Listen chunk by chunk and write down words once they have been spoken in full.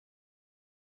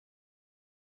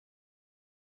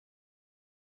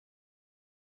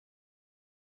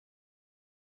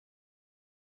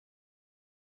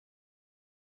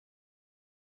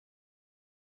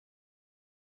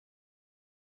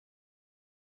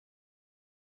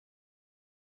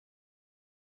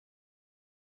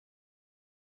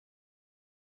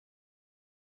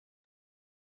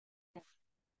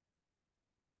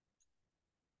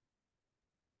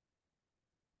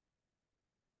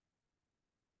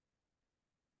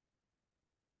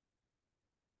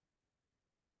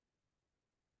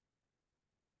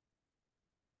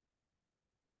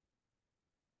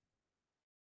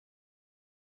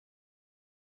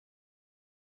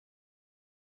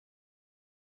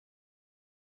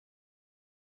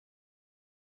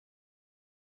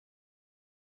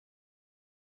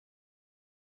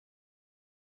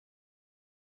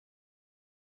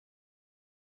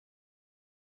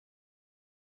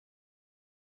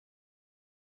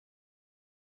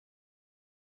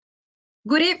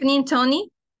Good evening, Tony.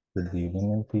 Good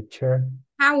evening, teacher.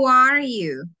 How are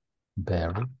you?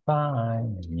 Very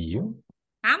fine. And you?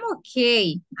 I'm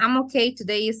okay. I'm okay.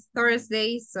 Today is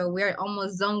Thursday, so we're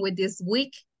almost done with this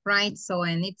week, right? So,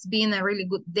 and it's been a really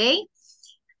good day.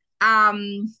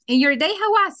 In your day,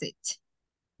 how was it?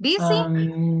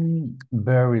 Busy?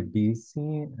 Very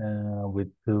busy with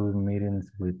two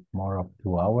meetings with more of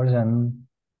 2 hours and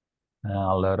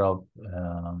a lot of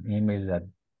emails that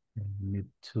need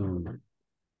to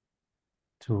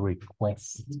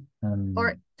request Or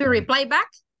and to reply back?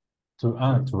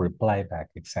 to reply back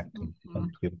exactly. Mhm.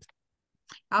 Thank you.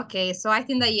 Okay, so I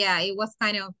think that, yeah, it was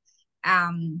kind of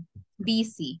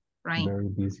busy, right? Very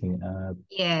busy.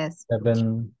 Yes.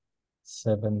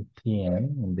 7 p.m.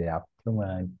 in the afternoon,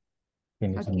 I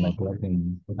finish on my Okay. work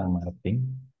in San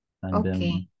Martin and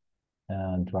Okay.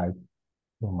 then drive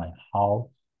to my house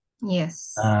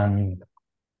Yes. and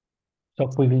so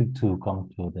quickly to come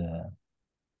to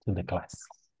the class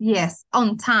Yes.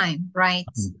 On time, right?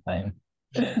 on time.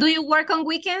 Do you work on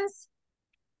weekends?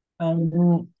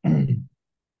 Um,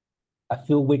 a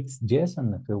few weeks yes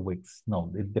and a few weeks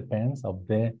no. It depends of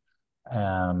the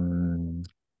um,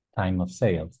 time of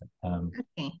sales.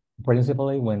 Okay.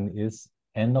 Principally when it's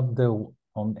end of the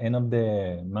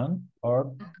month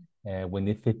or when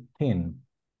it's 15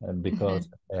 Mhm. because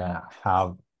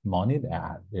have money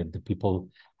the people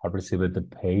have received the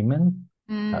payment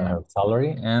Mm,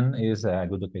 salary and is a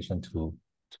good occasion to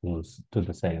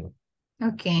the sale.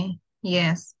 okay.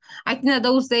 Yes. I think that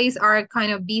those days are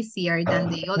kind of busier than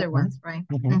the other Mhm, ones, right?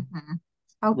 mhm. Mhm.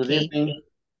 Good Okay. evening.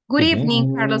 Good Good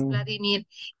evening, Carlos evening, Vladimir.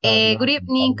 Carlos Good and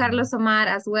evening, Carmen. Carlos Omar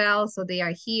as well. So they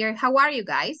are here. How are you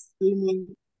guys? Good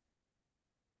evening.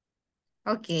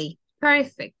 Okay,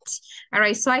 perfect. All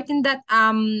right, so I think that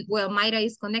well, Mayra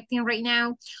is connecting right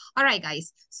now. All right,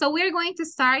 guys. So we're going to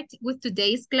start with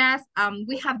today's class.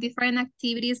 We have different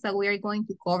activities that we are going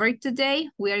to cover today.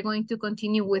 We are going to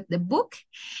continue with the book.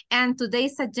 And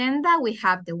today's agenda, we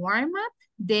have the warm-up.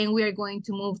 Then we are going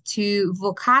to move to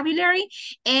vocabulary.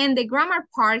 And the grammar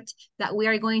part that we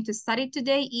are going to study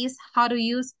today is how to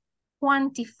use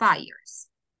quantifiers.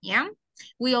 Yeah.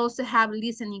 We also have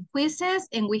listening quizzes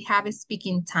and we have a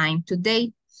speaking time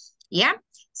today. Yeah.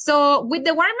 So with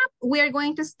the warm-up, we are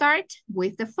going to start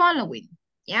with the following.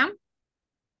 Yeah.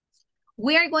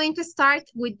 We are going to start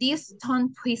with this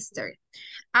tongue twister.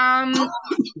 It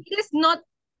is not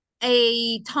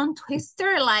a tongue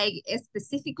twister, like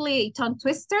specifically a tongue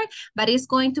twister, but it's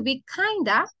going to be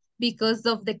kinda because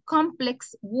of the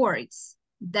complex words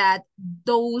that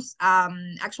those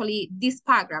actually this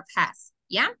paragraph has.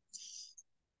 Yeah.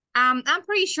 I'm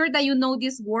pretty sure that you know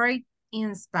this word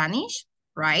in Spanish,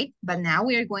 right? But now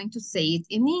we are going to say it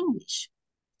in English.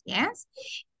 Yes.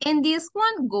 And this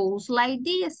one goes like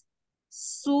this.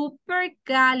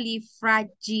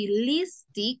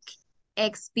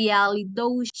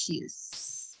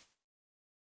 Supercalifragilisticexpialidocious.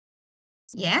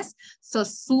 Yes. So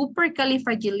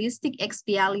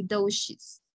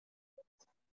supercalifragilisticexpialidocious.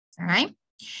 All right.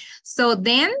 So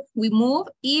then we move,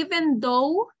 even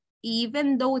though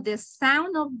the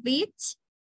sound of it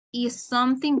is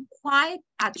something quite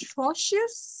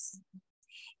atrocious.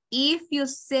 If you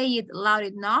say it loud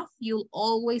enough, you'll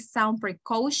always sound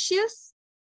precocious.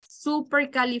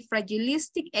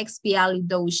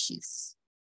 Supercalifragilisticexpialidocious.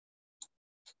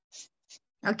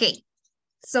 Okay,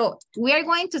 so we are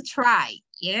going to try,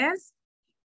 yes?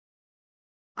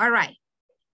 All right.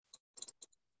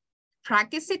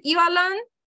 Practice it you alone.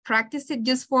 Practice it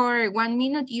just for 1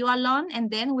 minute you alone,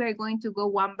 and then we're going to go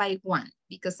one by one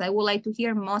because I would like to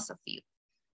hear most of you.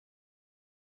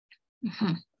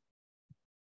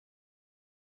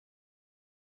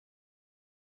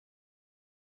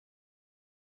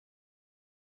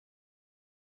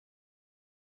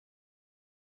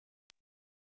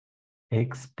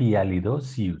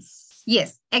 Expialidocious.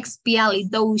 Yes,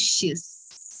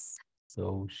 expialidocious.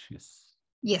 Docious.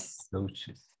 Yes,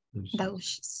 Docious. El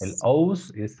docious.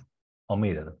 O's is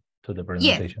omitted to the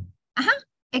Yes, pronunciation.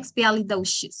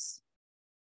 expialidocious.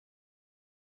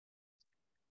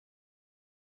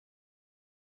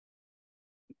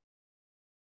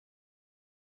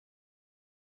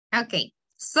 Okay,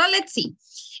 so let's see.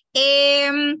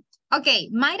 Okay,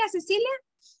 Mayra Cecilia,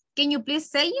 can you please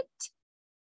say it?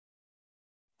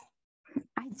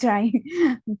 I try.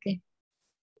 Okay.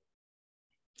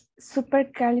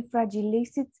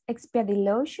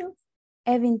 Supercalifragilisticexpialidocious,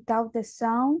 even though the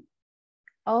sound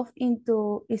of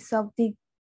into is something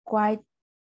quite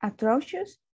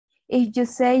atrocious. If you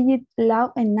say it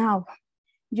loud enough,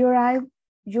 your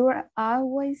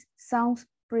always sounds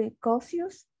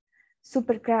precocious.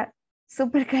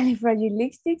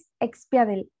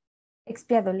 Supercalifragilisticexpialidocious.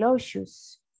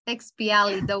 Expialidocious.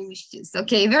 Expialidocious.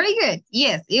 Okay, very good.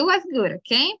 Yes, it was good,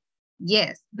 okay?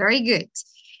 Yes, very good.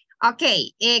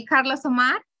 Okay, Carlos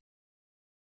Omar.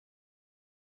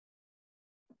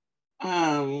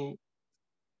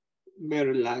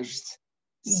 Very large.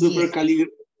 Yes.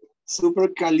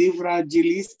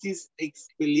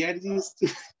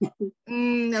 Supercalifragilisticexpialidocious.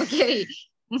 Okay.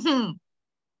 Mhm.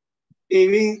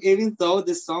 Even though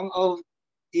the sound of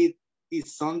it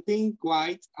is something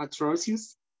quite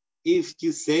atrocious, if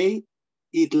you say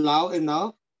it loud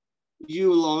enough, you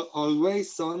will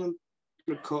always sound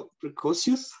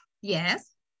precocious.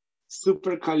 Yes.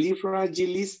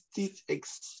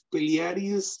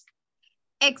 Supercalifragilisticexpialidocious.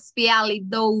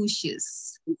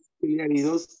 Expialidocious.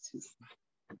 Expialidocious.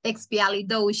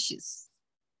 Expialidocious.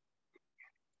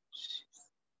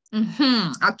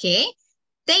 Okay.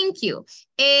 Thank you.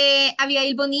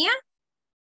 Abigail Bonilla.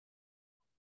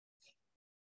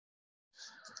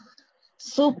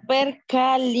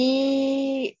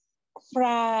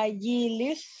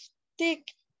 Supercalifragilistic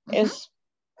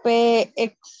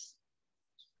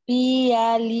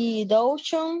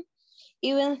expialidocious,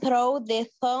 even though the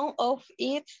sound of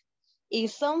it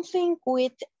is something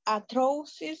quite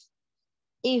atrocious,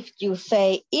 if you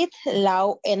say it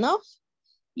loud enough,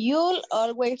 you'll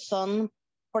always sound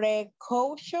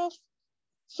precocious.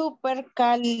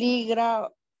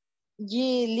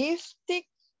 Supercalifragilistic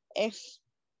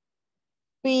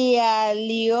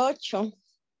expialidocious.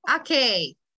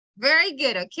 Okay. Very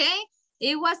good, okay?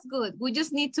 It was good. We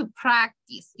just need to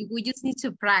practice. We just need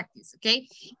to practice, okay?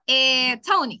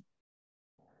 Tony.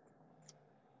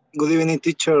 Good evening,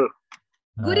 teacher.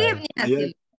 Good evening,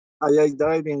 Asil. I am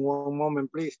driving. One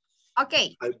moment, please.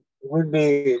 Okay. I will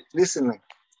be listening.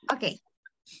 Okay.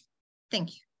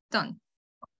 Thank you, Tony.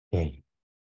 Okay.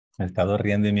 Me he estado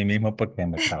riendo de mí mismo porque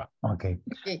me estaba. Okay.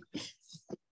 Okay.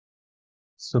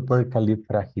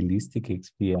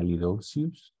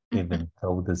 Supercalifragilisticexpialidocious, even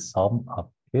though the sum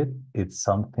of it is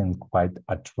something quite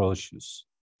atrocious.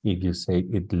 If you say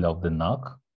it loud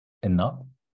enough,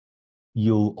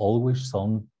 you'll always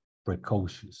sound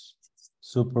precocious.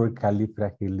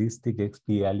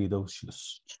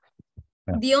 Supercalifragilisticexpialidocious.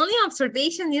 Yeah. The only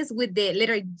observation is with the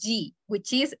letter G,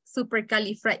 which is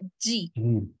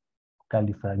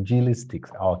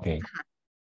Califragilistics. Okay.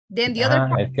 Then the other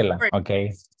part. Es que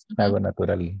okay. Algo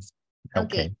natural.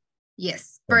 Okay.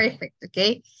 Yes. Perfect.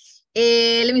 Okay.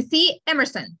 Let me see.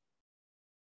 Emerson.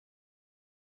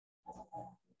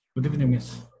 Good evening,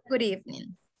 Miss. Good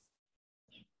evening.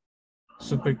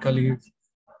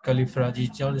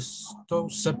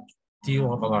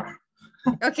 Supercalifragilisticexpialidocious.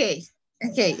 Okay.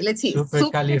 Okay. Let's see.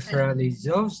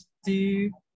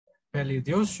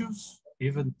 Supercalifragilisticexpialidocious,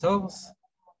 even though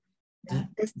the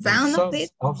sound of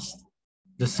it.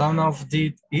 The sound of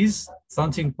it is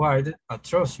something quite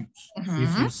atrocious.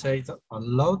 If you say it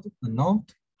aloud enough,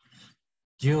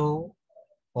 you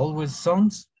always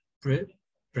sound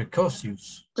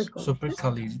precocious.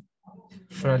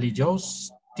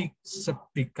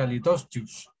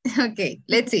 Supercalifragilisticexpialidocious. Okay,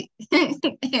 let's see.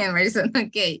 Emerson,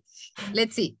 okay.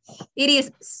 Let's see. It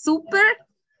is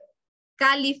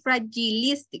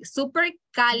supercalifragilistic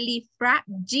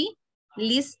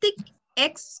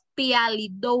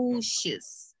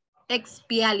expialidocious.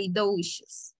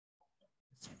 Expialidocious.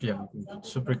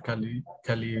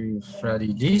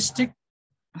 Supercalifragilistic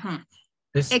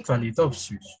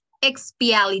expialidocious.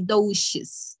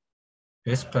 Expialidocious.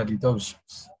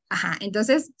 Expialidocious. Ajá,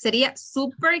 entonces sería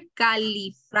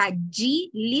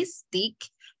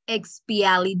supercalifragilistic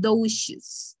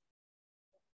expialidocious.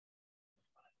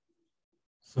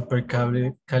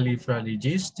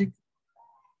 Supercalifragilistic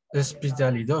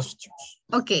expialidocious.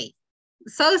 Okay,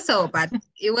 but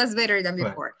it was better than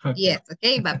before. Well, okay. Yes,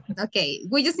 okay, but okay,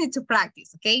 we just need to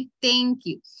practice, okay? Thank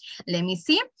you. Let me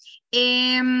see.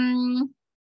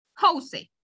 Jose.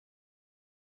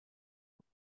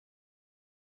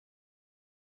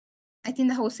 I think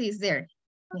the Jose is there.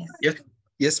 Yes.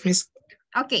 Yes, miss.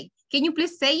 Okay, can you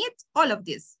please say it? All of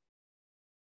this.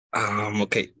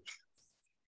 Okay.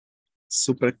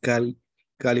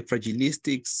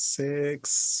 Supercalifragilistic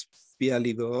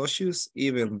expialidocious,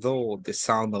 even though the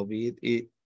sound of it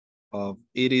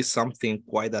is something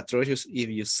quite atrocious. If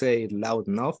you say it loud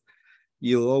enough,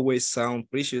 you always sound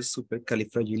precious.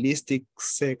 Supercalifragilistic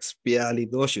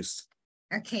expialidocious.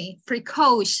 Okay,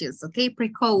 precocious. Okay,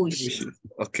 precocious.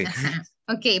 Okay.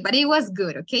 Okay, but it was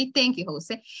good. Okay, thank you,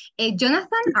 Jose.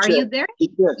 Jonathan, are you there?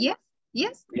 Yes.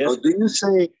 Yes. Or do you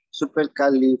say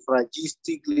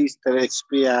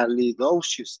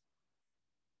supercalifragilisticexpialidocious?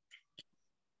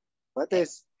 What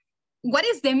is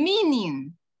the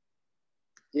meaning?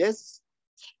 Yes.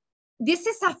 This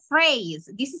is a phrase.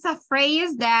 This is a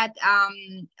phrase that,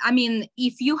 I mean,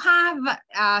 if you have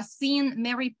seen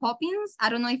Mary Poppins, I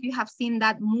don't know if you have seen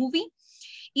that movie.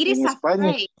 It is a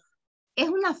phrase. Es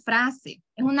una frase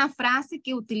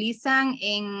que utilizan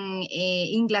en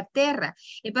Inglaterra.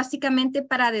 Es básicamente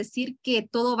para decir que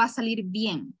todo va a salir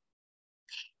bien.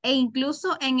 E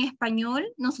incluso en español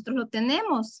nosotros lo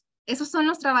tenemos. Esos son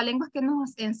los trabalenguas que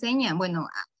nos enseñan. Bueno,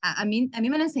 a mí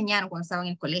me lo enseñaron cuando estaba en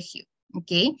el colegio. ¿Ok?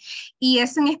 Y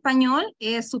eso en español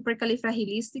es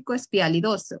supercalifragilístico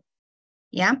espialidoso.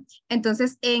 ¿Ya?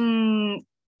 Entonces en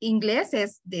inglés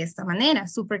es de esta manera.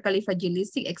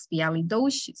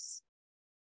 Supercalifragilisticexpialidocious.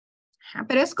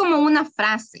 Pero es como una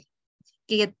frase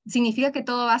que significa que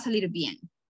todo va a salir bien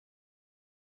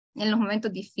en los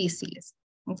momentos difíciles.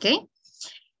 ¿Ok?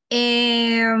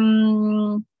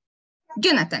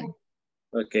 Jonathan.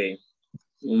 Okay.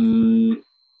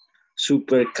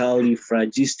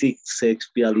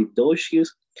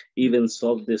 Supercalifragisticexpialidocious, even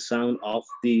though the sound of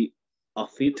it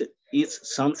is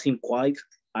something quite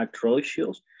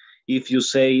atrocious. If you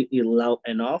say it loud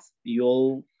enough,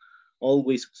 you'll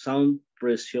always sound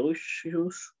precious.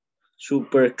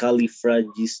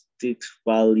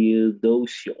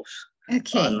 Supercalifragisticexpialidocious.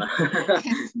 Okay.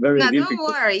 Very no, difficult.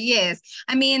 don't worry. Yes.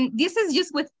 I mean, this is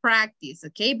just with practice,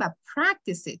 okay? But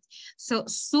practice it. So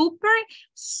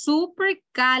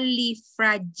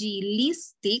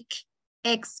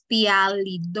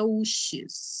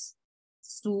supercalifragilisticexpialidocious.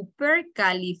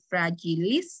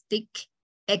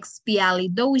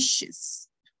 Supercalifragilisticexpialidocious.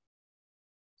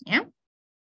 Yeah.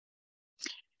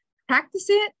 Practice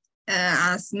it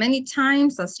as many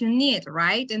times as you need,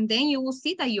 right? And then you will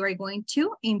see that you are going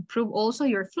to improve also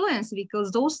your fluency, because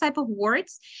those type of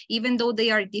words, even though they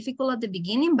are difficult at the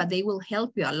beginning, but they will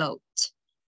help you a lot.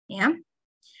 Yeah.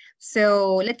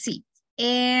 So let's see.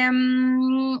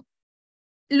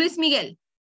 Luis Miguel.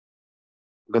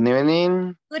 Good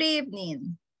evening. Good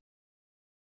evening.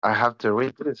 I have to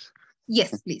read this.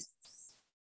 Yes, please.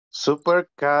 Sorry.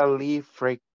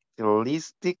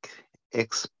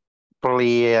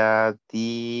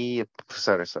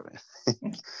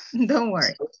 Don't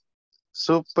worry.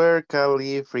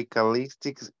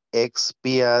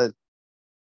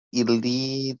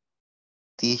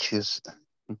 Supercalifragilisticexpialidocious.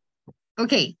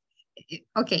 Okay.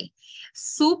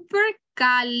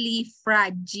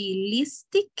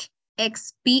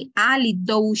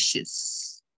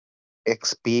 Supercalifragilisticexpialidocious.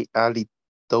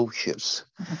 Expialidocious.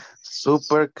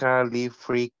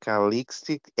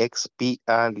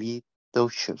 Supercalifragilisticexpialidocious.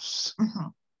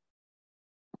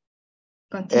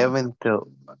 Even though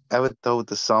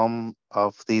the sum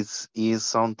of this is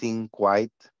something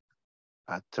quite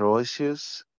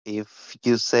atrocious, if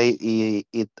you say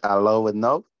it loud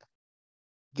enough,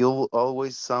 you will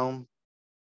always sound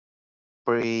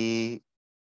precocious.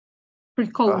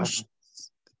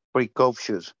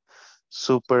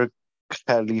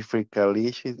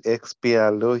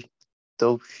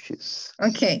 Supercalifragilisticexpialidocious.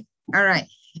 Okay, all right.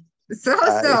 So,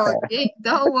 okay,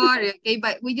 don't worry, okay,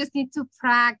 but we just need to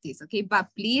practice, okay, but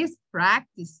please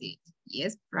practice it.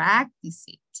 Yes, practice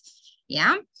it.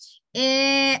 Yeah.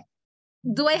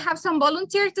 Do I have some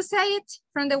volunteer to say it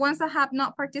from the ones that have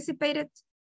not participated?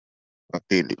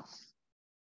 Atilio.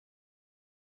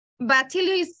 But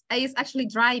Atilio is actually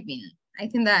driving. I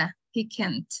think that he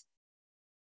can't.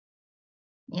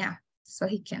 Yeah, so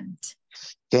he can't.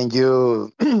 Can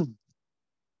you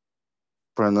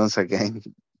pronounce again?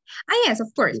 Yes,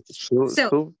 of course.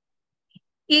 So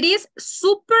it is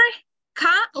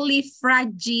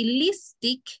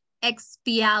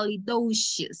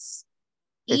supercalifragilisticexpialidocious.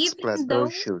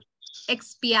 Expialidocious.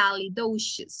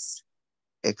 Expialidocious.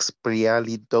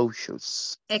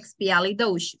 Expialidocious.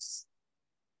 Expialidocious.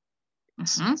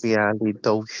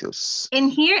 Expialidocious.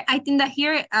 And here, I think that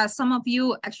here some of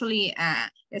you actually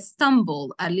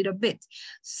stumbled a little bit.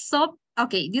 So,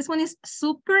 okay, this one is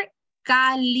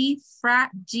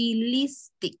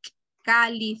supercalifragilistic.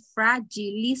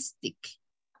 Califragilistic.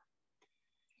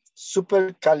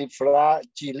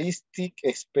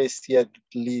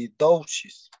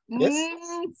 Supercalifragilisticexpialidocious. Yes?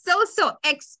 So,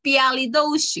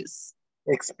 expialidocious.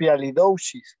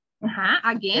 Expialidocious.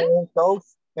 Again?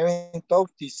 Even though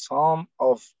the sum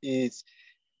of is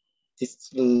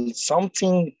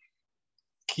something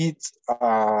kids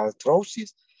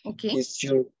atrocious. Okay. Is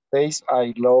your face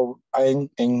I love and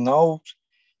know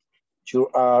you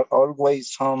are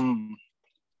always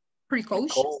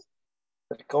precocious.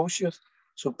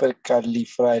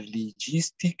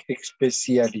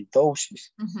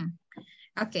 Supercalifragilisticexpialidocious.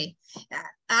 Okay.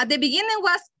 At the beginning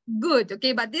was good,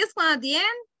 okay, but this one at the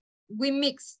end, we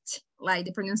mixed like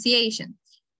the pronunciation.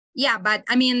 Yeah, but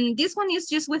I mean, this one is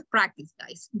just with practice,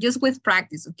 guys. Just with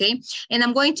practice, okay? And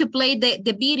I'm going to play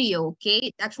the video, okay?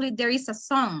 Actually, there is a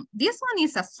song. This one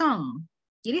is a song.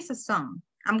 It is a song.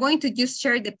 I'm going to just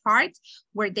share the part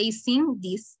where they sing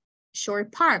this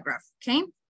short paragraph, okay?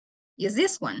 Is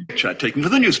this one. Taken for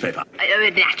the newspaper.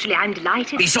 Naturally, I'm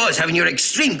delighted. Besides having your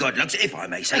extreme good looks, if I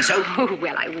may say so. Oh,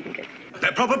 well, I wouldn't go.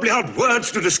 There probably aren't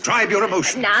words to describe your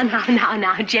emotions.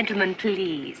 Now, gentlemen,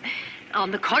 please.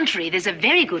 On the contrary, there's a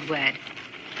very good word.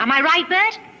 Am I right,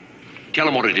 Bert? Tell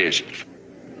them what it is.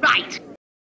 Right.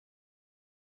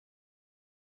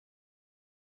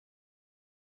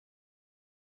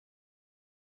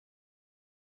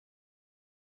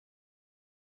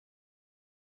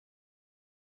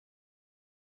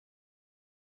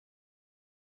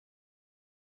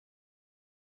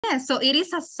 Yeah, so it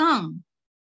is a song.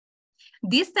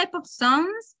 These type of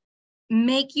songs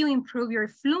make you improve your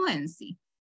fluency.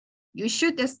 You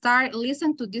should start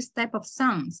listening to this type of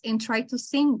songs and try to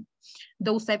sing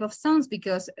those type of songs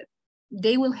because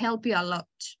they will help you a lot.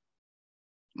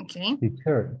 Okay.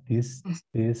 Teacher, this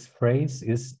phrase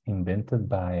is invented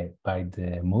by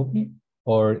the movie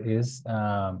or is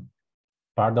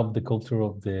part of the culture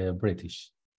of the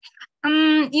British?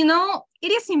 You know,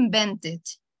 it is invented.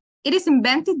 It is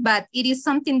invented, but it is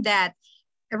something that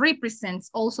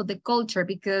represents also the culture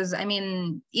because, I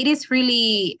mean, it is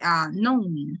really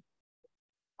known.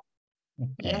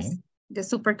 Okay. Yes, the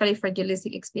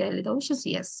supercalifragilisticexpialidocious,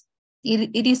 yes.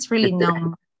 It is really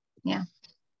known. Yeah.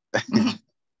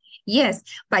 Yes,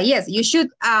 but yes, you should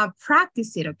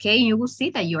practice it, okay? You will see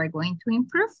that you are going to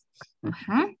improve.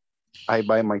 I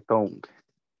bite my tongue.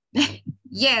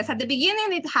 Yes, at the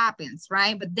beginning it happens,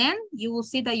 right? But then you will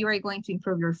see that you are going to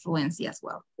improve your fluency as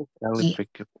well.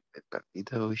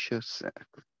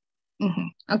 Yeah.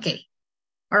 Okay.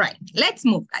 All right, let's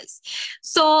move, guys.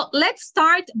 So let's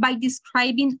start by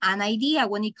describing an idea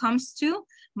when it comes to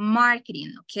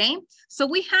marketing, okay? So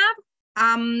we have,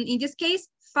 in this case,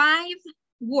 5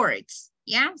 words,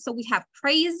 yeah? So we have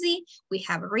crazy, we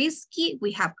have risky,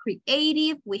 we have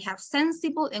creative, we have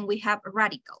sensible, and we have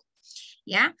radical,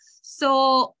 yeah?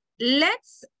 So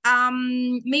let's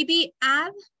maybe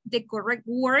add the correct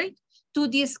word to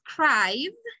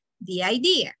describe the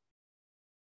idea,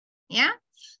 yeah?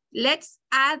 Let's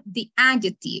add the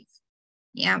adjective.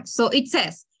 Yeah, so it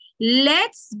says,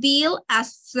 let's build a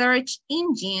search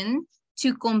engine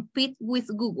to compete with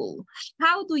Google.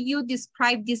 How do you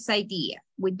describe this idea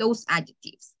with those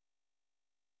adjectives?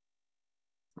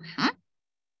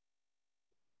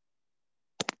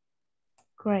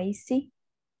 Crazy.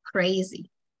 Crazy.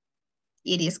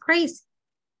 It is crazy.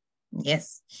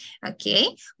 Yes.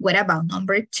 Okay. What about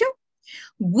number 2?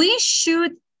 We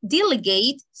should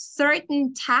delegate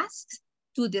certain tasks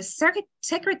to the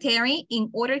secretary in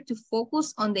order to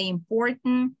focus on the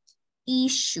important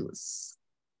issues.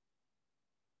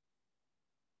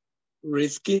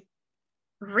 Risky.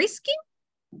 Risky?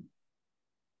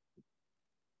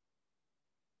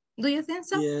 Do you think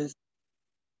so? Yes.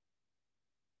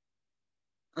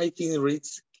 I think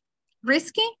risky.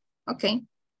 Risky? Okay.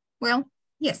 Well,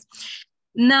 yes.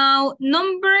 Now,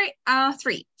 number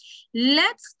 3.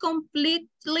 Let's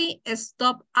completely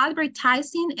stop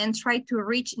advertising and try to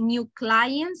reach new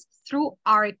clients through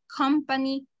our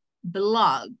company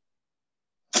blog.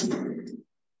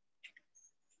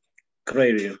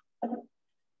 Creative.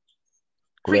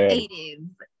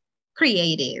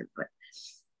 Creative.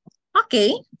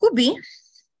 Okay, could be.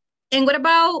 And what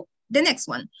about the next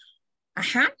one?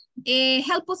 Help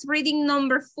us reading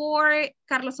number 4,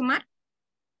 Carlos Omar.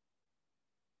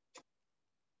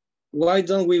 Why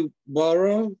don't we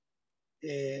borrow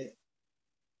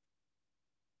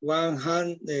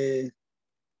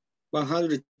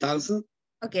 100,000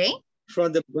 okay.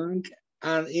 from the bank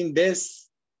and invest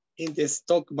in the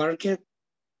stock market?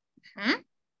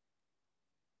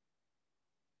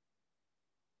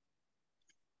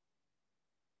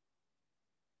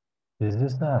 This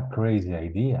is a crazy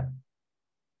idea.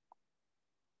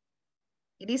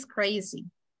 It is crazy.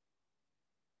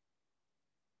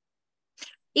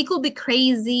 It could be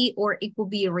crazy or it could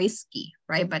be risky,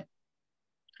 right? But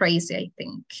crazy, I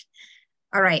think.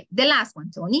 All right, the last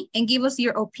one, Tony, and give us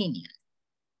your opinion.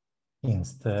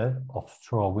 Instead of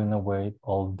throwing away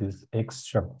all this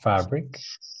extra fabric,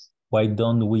 why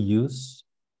don't we use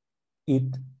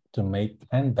it to make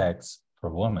handbags for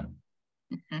women?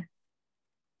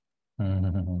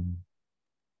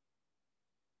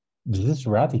 This is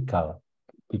radical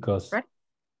because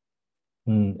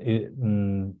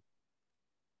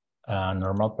a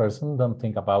normal person don't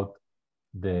think about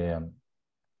the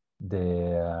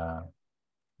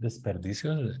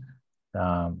desperdicios,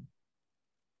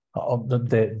 Of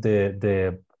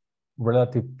the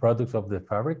relative products of the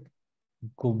fabric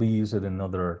could be used in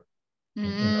other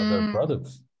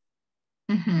products.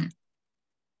 Mm-hmm. I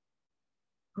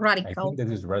Radical. think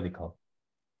this is radical.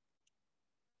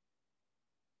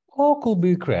 Or could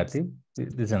be creative.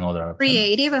 This is another option.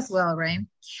 Creative as well, right?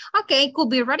 Okay, could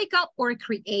be radical or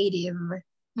creative.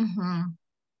 Mm-hmm.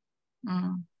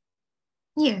 Mm.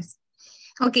 Yes.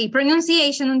 Okay,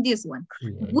 pronunciation on this one.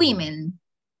 Creative. Women.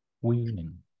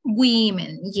 Women.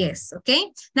 Women, yes,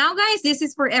 okay. Now, guys, this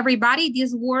is for everybody.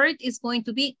 This word is going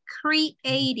to be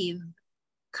creative.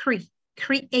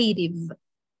 Creative.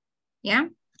 Yeah,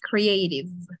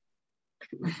 creative.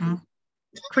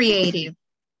 Creative.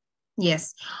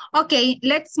 Yes. Okay,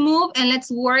 let's move and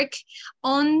let's work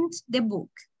on the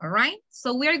book, all right?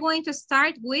 So we're going to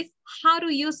start with how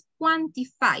to use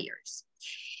quantifiers.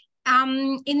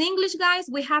 In English, guys,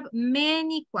 we have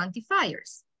many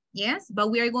quantifiers. Yes, but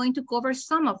we are going to cover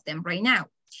some of them right now.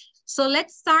 So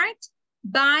let's start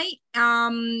by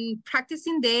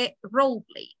practicing the role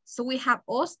play. So we have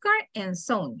Oscar and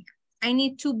Sonia. I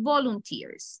need 2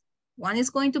 volunteers. One is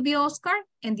going to be Oscar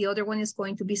and the other one is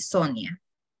going to be Sonia.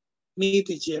 Me,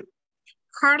 teacher.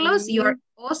 Carlos, you're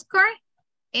Oscar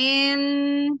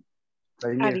and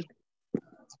Abby.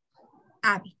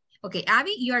 Abby. Okay,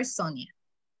 Abby, you are Sonia.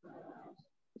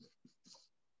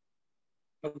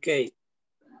 Okay.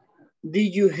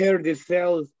 Did you hear the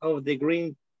sales of the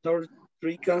green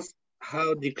tortillas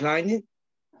have declined?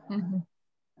 Mm-hmm.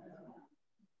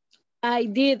 I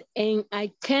did, and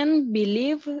I can't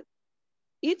believe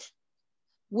it.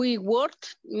 We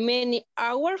worked many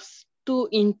hours to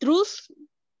introduce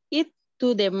it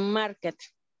to the market.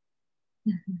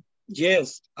 Mm-hmm.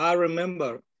 Yes, I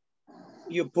remember.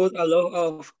 You put a lot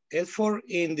of effort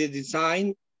in the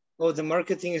design of the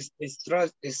marketing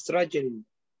strategy.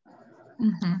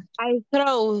 Mm-hmm. I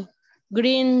thought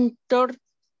green tortillas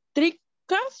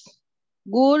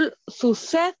would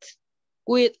succeed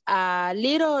with a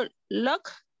little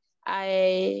luck.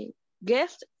 I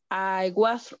guess I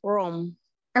was wrong.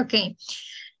 Okay,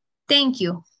 thank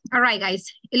you. All right,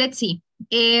 guys, let's see.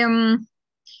 A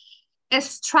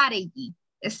strategy,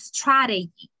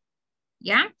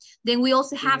 yeah? Then we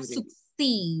also have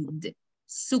succeed,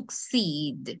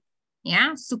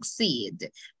 yeah?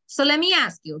 Succeed. So let me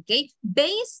ask you, okay?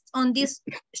 Based on this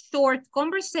short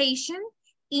conversation,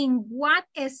 in what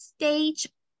stage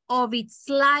of its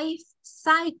life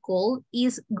cycle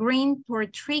is green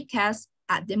tortillas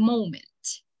at the moment?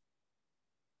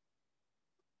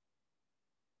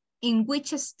 In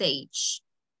which stage?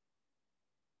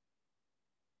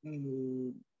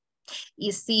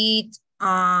 Is it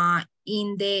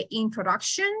in the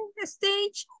introduction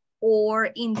stage, or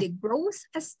in the growth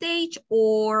stage,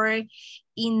 or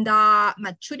in the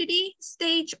maturity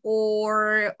stage,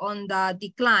 or on the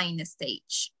decline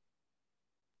stage?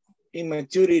 In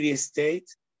maturity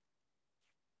state.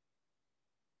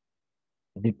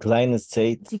 Decline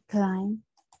state. Decline.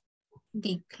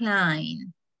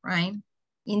 Decline, right?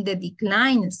 In the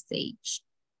decline stage.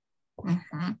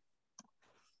 Mm-hmm.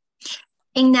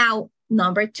 And now,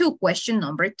 question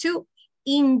number 2.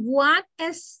 In what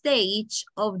stage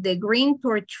of the green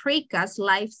tortillas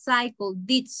life cycle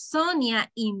did Sonia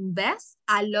invest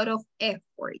a lot of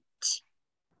effort?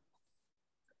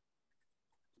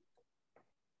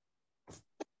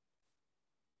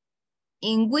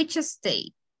 In which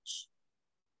stage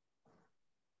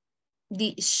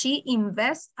did she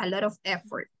invest a lot of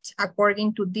effort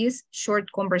according to this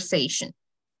short conversation?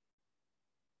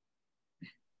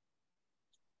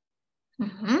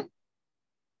 Mm-hmm.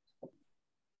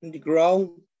 In the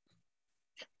growth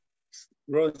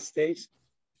stage.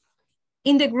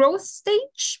 In the growth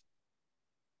stage?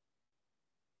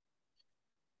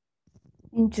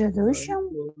 Introduction.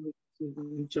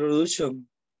 Introduction.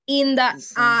 In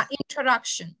the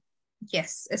introduction,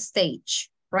 yes,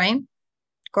 stage, right?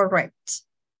 Correct.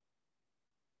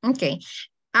 Okay.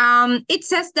 It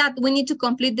says that we need to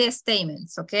complete the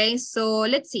statements, okay? So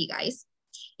let's see, guys.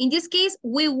 In this case,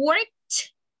 we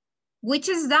worked, which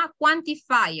is the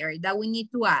quantifier that we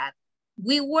need to add.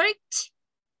 We worked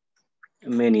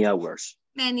many hours.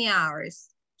 Many hours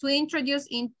to introduce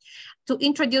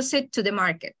it to the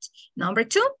market. Number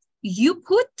 2, you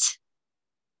put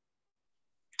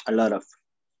a lot of.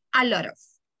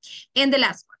 And the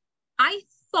last one, I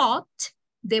thought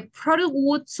the product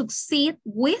would succeed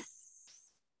with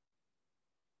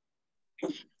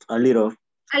a little.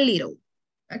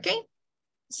 Okay.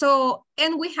 So,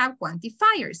 and we have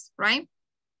quantifiers, right?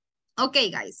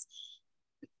 Okay, guys.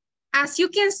 As you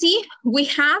can see, we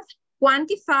have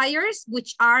quantifiers,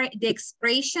 which are the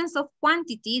expressions of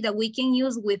quantity that we can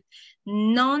use with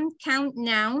non-count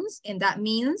nouns, and that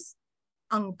means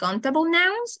uncountable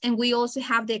nouns. And we also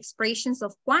have the expressions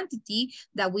of quantity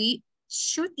that we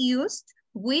should use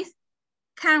with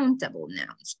countable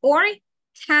nouns or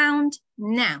count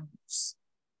nouns.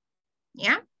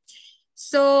 Yeah.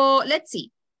 So let's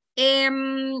see.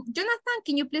 Jonathan,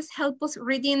 can you please help us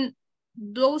reading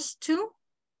those two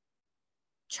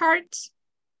charts?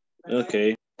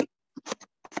 Okay.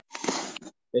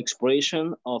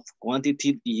 Expression of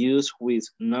quantity used with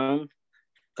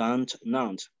non-count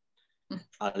nouns.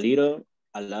 A little,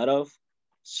 a lot of,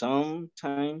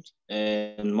 sometimes,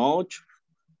 and much.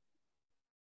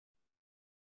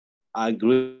 A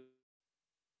great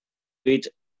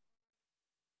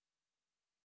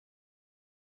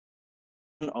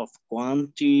of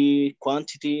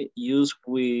quantity used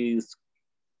with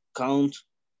count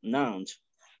nouns.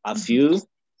 A few,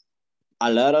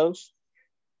 a lot of,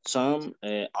 some,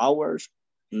 hours,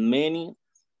 many,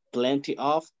 plenty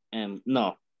of, and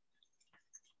no.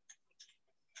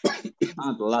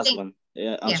 And the last one,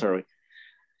 I'm sorry.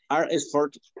 Are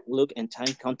effort, look, and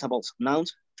time countable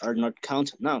nouns are not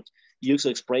count nouns. Use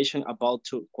expression about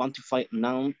to quantify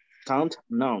noun, count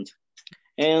nouns.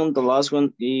 And the last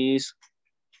one is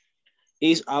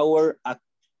our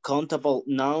accountable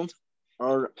noun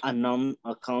or a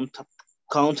non-account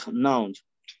count noun?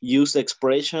 Use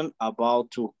expression about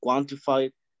to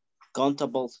quantify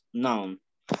countable noun.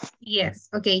 Yes,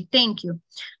 okay, thank you.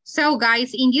 So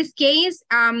guys, in this case,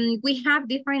 we have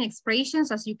different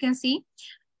expressions, as you can see.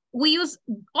 We use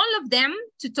all of them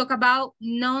to talk about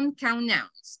non-count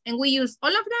nouns, and we use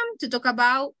all of them to talk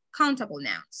about countable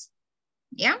nouns.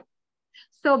 Yeah.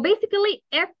 So basically,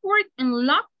 effort and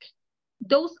luck,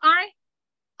 those are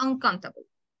uncountable.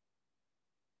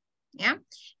 Yeah.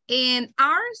 And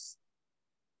ours,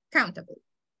 countable.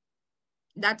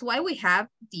 That's why we have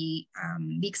the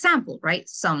example, right?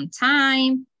 Some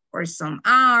time, or some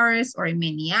hours, or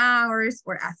many hours,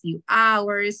 or a few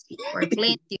hours, or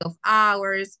plenty of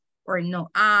hours, or no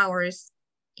hours.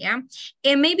 Yeah.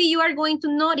 And maybe you are going to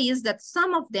notice that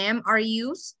some of them are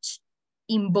used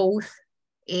in both,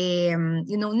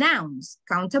 nouns,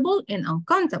 countable and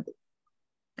uncountable.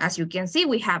 As you can see,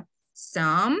 we have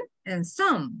some and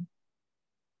some.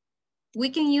 We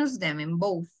can use them in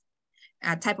both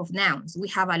type of nouns. We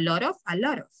have a lot of.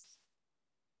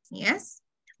 Yes.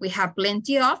 We have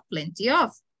plenty of.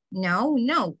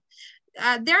 No.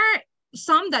 There are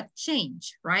some that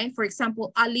change, right? For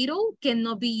example, a little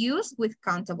cannot be used with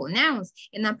countable nouns.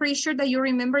 And I'm pretty sure that you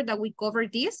remember that we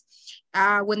covered this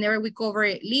whenever we cover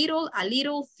little, a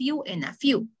little, few, and a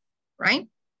few, right?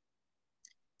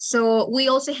 So we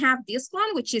also have this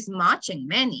one, which is much and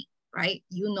many, right?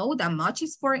 You know that much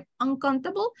is for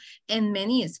uncountable and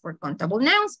many is for countable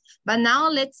nouns. But now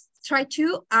let's try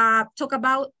to talk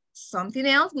about something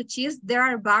else, which is there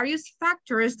are various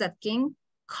factors that can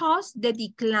cause the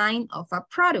decline of a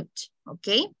product,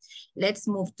 okay? Let's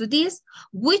move to this.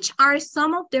 Which are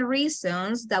some of the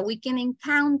reasons that we can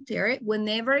encounter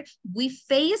whenever we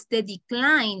face the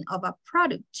decline of a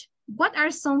product? What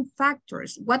are some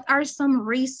factors? What are some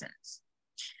reasons?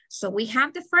 So we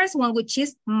have the first one, which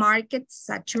is market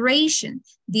saturation.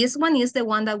 This one is the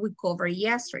one that we covered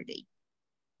yesterday.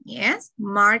 Yes,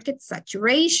 market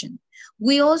saturation.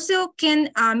 We also can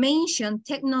mention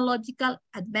technological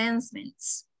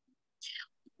advancements,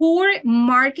 poor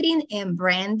marketing and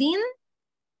branding,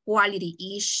 quality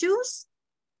issues,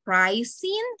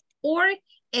 pricing, or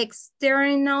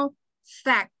external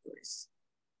factors.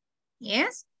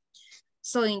 Yes.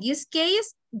 So in this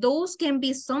case, those can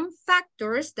be some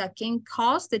factors that can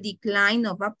cause the decline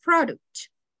of a product.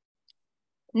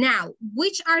 Now,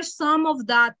 which are some of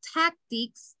the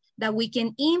tactics that we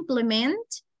can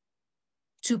implement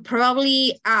to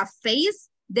probably face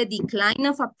the decline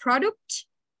of a product?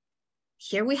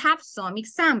 Here we have some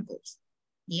examples.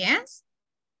 Yes.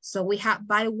 So we have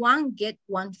buy one, get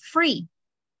one free.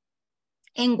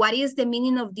 And what is the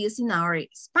meaning of this in our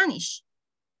Spanish?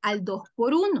 Al 2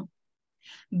 por 1.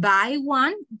 Buy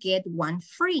one, get one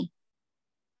free.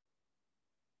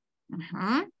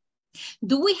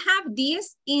 Do we have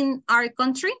this in our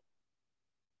country?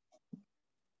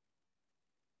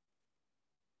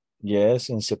 Yes,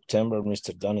 in September,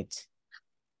 Mr. Donit.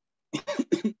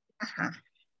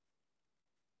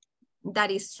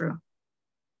 That is true.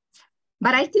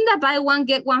 But I think that buy one,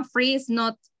 get one free is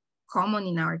not common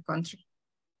in our country.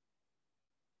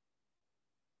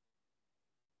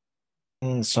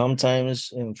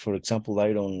 Sometimes, for example,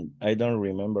 I don't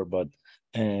remember, but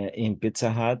in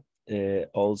Pizza Hut,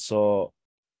 also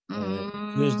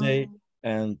Tuesday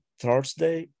and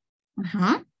Thursday,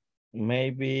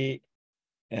 maybe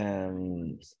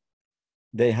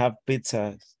they have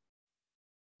pizzas,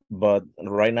 but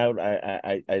right now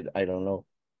I don't know.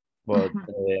 But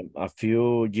a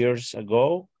few years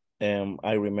ago,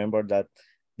 I remember that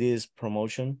this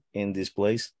promotion in this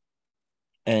place,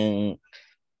 and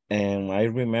I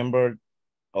remember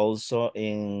also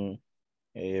in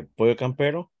Pollo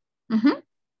Campero,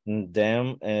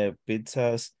 them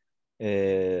pizzas,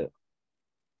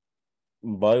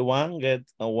 buy one, get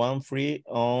one free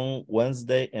on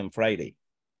Wednesday and Friday.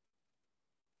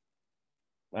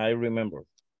 I remember,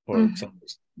 for example,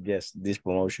 yes, this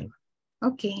promotion.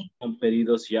 Okay. On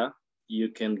Pedidos Ya, you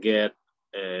can get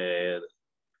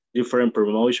different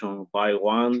promotion. Buy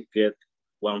one, get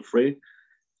one free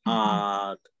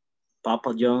at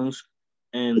Papa John's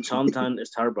and sometimes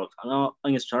Starbucks.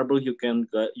 In Starbucks,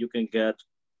 you can get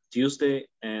Tuesday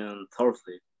and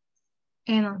Thursday.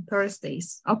 And on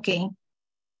Thursdays. Okay.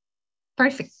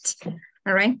 Perfect.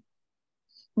 All right.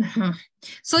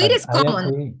 So But it is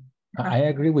common. I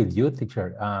agree with you,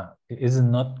 teacher. It is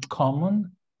not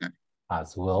common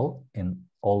as well in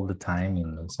all the time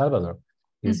in El Salvador.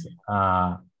 It's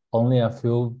only a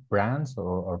few brands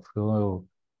or few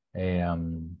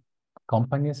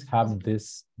companies have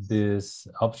this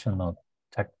option of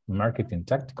marketing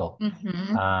tactical.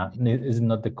 It is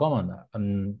not the common.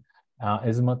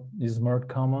 Is more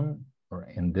common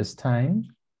in this time.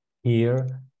 Here,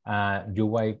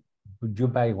 you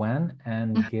buy one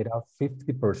and get a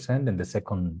 50% in the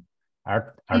second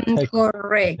article.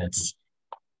 Correct.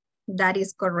 That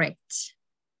is correct.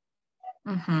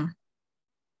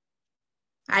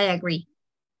 I agree.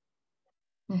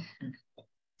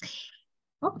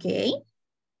 Okay.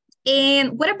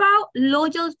 And what about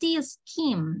loyalty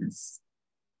schemes?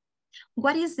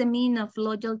 What is the meaning of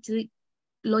loyalty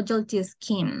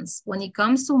schemes when it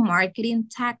comes to marketing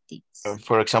tactics?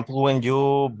 For example, when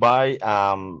you buy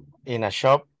in a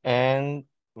shop and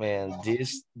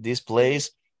this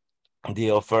place, they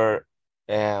offer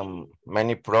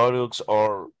many products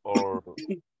or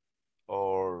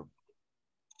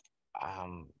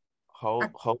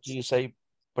how do you say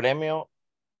premio?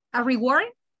 A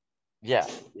reward? Yeah,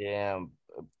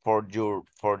 for your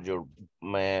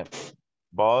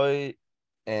boy.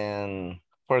 And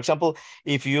for example,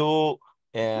 if you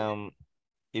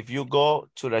go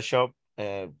to the shop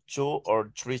 2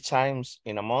 or 3 times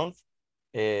in a month,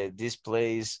 this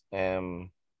place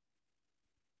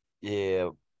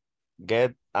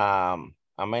get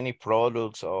many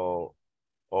products or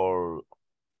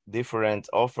different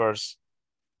offers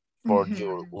for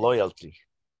your loyalty.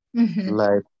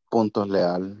 Like puntos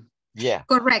leal. Yeah.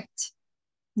 Correct.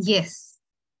 Yes.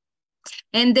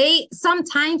 And they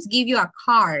sometimes give you a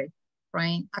card,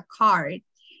 right? A card.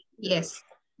 Yes.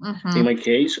 In my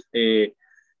case, at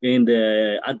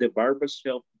the barber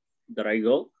shop that I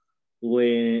go,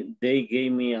 when they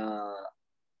gave me a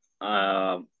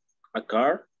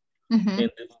card, and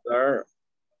this card,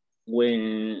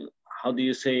 when, how do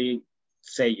you say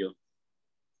sello?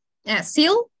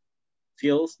 Seal?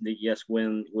 Seals, yes,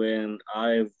 when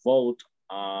I vote,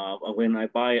 when I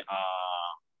buy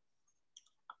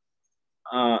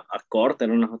a cord, I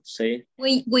don't know how to say.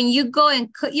 When you go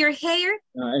and cut your hair?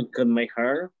 And cut my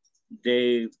hair,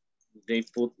 they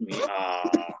put me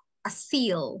a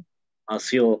seal. A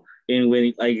seal, and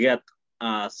when I get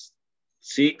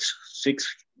six,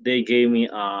 they give me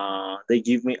a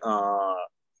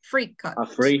free cut. A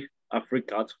free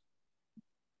cut.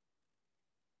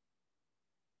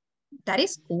 That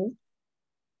is cool.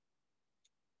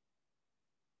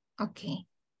 Okay.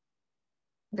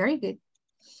 Very good.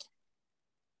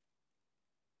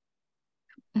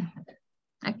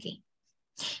 Okay.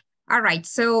 All right.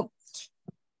 So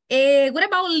what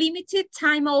about limited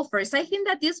time offers? I think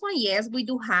that this one, yes, we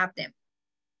do have them.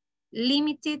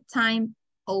 Limited time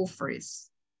offers.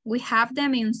 We have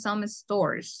them in some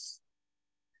stores.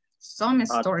 Some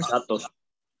stores. Chatos.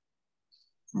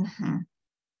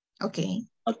 Okay.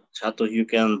 At Chatos, you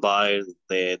can buy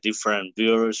the different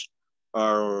beers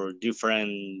or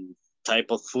different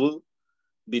type of food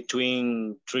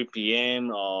between 3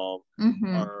 p.m. or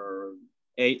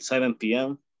 7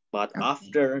 p.m. But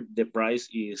after, the price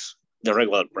is the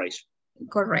regular price.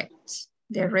 Correct.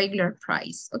 The regular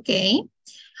price. Okay.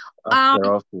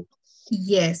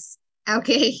 Yes.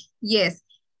 Okay. Yes.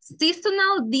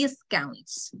 Seasonal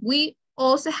discounts. We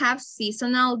also have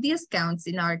seasonal discounts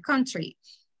in our country,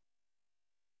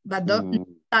 but not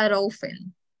that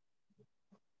often.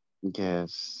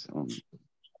 Yes.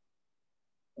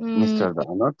 Mr.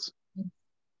 Donuts.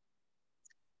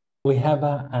 We have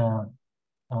a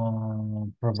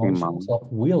promotions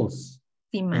of wheels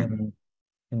in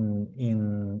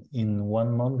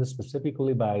 1 month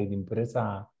specifically by the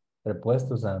empresa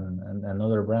repuestos and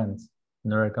other brands,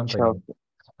 another company. Shock,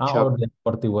 Or the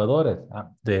amortiguadores,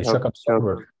 the shock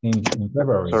absorbers in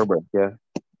February. absorber, yeah.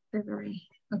 February.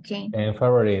 Okay. In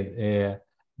February,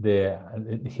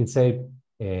 he said,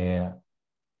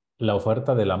 la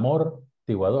oferta del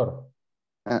amortiguador.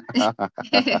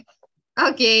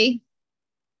 Okay.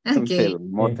 Okay.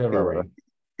 In February.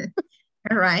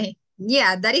 All right.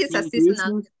 Yeah, that is a In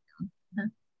seasonal.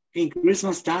 In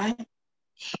Christmas time?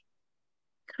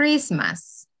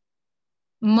 Christmas.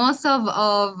 Most of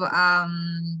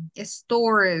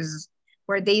stores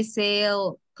where they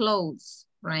sell clothes,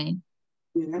 right?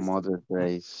 Yes. Mother's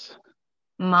Days.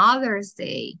 Mother's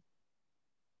Day.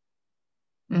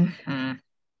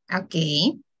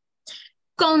 Okay.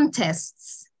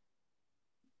 Contests.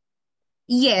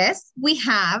 Yes, we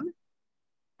have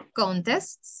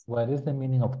contests. What is the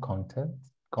meaning of contest?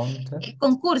 Contest?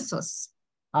 Concursos.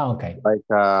 Okay. Like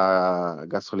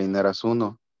Gasolineras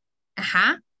Uno.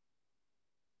 Ajá.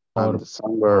 Or, And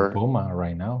December. or Puma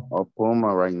right now. Or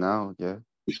Puma right now, yeah.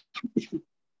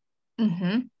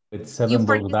 With 7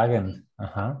 Volkswagen.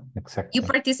 Exactly. You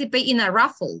participate in a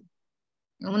raffle.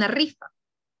 Una rifa.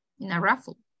 In a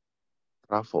raffle.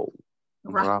 Raffle.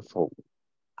 Raffle.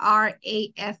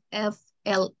 R-A-F-F-L-E.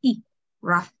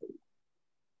 Raffle.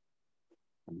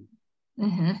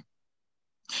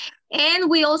 And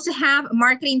we also have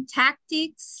marketing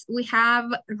tactics. We have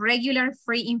regular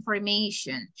free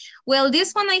information. Well,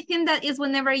 this one, I think that is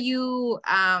whenever you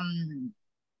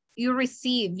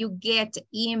get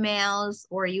emails,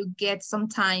 or you get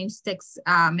sometimes text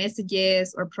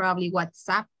messages, or probably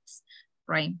WhatsApps,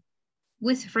 right?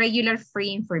 With regular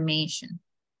free information.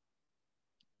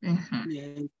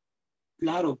 Yeah.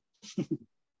 Claro.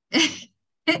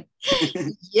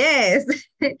 Yes.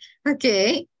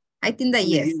 Okay. I think that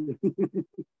yes.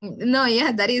 No,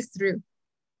 yeah, that is true.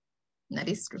 That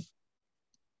is true.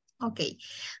 Okay.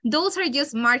 Those are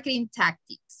just marketing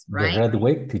tactics, right? The red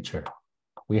wig teacher.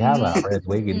 We have a red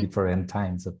wig in different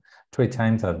times, 3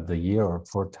 times of the year or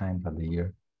 4 times of the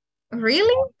year.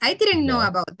 Really? I didn't know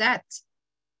about that.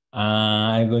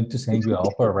 I'm going to send you an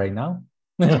offer right now.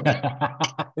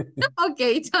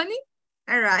 Okay, Tony.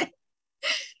 All right.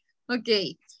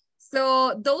 Okay.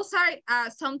 So those are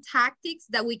some tactics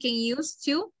that we can use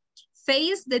to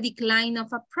face the decline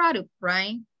of a product,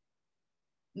 right?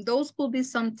 Those could be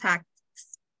some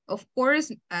tactics. Of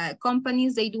course,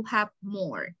 companies, they do have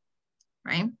more,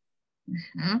 right?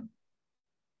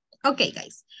 Okay,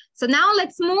 guys. So now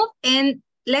let's move and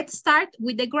let's start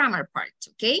with the grammar part,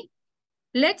 okay?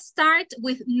 Let's start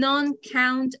with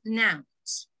non-count nouns.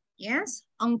 Yes,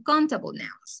 uncountable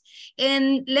nouns.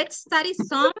 And let's study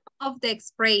some of the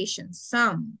expressions,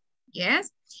 some, yes.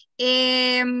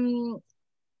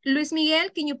 Luis Miguel,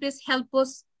 can you please help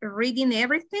us reading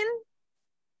everything?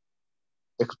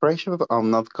 Expressions of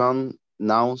non-count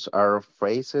nouns are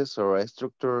phrases or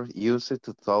structure used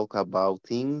to talk about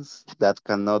things that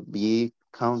cannot be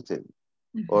counted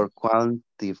or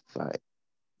quantified.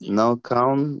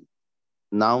 Non-count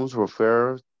nouns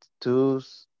refer to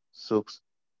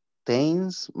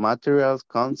substance, materials,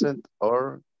 concept,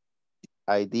 or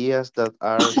ideas that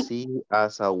are seen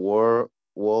as a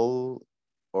whole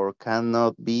or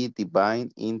cannot be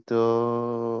divided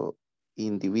into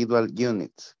individual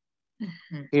units.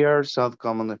 Here are some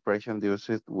common expressions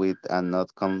used with and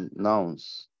not common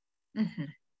nouns.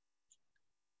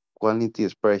 Quality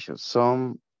expressions.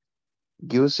 Some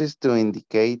uses to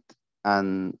indicate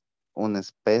an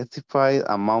unspecified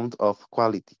amount of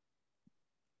quality.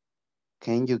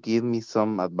 Can you give me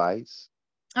some advice?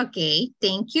 Okay,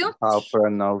 thank you. How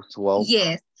pronounce well?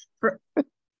 Yes.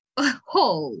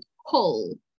 Whole.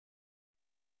 Cold.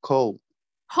 Whole.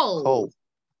 Whole.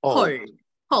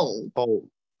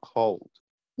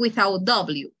 Without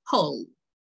W, whole.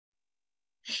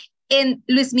 And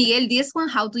Luis Miguel, this one,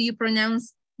 how do you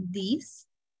pronounce this?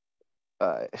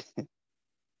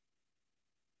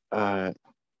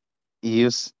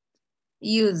 Used.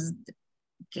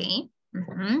 Okay.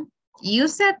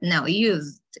 Used? No,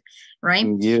 used, right?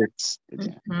 Used.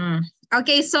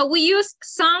 Okay, so we use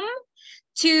some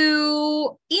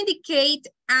to indicate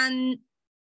an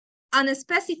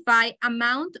unspecified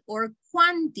amount or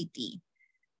quantity.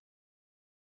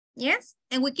 Yes,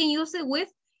 and we can use it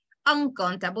with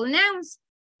uncountable nouns.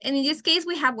 And in this case,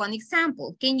 we have one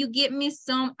example. Can you give me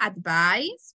some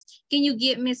advice? Can you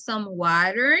give me some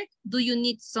water? Do you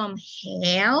need some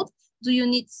help? Do you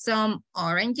need some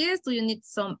oranges? Do you need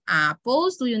some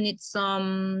apples? Do you need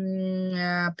some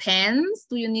pens?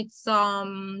 Do you need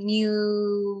some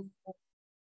new,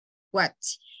 what?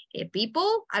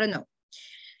 People? I don't know.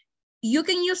 You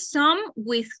can use some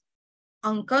with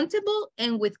uncountable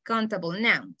and with countable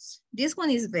nouns. This one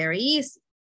is very easy,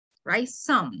 right?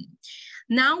 Some.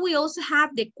 Now we also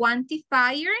have the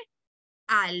quantifier,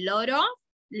 a lot of,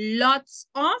 lots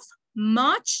of,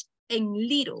 much, and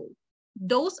little.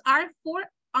 Those are for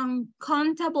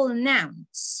uncountable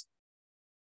nouns.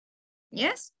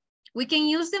 Yes, we can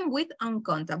use them with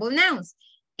uncountable nouns.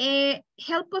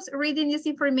 Help us reading this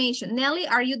information. Nelly,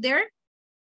 are you there?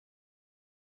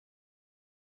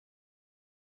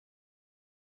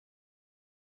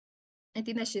 I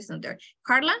think that she's not there.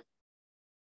 Carla?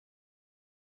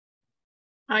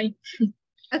 Hi.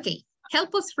 Okay,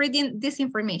 help us reading this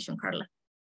information, Carla.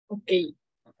 Okay.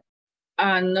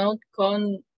 Not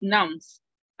count nouns.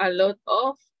 A lot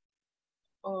of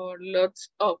or lots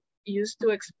of used to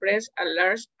express a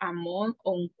large amount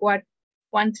on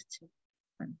quantity.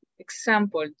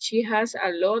 Example, she has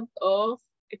a lot of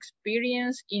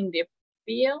experience in the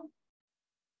field.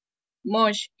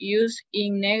 Much used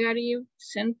in negative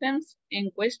sentence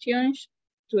and questions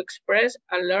to express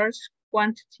a large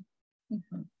quantity.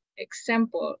 Mm-hmm.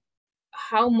 Example,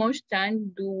 how much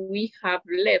time do we have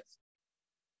left?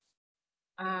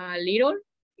 A little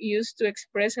used to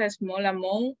express a small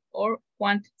amount or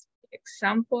quantity.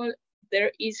 Example,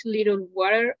 there is little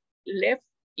water left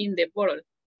in the bottle.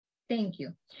 Thank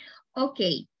you.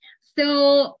 Okay,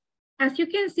 so as you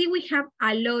can see, we have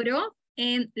a lot of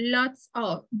and lots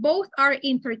of. Both are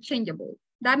interchangeable.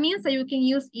 That means that you can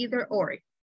use either or.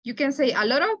 You can say a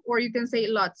lot of or you can say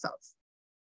lots of.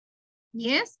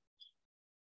 Yes?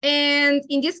 And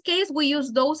in this case, we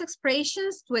use those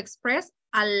expressions to express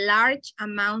a large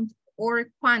amount or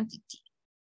quantity.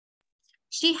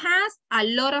 She has a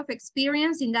lot of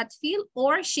experience in that field,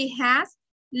 or she has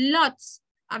lots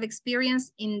of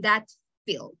experience in that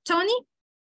field. Tony?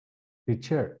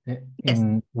 Teacher,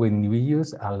 when we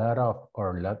use a lot of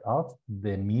or lot of,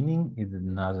 the meaning it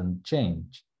doesn't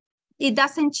change. It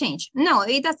doesn't change. No,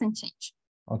 it doesn't change.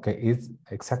 Okay, it's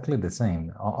exactly the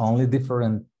same, only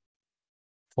different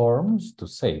forms to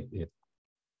say it.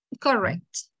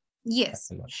 Correct.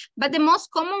 Yes. But the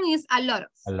most common is a lot of.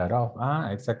 A lot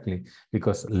of, exactly.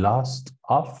 Because lost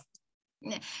of.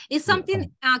 It's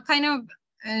something kind of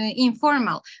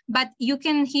informal, but you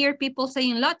can hear people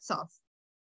saying lots of.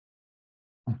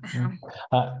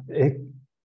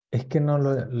 Es que no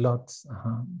lo, lots,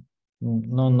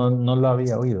 no lo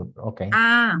había oído. Okay.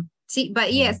 See,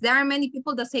 but yes, there are many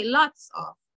people that say lots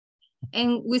of.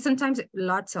 And we sometimes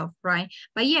lots of, right?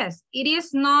 But yes, it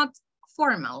is not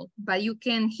formal, but you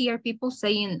can hear people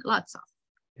saying lots of.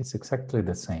 It's exactly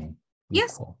the same.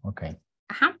 Yes. Equal. Okay.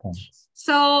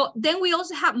 So then we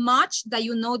also have much, that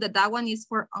you know that that one is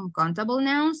for uncountable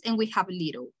nouns, and we have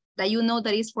little, that you know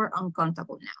that is for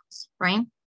uncountable nouns, right?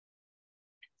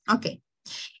 Okay.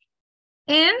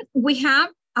 And we have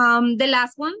the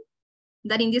last one,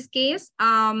 that in this case,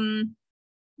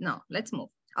 no, let's move.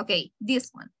 Okay, this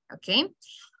one, okay,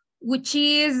 which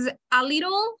is a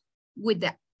little with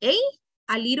the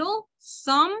a little,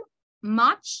 some,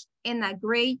 much, and a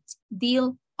great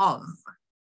deal of.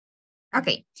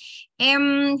 Okay,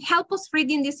 help us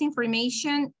reading this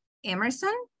information,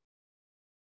 Emerson.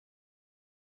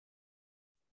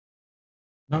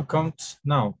 No count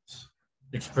nouns.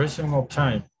 Expression of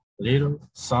time, little,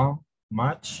 some,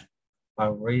 much,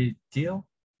 a great deal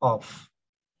of.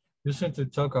 Used to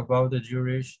talk about the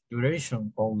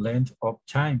duration or length of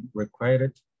time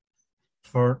required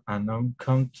for an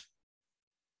uncount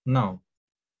noun.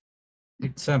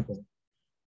 Example,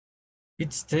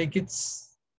 it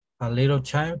takes a little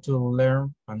time to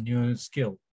learn a new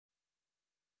skill.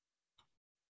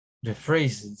 The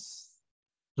phrases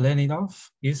plenty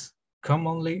of is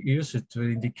commonly used to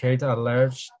indicate a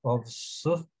large of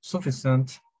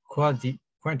sufficient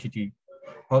quantity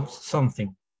of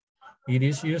something. It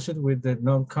is used with the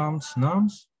non-count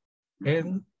nouns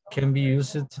and can be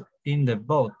used in the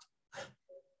both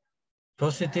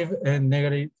positive and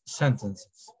negative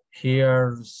sentences. Here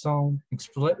are some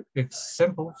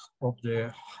examples of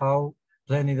how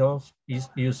plenty of is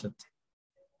used.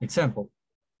 Example,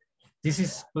 this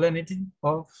is plenty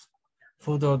of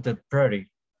food on the prairie.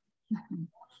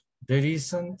 There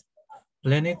isn't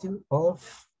plenty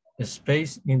of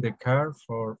space in the car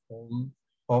for all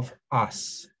of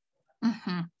us.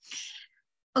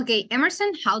 Okay,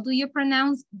 Emerson, how do you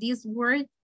pronounce this word?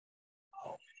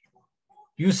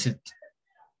 Use it.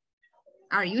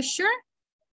 Are you sure?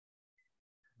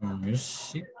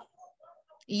 Use it.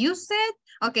 Use it?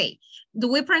 Okay,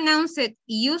 do we pronounce it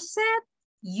use it,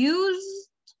 used,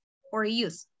 or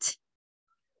used?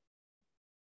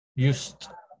 Used.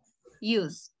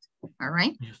 Used, all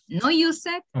right. No use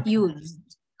it,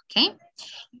 used, okay.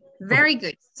 Very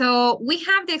good. So we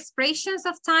have the expressions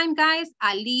of time, guys,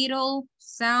 a little,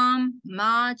 some,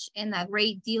 much, and a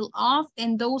great deal of,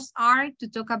 and those are to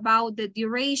talk about the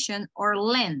duration or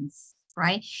length,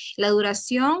 right? La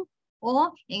duración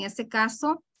o, en este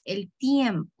caso, el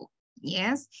tiempo,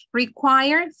 yes,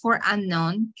 required for a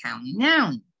non-counting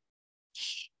noun.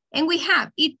 And we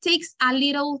have, it takes a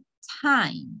little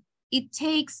time. It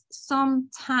takes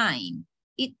some time.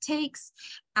 It takes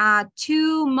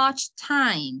too much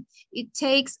time. It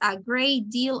takes a great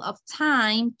deal of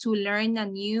time to learn a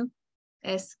new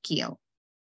skill.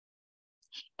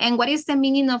 And what is the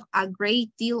meaning of a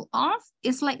great deal of?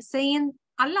 It's like saying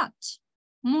a lot,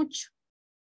 mucho.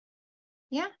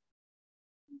 Yeah,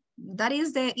 that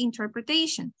is the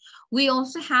interpretation. We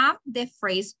also have the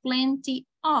phrase plenty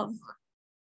of.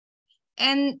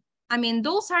 And I mean,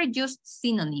 those are just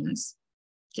synonyms.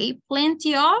 Okay,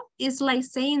 plenty of is like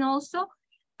saying also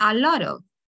a lot of.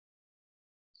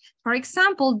 For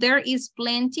example, there is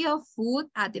plenty of food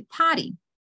at the party.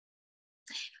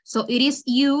 So it is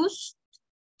used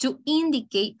to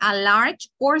indicate a large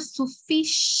or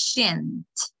sufficient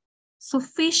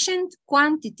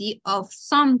quantity of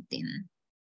something.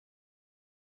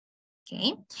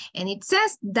 Okay, and it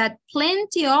says that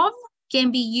plenty of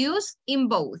can be used in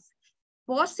both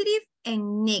positive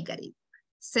and negative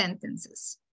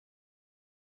sentences.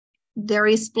 There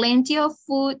is plenty of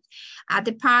food at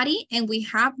the party, and we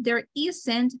have there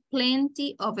isn't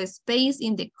plenty of space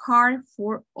in the car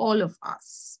for all of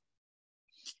us.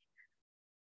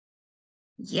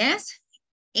 Yes,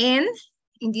 and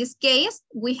in this case,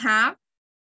 we have,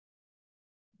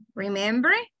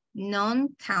 remember,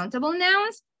 non-countable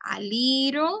nouns, a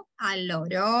little, a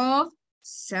lot of,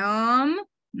 some,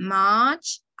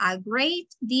 much, a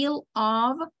great deal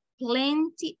of,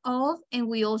 plenty of, and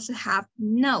we also have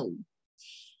no.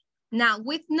 Now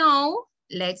with no,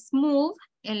 let's move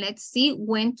and let's see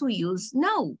when to use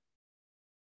no.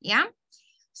 Yeah,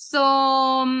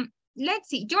 so let's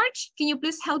see. George, can you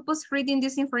please help us reading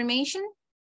this information?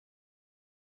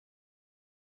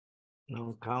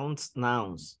 Non-count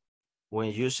nouns.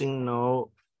 When using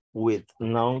no with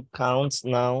non-count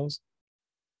nouns,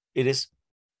 it is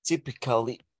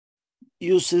typically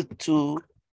used to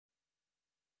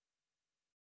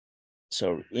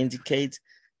indicate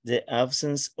the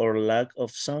absence or lack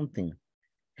of something.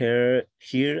 Here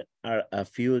are a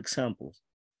few examples.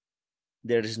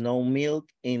 There is no milk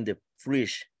in the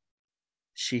fridge.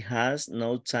 She has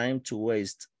no time to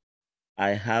waste.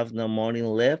 I have no money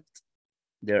left.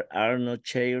 There are no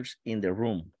chairs in the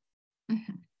room.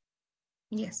 Mm-hmm.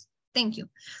 Yes, thank you.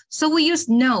 So we use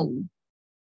no.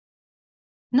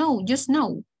 No, just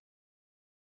no.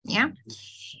 Yeah.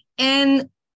 And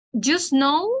just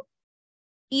no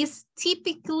is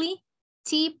typically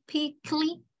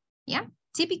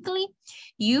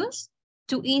used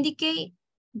to indicate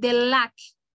the lack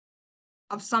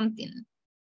of something,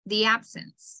 the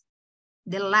absence,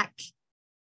 the lack.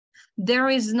 There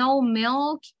is no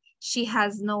milk, she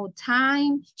has no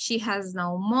time, she has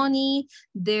no money,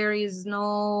 there is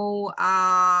no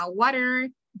water,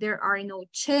 there are no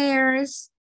chairs.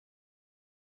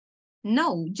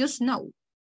 No, just no.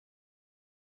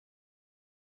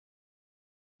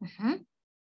 Mm-hmm.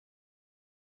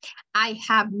 I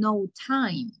have no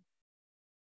time.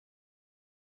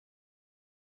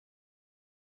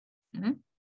 Mm-hmm.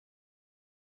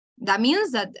 That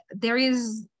means that there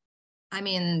is, I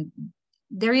mean,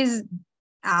 there is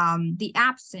the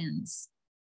absence,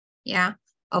 yeah,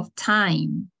 of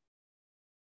time.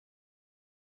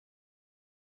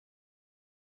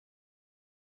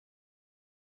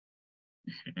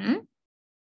 Mm-hmm.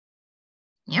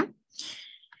 Yeah.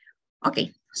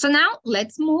 Okay, so now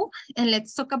let's move and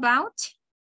let's talk about,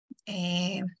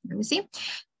 let me see.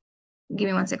 Give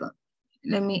me 1 second.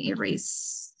 Let me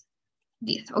erase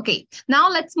this. Okay, now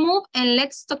let's move and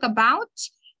let's talk about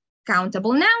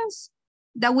countable nouns,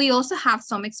 that we also have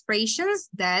some expressions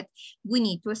that we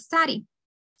need to study.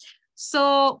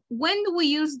 So when do we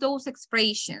use those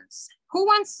expressions? Who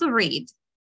wants to read?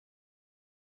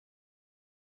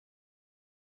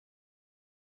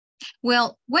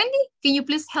 Well, Wendy, can you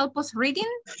please help us reading?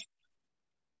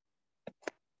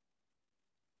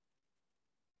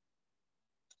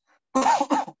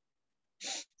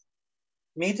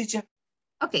 Me, teacher.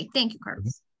 Okay, thank you,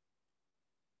 Carlos.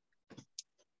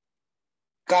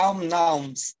 Count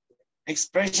nouns.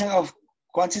 Expression of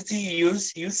quantity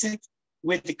used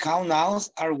with the count nouns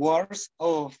are words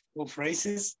or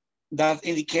phrases that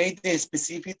indicate the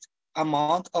specific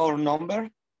amount or number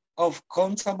of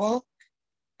countable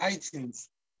items.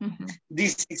 Mm-hmm.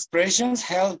 These expressions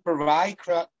help provide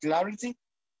clarity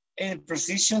and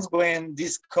precision when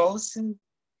discussing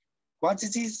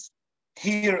quantities.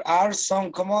 Here are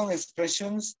some common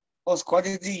expressions of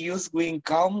quantity used with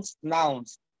count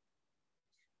nouns.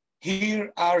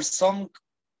 Here are some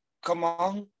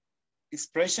common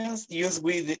expressions used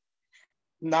with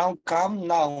noun count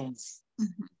nouns.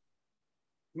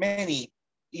 Many,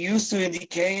 used to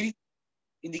indicate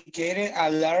a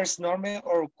large number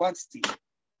or quantity.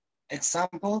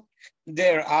 Example,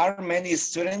 there are many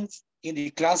students in the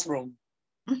classroom.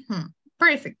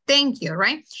 Perfect, thank you,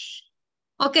 right?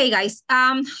 Okay, guys,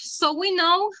 so we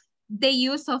know the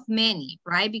use of many,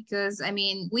 right? Because, I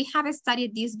mean, we have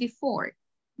studied this before,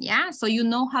 yeah? So you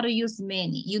know how to use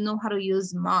many, you know how to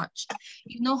use much,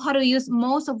 you know how to use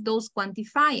most of those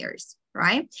quantifiers,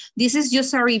 right? This is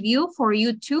just a review for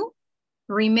you to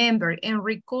remember and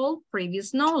recall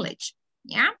previous knowledge,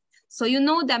 yeah? So you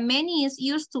know that many is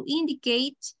used to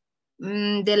indicate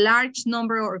the large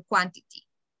number or quantity,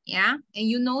 yeah? And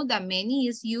you know that many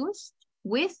is used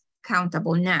with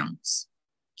countable nouns,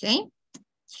 okay?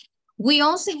 We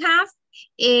also have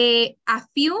a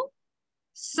few,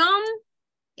 some,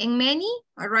 and many,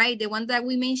 all right? The one that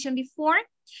we mentioned before.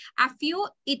 A few,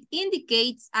 it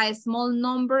indicates a small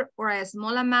number or a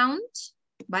small amount,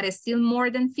 but it's still more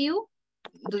than few.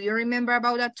 Do you remember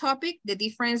about that topic? The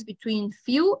difference between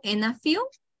few and a few?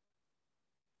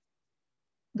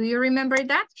 Do you remember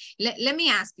that? Let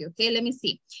me ask you, okay? Let me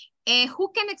see.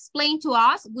 Who can explain to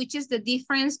us which is the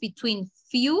difference between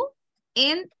few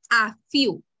and a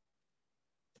few?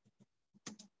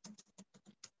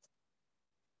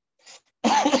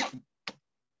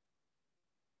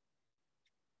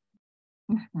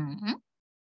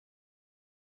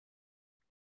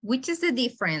 Which is the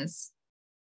difference?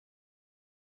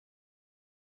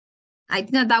 I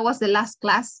think that was the last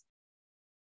class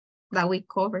that we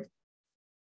covered.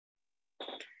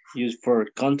 Used for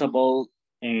countable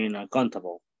and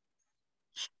uncountable.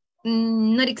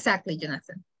 Not exactly,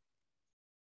 Jonathan.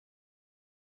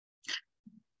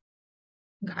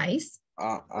 Guys?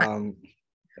 I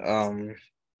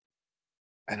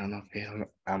don't know if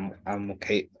I'm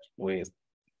okay with,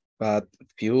 but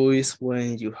few is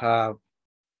when you have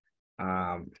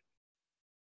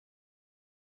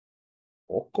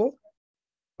poco.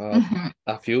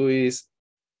 A few is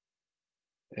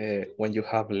when you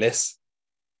have less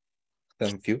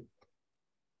than few.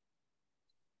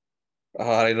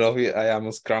 I love it. I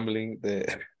am scrambling the.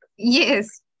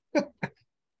 Yes.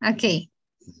 Okay.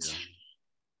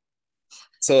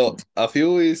 So a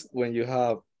few is when you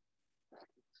have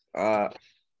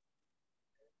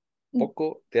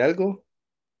poco de algo.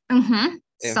 And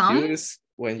Some. few is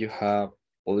when you have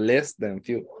less than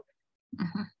few.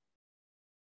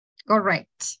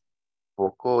 Correct.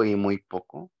 Poco y muy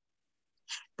poco.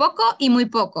 Poco y muy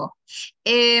poco.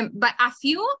 But a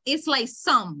few is like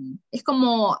some. Es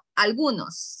como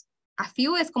algunos. A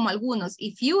few es como algunos.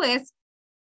 Y few es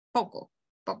poco.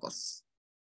 Pocos.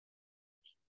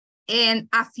 And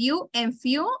a few and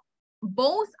few,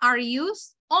 both are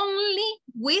used only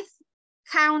with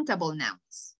countable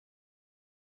nouns.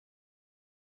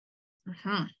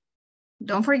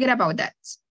 Don't forget about that.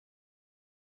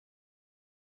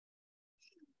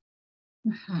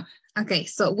 Okay,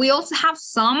 so we also have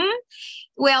some.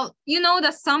 Well, you know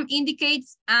that some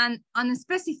indicates an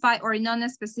unspecified or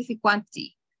non-specific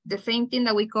quantity. The same thing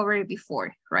that we covered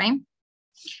before, right?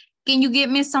 Can you give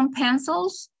me some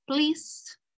pencils,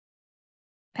 please?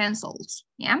 Pencils,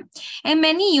 yeah? And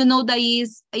many, you know that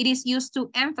it is used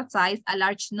to emphasize a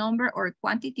large number or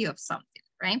quantity of something,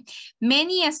 right?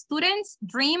 Many students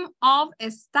dream of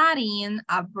studying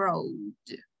abroad.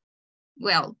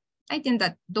 Well, I think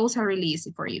that those are really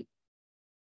easy for you.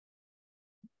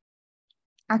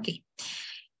 Okay,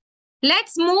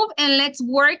 let's move and let's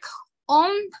work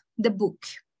on the book.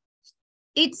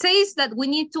 It says that we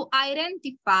need to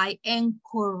identify and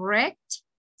correct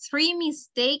 3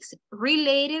 mistakes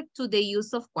related to the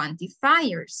use of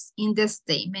quantifiers in the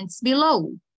statements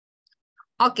below.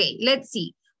 Okay, let's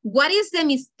see. What is the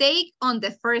mistake on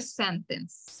the first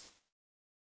sentence?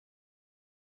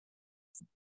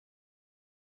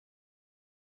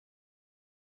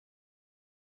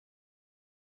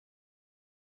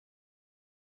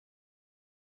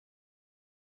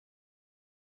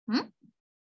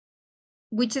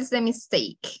 Which is the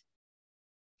mistake?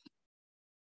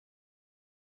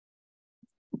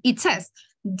 It says,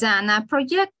 Dana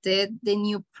projected the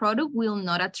new product will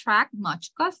not attract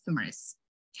much customers.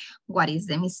 What is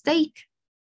the mistake?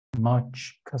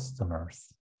 Much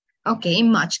customers. Okay,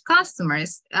 much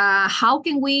customers. How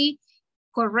can we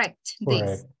correct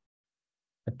this?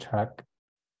 Attract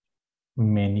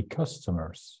many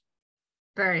customers.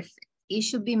 Perfect. It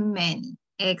should be many.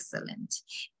 Excellent.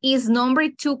 Is number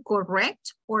 2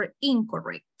 correct or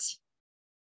incorrect?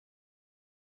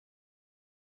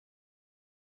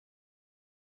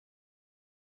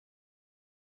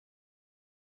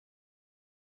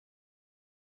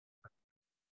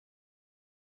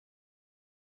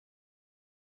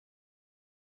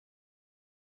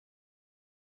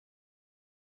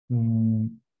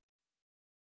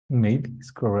 Maybe it's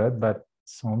correct, but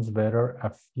sounds better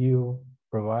a few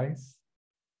revise.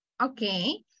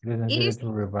 Okay. It is to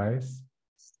revise.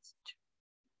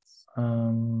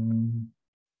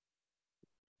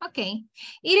 Okay,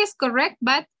 it is correct,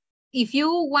 but if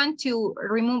you want to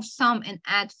remove some and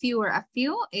add fewer a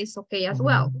few, it's okay as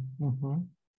well.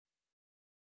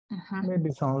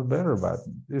 Maybe sounds better, but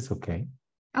it's okay.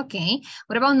 Okay,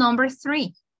 what about number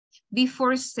 3?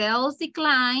 Before sales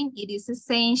decline, it is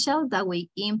essential that we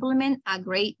implement a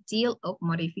great deal of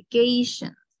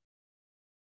modification.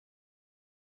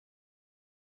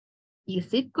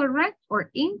 Is it correct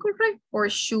or incorrect, or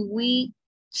should we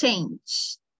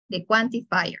change the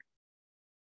quantifier?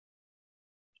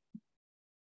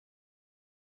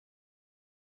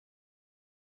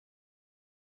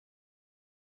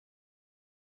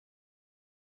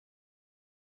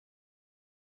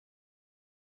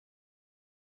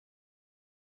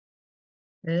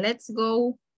 Let's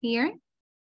go here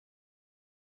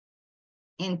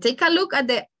and take a look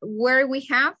at where we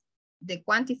have the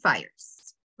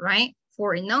quantifiers, right?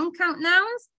 For non-count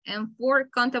nouns and for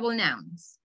countable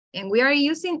nouns. And we are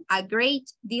using a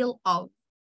great deal of.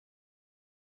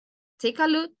 Take a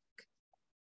look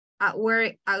at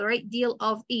where a great deal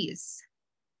of is.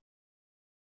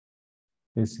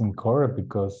 It's incorrect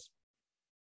because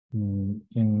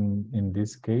in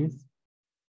this case,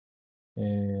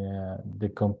 the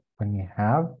company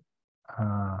have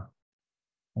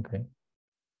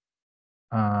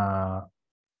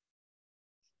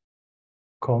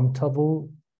countable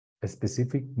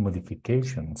specific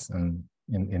modifications, and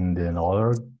in the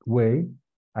other way,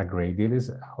 a great deal is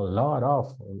a lot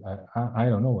of, I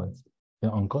don't know what's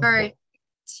uncountable.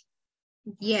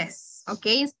 Yes,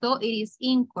 okay, so it is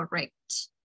incorrect,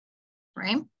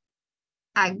 right?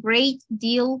 A great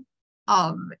deal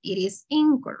of, it is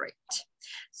incorrect.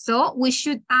 So we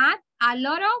should add a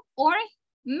lot of or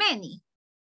many.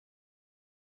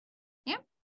 Yeah,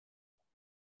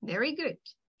 very good,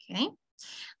 okay.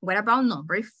 What about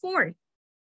number 4?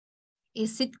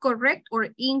 Is it correct or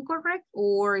incorrect,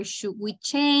 or should we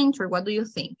change, or what do you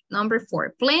think? Number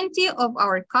 4, plenty of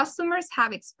our customers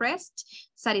have expressed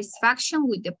satisfaction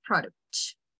with the product.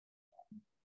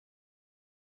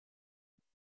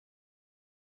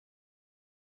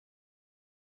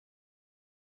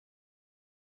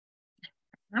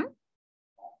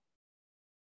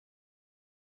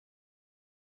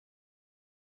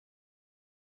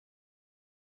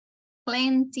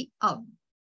 Plenty of.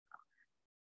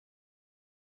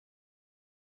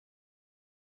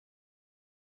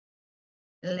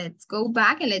 Let's go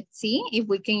back and let's see if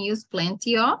we can use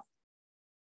plenty of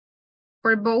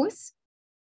for both.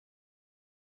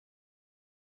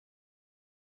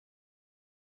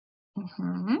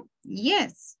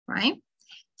 Yes, right?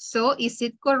 So is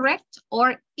it correct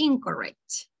or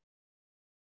incorrect?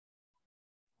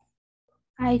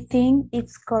 I think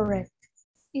it's correct.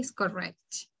 It's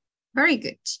correct. Very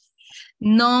good.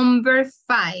 Number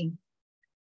 5.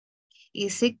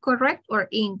 Is it correct or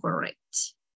incorrect?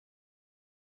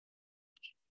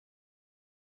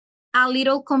 A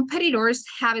little competitors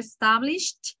have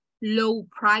established low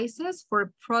prices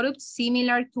for products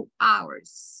similar to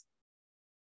ours.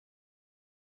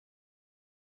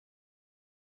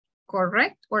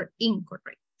 Correct or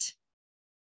incorrect?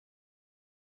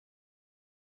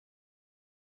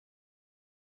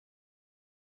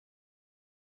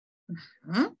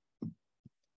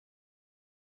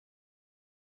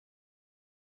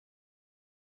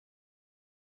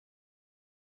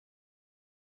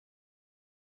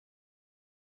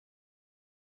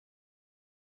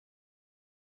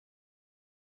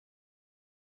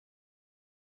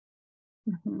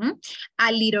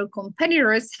 A little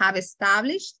competitors have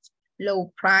established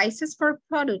low prices for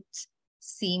products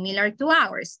similar to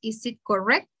ours. Is it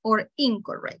correct or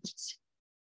incorrect?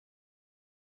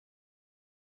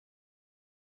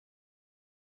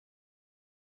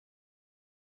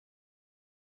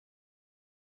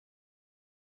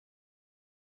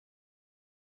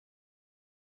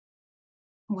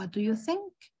 What do you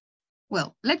think?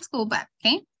 Well, let's go back,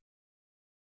 okay?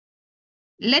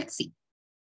 Let's see.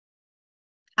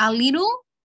 A little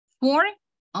for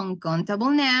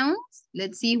uncountable nouns.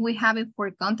 Let's see if we have it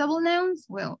for countable nouns.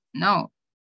 Well, no,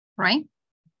 right?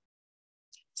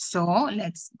 So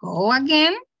let's go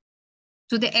again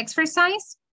to the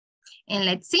exercise. And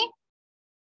let's see.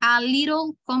 A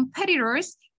little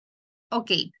competitors.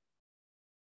 Okay.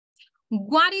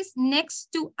 What is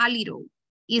next to a little?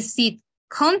 Is it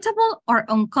countable or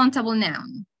uncountable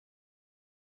noun?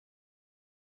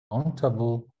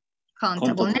 Countable.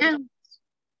 Countable noun.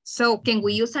 So can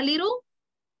we use a little?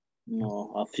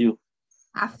 No, a few.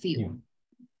 A few.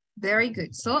 Very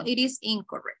good. So it is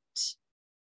incorrect.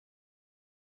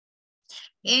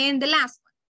 And the last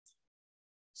one.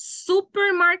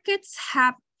 Supermarkets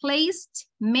have placed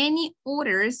many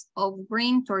orders of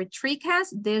green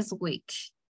tortillas this week.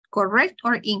 Correct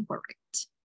or incorrect?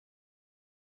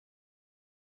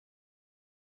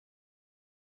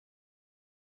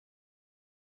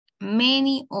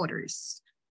 Many orders.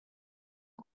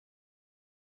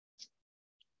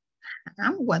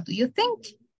 What do you think?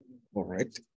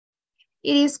 Correct.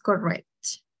 It is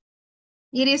correct.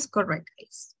 It is correct,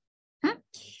 guys. Huh?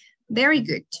 Very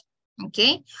good.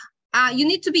 Okay. You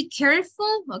need to be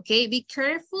careful. Okay. Be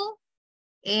careful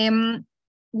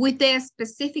with the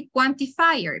specific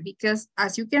quantifier, because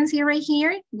as you can see right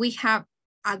here, we have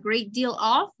a great deal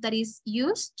of that is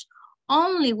used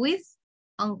only with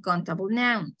uncountable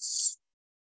nouns.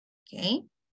 Okay.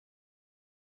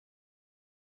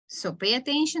 So pay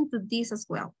attention to this as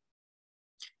well.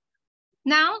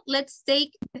 Now let's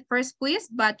take the first quiz,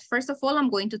 but first of all, I'm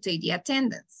going to take the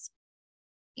attendance.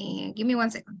 Give me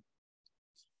 1 second.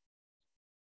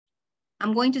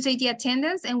 I'm going to take the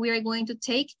attendance and we are going to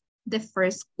take the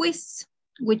first quiz,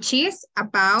 which is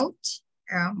about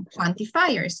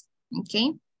quantifiers,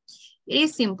 okay? It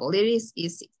is simple, it is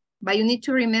easy, but you need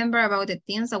to remember about the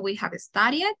things that we have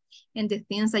studied and the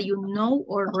things that you know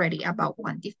already about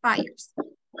quantifiers.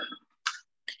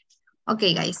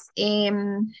 Okay, guys. Let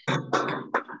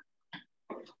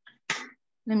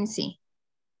me see.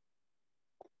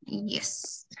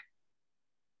 Yes.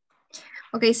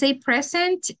 Okay, say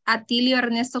present. Atilio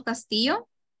Ernesto Castillo.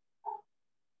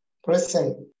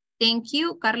 Present. Thank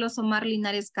you. Carlos Omar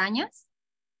Linares Cañas.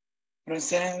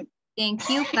 Present. Thank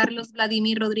you. Carlos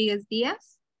Vladimir Rodríguez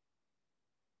Díaz.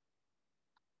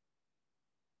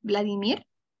 Vladimir.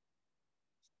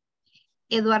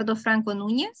 Eduardo Franco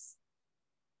Núñez.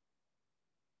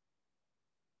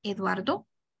 Eduardo.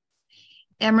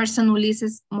 Emerson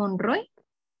Ulises Monroy.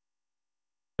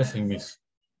 Present, Miss.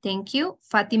 Thank you.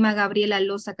 Fátima Gabriela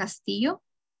Loza Castillo.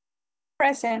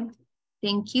 Present.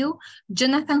 Thank you.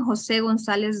 Jonathan José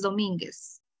González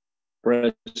Domínguez.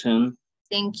 Present.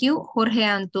 Thank you. Jorge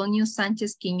Antonio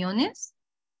Sánchez Quiñones.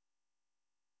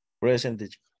 Present.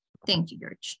 Thank you,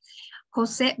 George.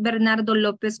 José Bernardo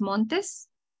López Montes.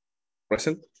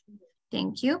 Present.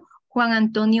 Thank you. Juan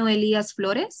Antonio Elías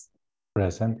Flores.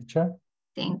 Present, teacher.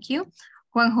 Thank you.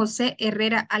 Juan José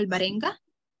Herrera Alvarenga.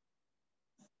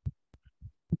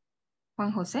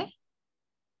 Juan José.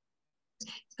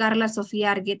 Carla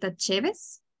Sofía Argueta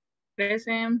Chévez.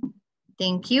 Present.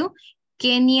 Thank you.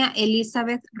 Kenia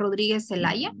Elizabeth Rodríguez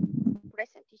Zelaya.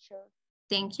 Present, teacher.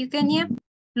 Thank you, Kenia.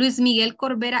 Luis Miguel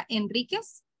Corbera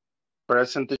Enríquez.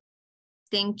 Present.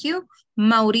 Thank you.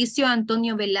 Mauricio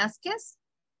Antonio Velázquez.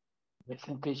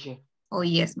 Present, teacher. Oh,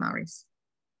 yes, Maurice.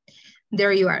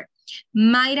 There you are.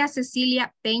 Mayra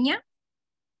Cecilia Peña.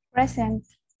 Present.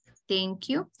 Thank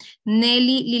you.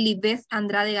 Nelly Lilibeth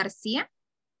Andrade García.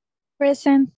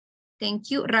 Present.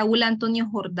 Thank you. Raúl Antonio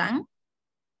Jordán.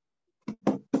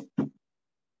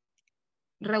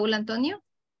 Raúl Antonio.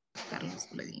 Carlos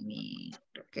Vladimir.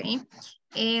 Okay.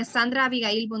 Sandra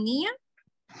Abigail Bonilla.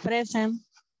 Present.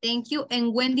 Thank you.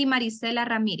 And Wendy Marisela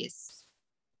Ramírez.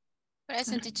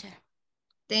 Present, teacher.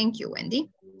 Thank you, Wendy.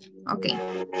 Okay.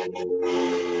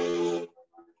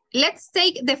 Let's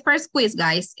take the first quiz,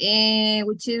 guys,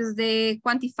 which is the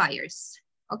quantifiers.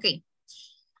 Okay.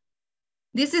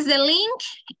 This is the link,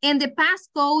 and the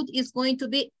passcode is going to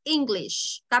be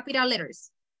English, capital letters.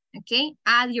 Okay.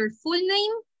 Add your full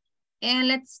name, and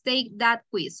let's take that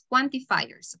quiz.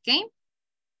 Quantifiers, okay?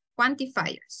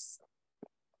 Quantifiers.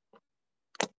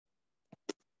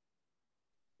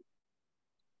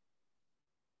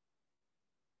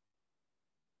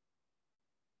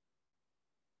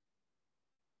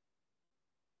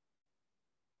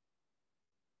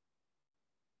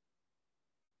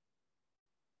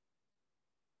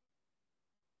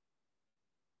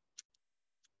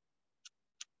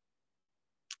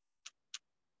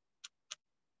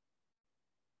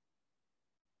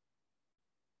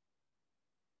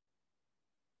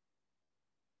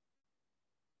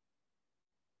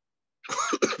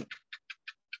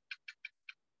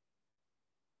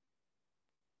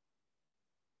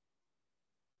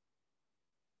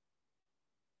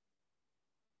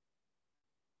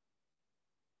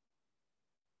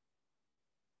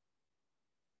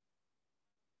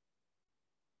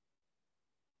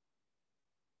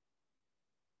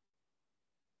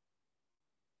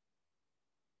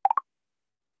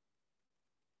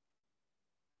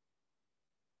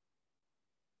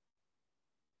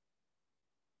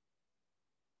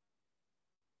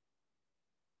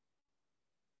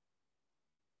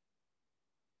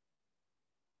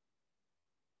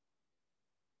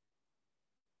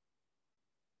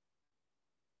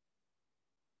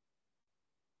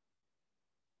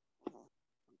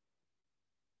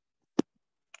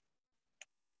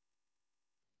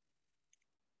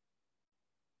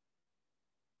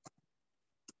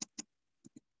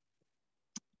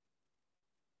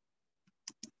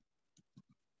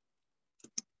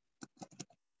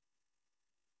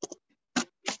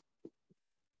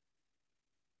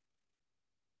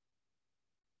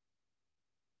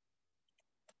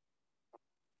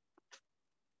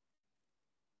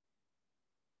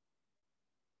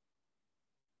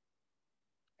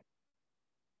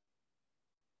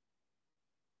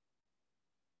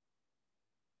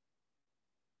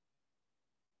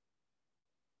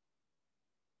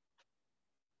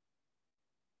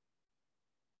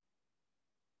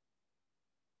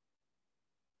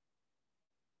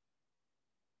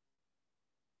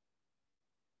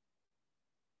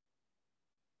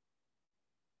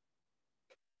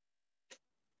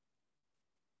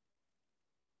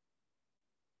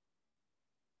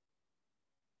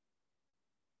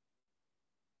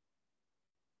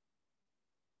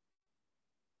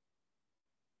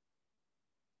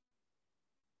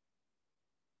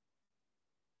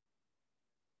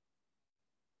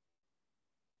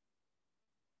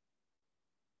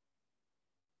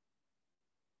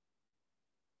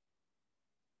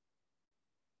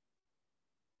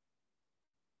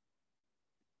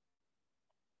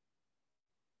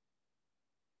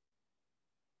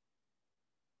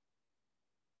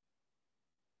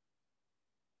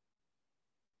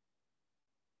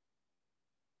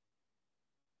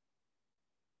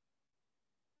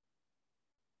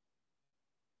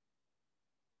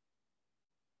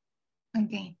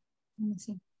 Okay, let me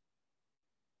see.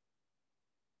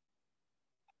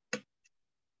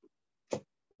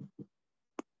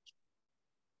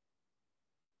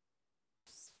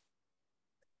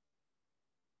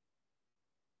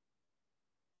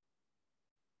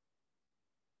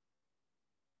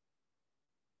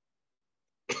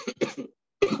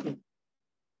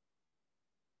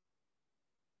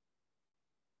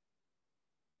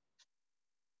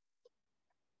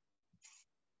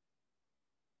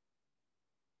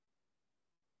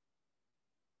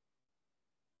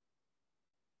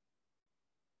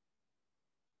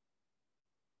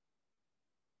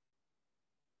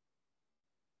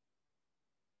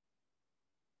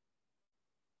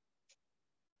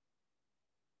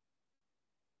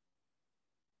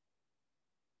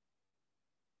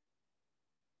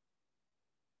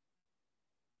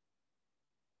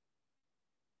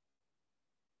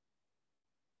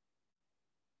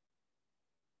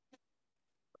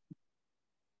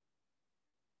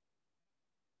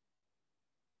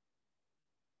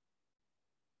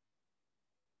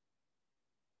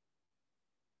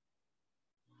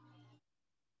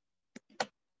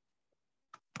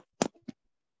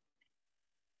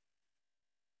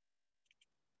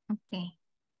 Okay,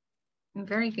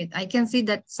 very good. I can see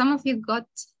that some of you got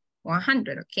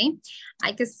 100, okay?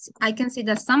 I can see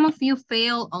that some of you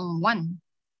fail on 1.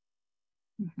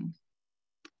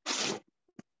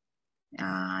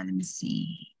 Let me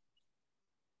see.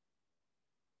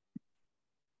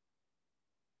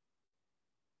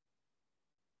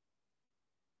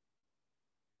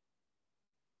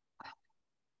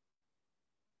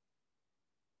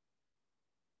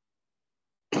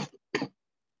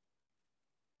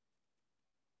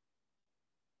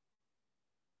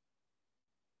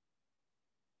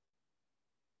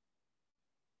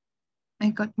 I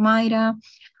got Mayra.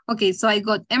 Okay, so I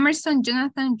got Emerson,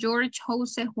 Jonathan, George,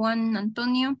 Jose, Juan,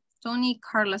 Antonio, Tony,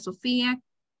 Carla Sofia,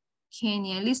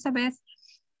 Kenya Elizabeth,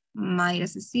 Mayra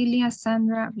Cecilia,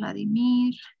 Sandra,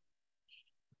 Vladimir,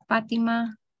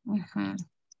 Fatima.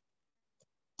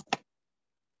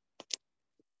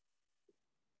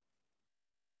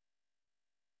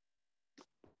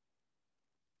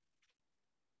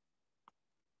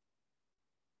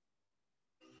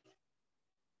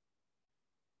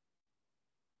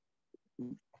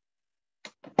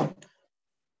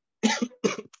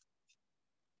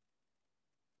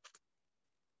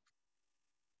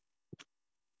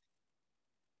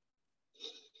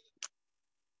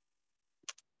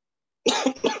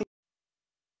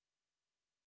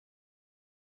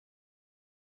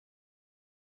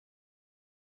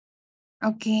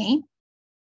 Okay.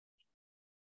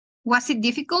 Was it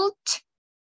difficult?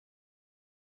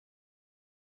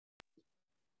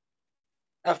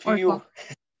 A few.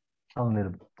 A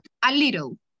little. A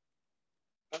little.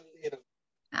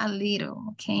 A little,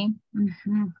 okay.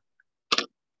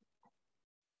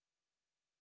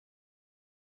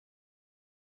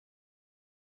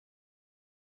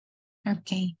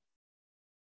 Okay.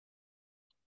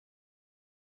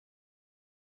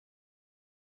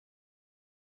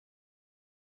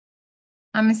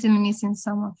 I'm still missing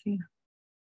some of you.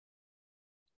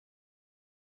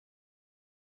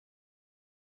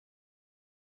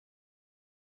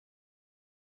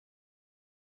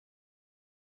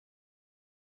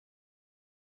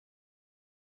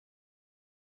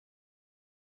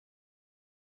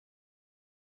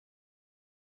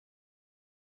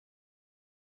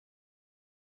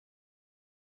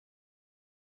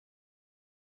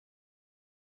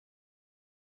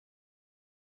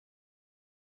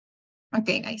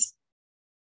 Okay, guys.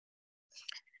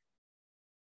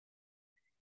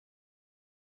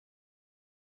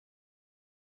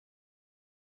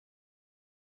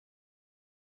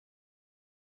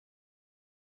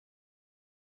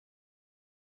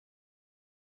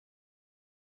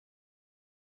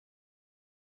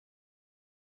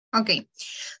 Okay,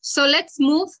 so let's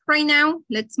move right now.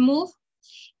 Let's move.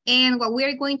 And what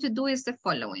we're going to do is the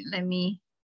following. Let me.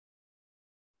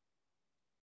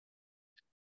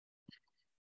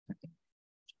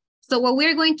 So what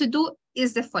we're going to do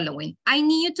is the following. I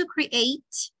need you to create,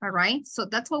 all right? So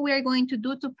that's what we're going to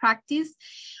do to practice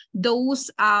those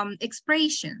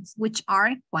expressions, which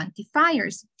are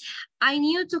quantifiers. I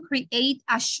need you to create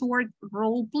a short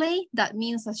role play. That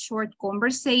means a short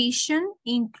conversation,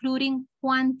 including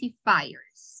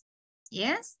quantifiers.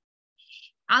 Yes?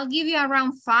 I'll give you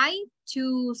around 5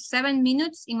 to 7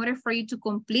 minutes in order for you to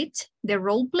complete the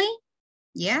role play.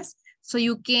 Yes? So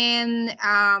you can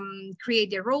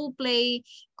create the role play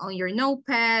on your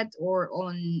notepad or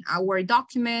on our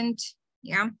document,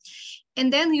 yeah?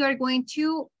 And then you are going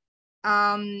to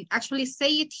actually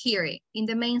say it here in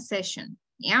the main session,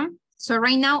 yeah? So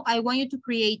right now, I want you to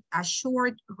create a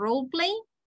short role play,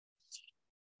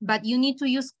 but you need to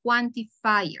use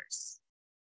quantifiers.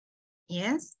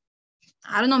 Yes?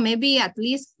 I don't know, maybe at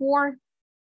least 4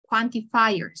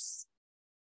 quantifiers.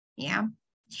 Yeah.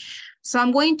 So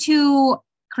I'm going to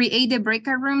create the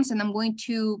breakout rooms and I'm going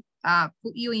to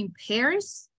put you in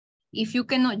pairs. If you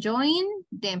cannot join,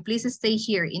 then please stay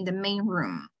here in the main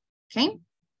room. Okay?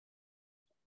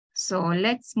 So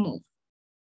let's move.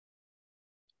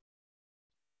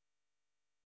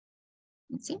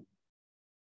 Let's see.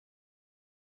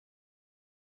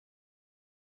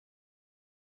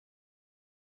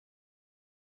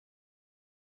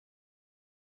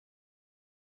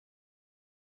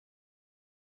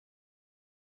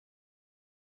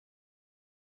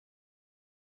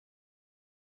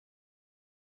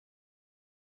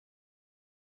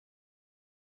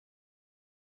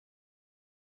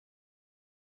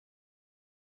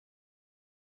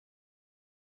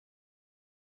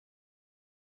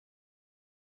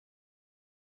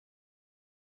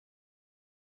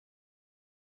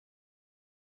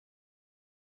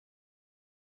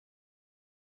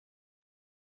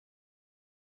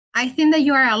 I think that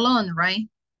you are alone, right?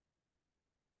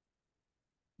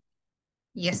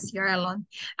 Yes, you're alone.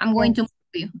 I'm going to move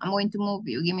you. I'm going to move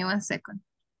you. Give me 1 second.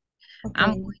 Okay.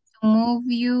 I'm going to move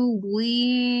you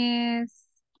with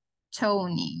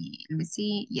Tony. Let me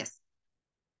see. Yes.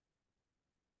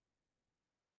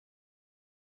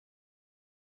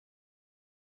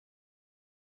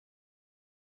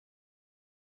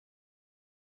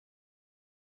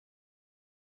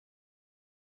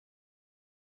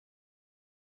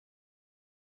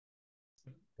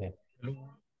 Okay.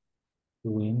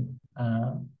 Doing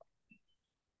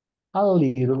a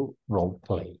little role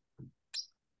play.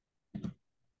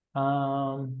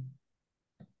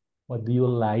 What do you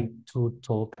like to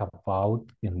talk about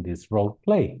in this role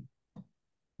play?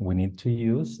 We need to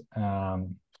use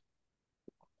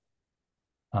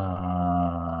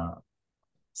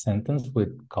sentence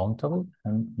with countable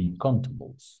and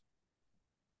uncountables.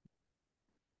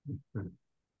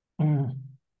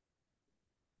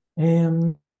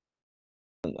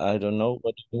 I don't know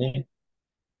what you mean.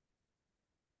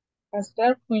 A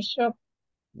star coin shop.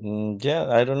 Yeah,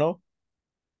 I don't know.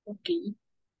 Okay.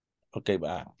 Okay,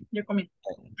 bye. Yo comienzo.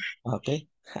 Okay.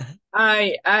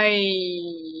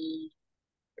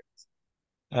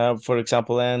 For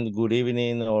example, and good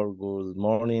evening or good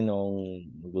morning or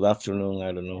good afternoon,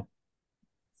 I don't know.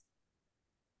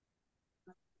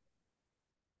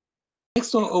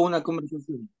 ¿Texto o una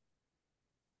conversación?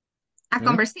 A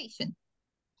conversation.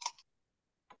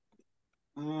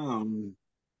 How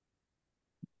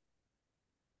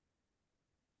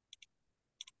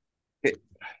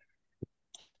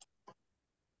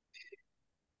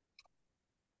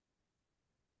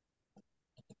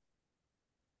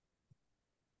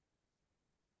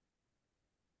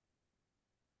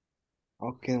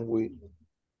can we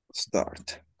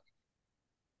start?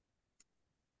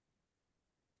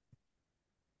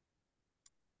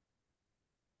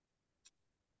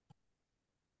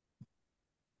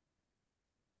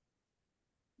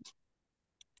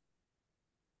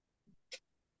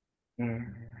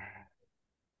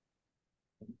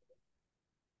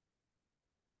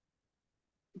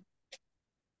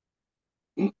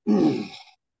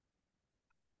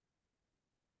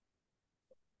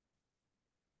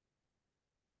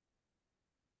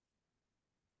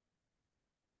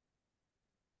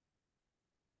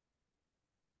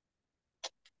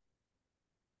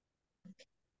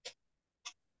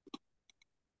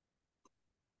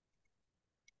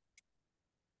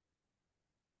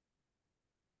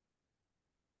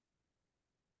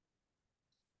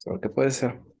 ¿Qué puede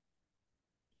ser?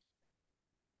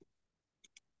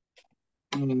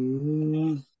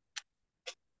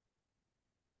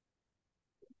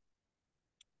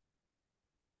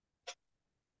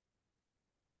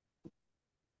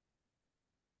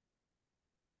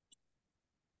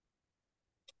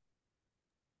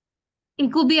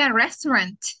 It could be a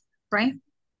restaurant, right?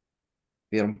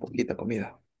 Dieron poquita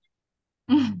comida.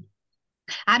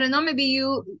 I don't know, maybe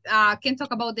you can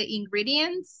talk about the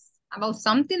ingredients, about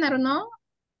something, I don't know,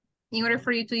 in order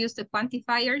for you to use the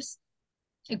quantifiers.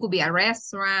 It could be a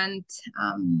restaurant.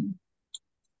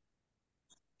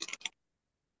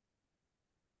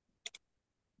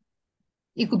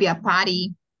 It could be a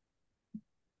party.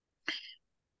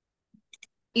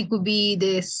 It could be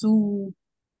the zoo.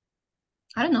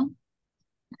 I don't know.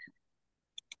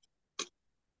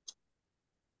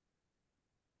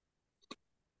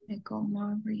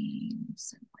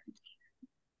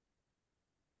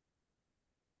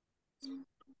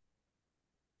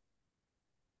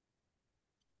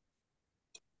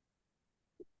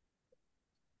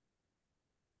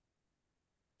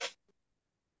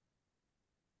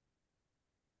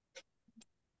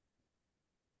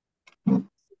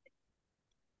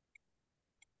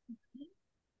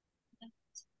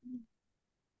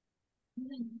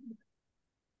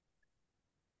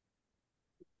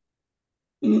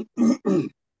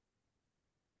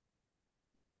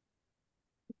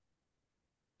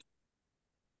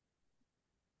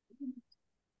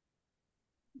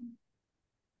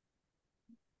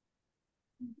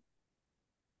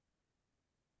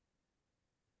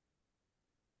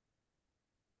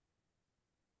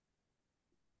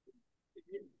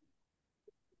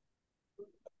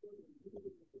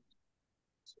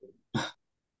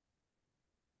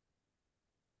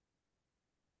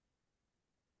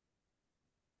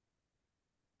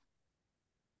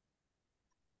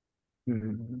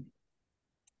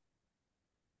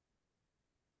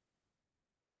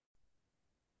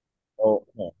 Oh,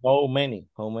 how many?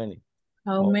 How many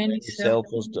Cell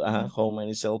phones how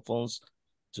many cell phones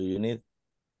do you need?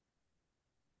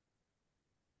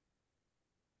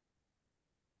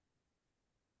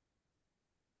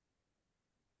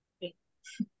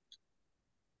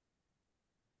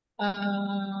 No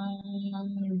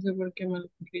sé por qué me lo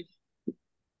confundí.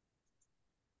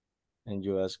 And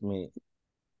you ask me,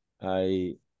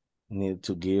 I need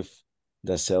to give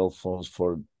the cell phones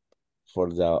for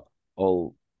the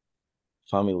whole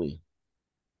family.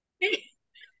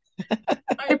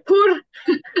 Ay, poor.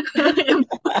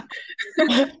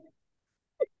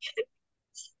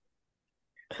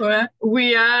 Well,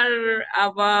 we are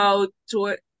about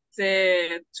 12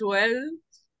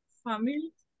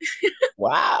 families.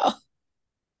 Wow.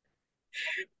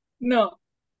 No,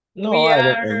 No, we I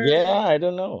don't. are Yeah, I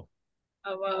don't know.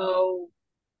 about.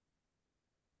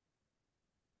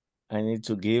 I need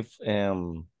to give,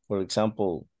 for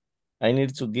example, I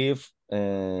need to give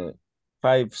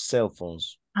 5 cell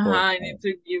phones. I need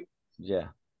to give. Yeah.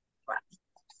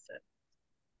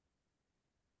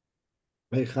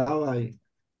 I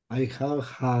have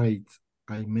height,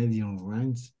 I medium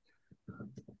range.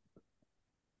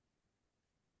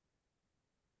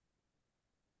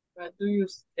 But do you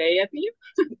stay at you?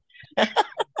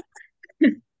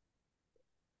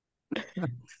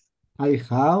 I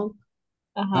have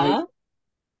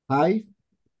five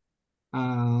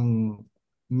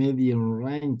medium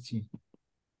range.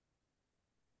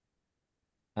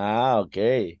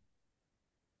 Okay.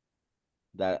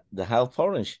 The half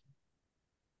orange.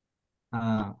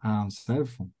 Cell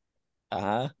phone.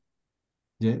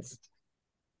 Yes.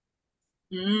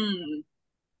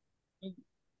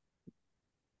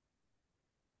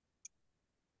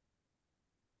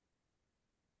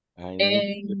 I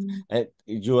need.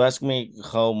 You ask me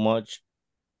how much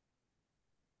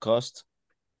cost?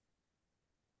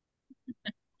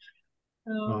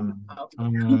 How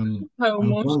How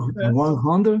much?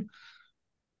 100.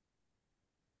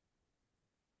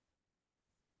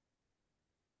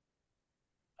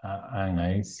 And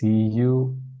I see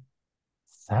you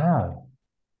sad.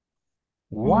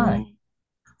 Why?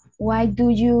 Why do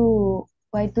you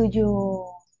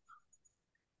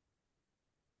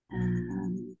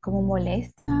como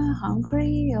molesta,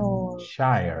 hungry or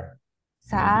Shire.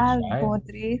 sad, Maybe shy. como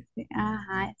triste?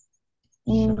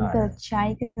 The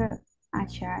child,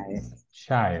 child.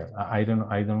 Shire. I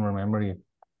don't remember if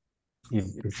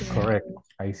it's correct.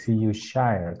 I see you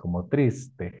shire, como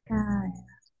triste.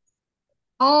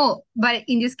 Oh, but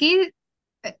in this case,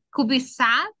 could be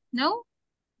sad, no?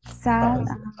 Sad.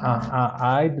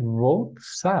 I wrote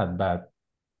sad, but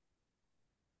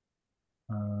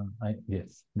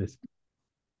yes, this.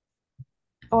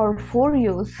 Or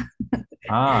furious.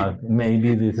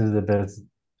 Maybe this is the best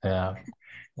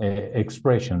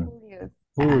expression.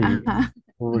 Furious.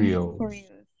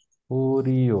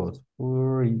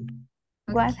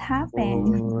 What happened?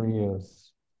 Furious.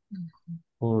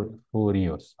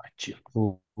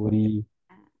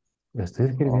 Estoy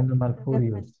escribiendo mal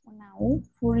furious.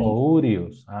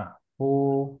 Furious.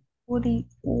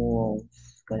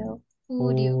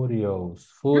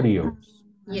 Furious.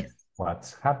 Yes.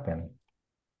 What's happened?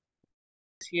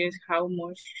 Yes, how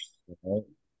much?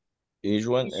 Each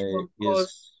one is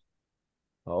cost.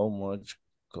 How much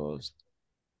cost?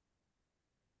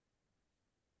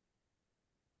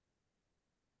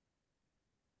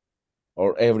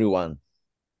 Or everyone?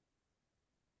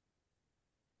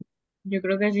 Yo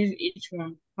creo que así es each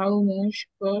one. How much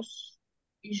cost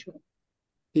each one?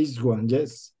 Each one,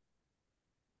 yes.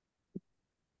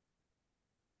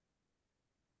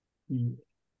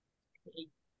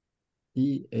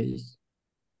 EHCHUM.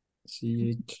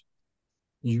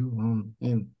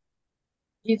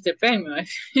 It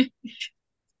depends.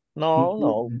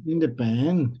 No. It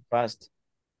depends. Fast.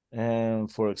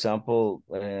 For example,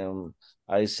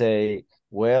 I say,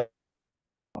 well,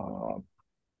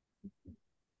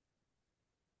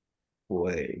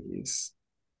 place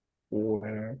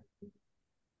where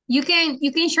You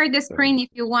can share the screen if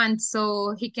you want,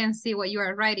 so he can see what you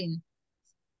are writing.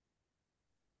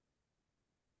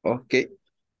 Okay.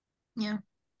 Yeah.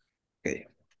 Okay.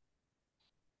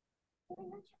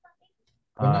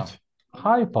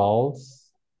 Hi, Pauls.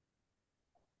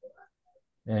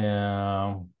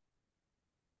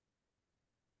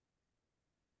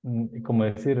 Como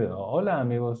decir, hola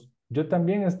amigos, yo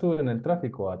también estuve en el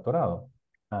tráfico atorado.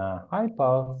 Hi,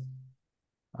 Pauls.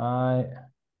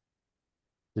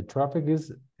 The traffic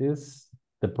is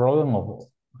the problem of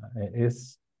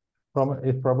is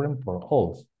problem for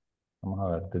all. Vamos a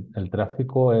ver, el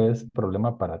tráfico es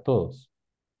problema para todos.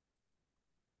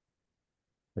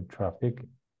 The traffic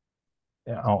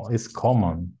is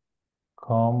common.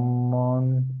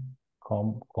 Common,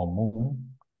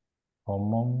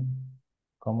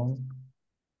 common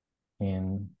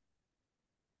in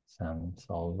San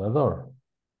Salvador.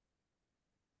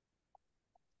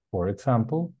 For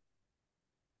example,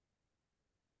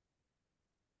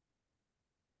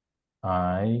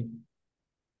 I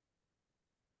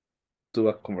Do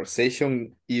a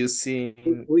conversation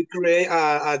using We create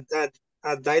a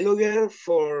dialogue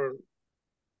for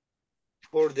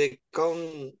the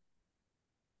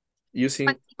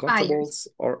using contables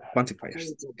or quantifiers.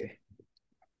 Okay.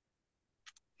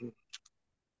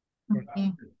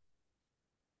 Okay.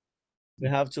 We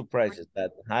have two prices.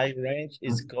 That high range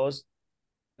is cost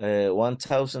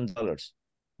 $1,000.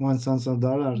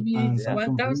 $1,000 and Yeah.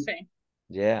 Samsung 1,000.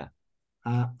 Yeah.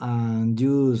 and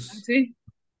use Sí.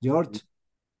 George.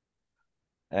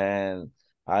 And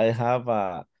I have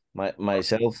my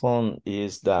cell phone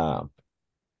is the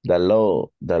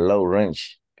low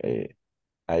range. It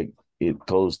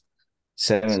costs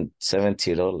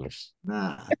 $70.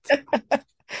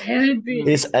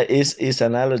 It's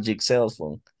an analogic cell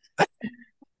phone.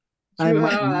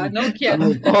 Nokia.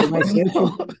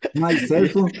 My cell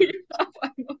phone.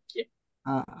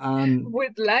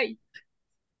 With light.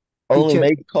 Only Teacher,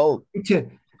 make call.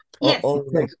 Teacher. Yes.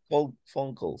 Only make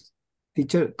phone calls.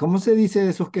 Teacher, ¿cómo se dice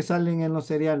esos que salen en los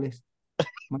cereales?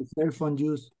 My cell phone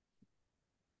use.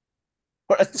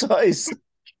 What a choice.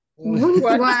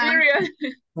 What cereal?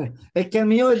 Es que el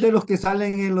mío es de los que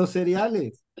salen en los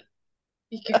cereales.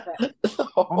 ¿Y qué tal?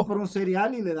 Compro un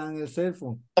cereal y le dan el cell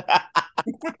phone.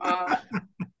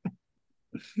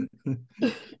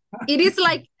 It is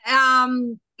like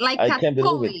I a can't believe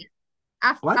toy. it.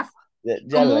 What?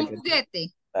 Como like un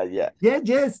juguete. Yeah.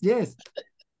 Yes.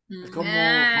 Es como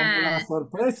la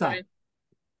sorpresa.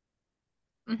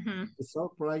 The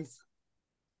surprise.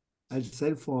 El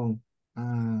cell phone.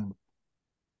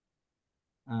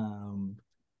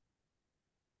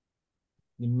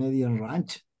 In Median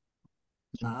Ranch.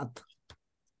 Not.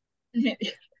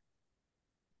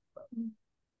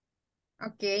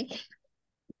 Ok.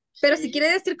 Pero si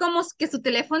quiere decir como que su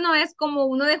teléfono es como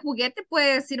uno de juguete,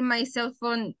 puede decir my cell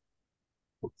phone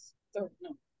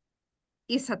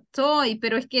is a toy,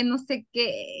 pero es que no sé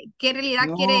qué realidad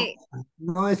quiere.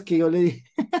 No, es que yo le dije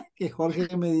que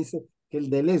Jorge me dice que el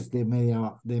de él es de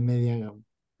media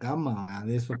gama,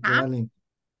 de esos que valen.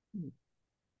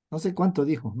 No sé cuánto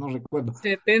dijo, no recuerdo.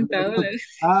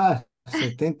 $70.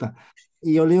 70.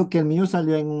 Y yo le digo que el mío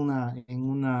salió en una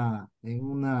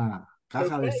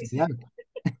caja de cereal.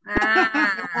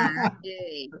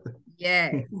 Okay.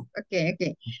 Yes. Okay.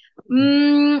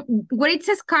 Where it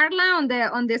says Carla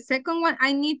on the second one,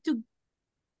 I need to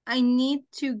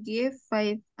give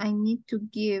 5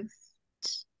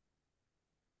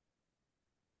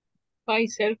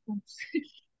 cell phones.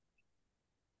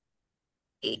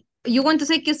 You want to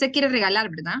say que usted quiere regalar,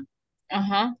 ¿verdad?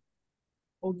 Ajá.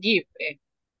 O give.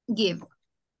 Give.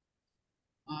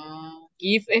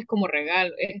 Give es como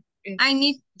regalo. I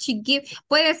need to give.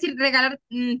 Puede decir regalar,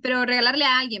 pero regalarle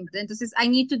a alguien, ¿verdad? Entonces, I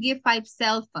need to give 5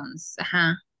 cell phones.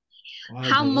 Ajá.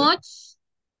 How much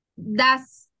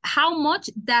does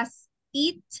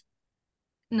it?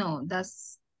 No,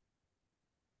 does.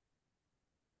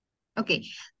 Okay.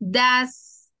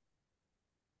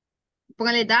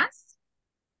 Póngale does.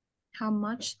 How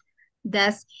much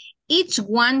does each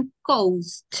one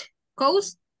cost?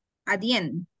 Cost at the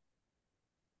end.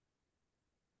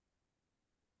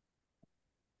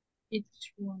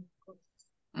 Each one cost.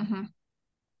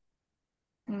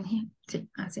 Sí,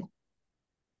 así.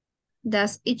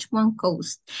 Does each one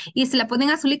cost? Y se la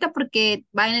ponen azulita porque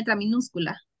va en letra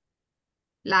minúscula.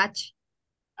 La H.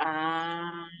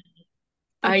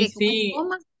 I see.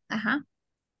 Ajá.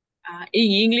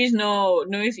 In English no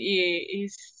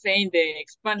is saying the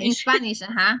Spanish. In Spanish,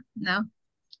 ajá, no.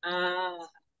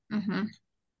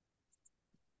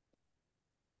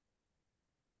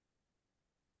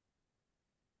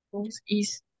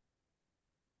 Is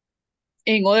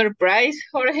in other price,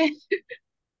 Jorge?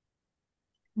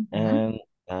 And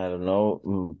I don't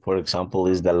know, for example,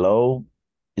 is the low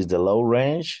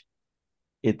range.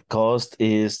 It cost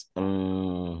is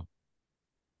 $100.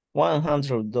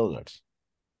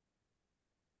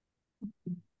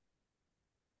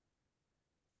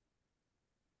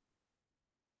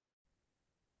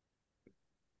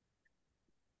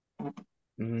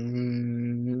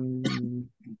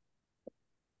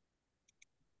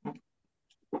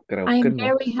 Creo I'm que no.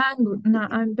 very hungry. No,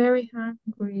 I'm very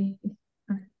hungry.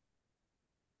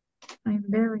 I'm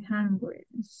very hungry.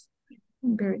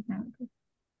 I'm very hungry.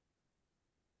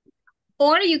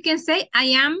 Or you can say, I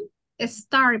am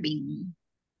starving.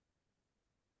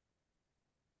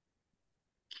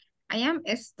 I am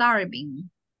starving.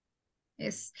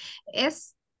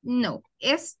 No,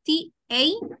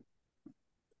 S-T-A,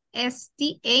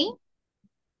 S-T-A,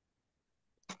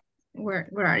 where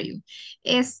are you?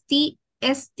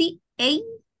 S-T-A,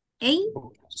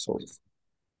 So,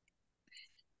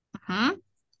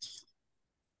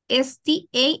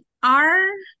 S-T-A-R-V-V-I-N-G.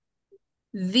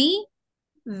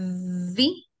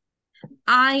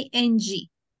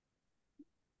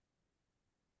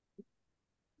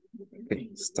 okay,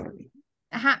 starting.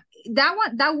 Ajá.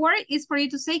 That word is for you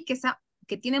to say que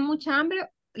tiene mucha hambre,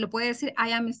 lo puede decir I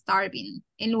am starving,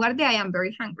 en lugar de I am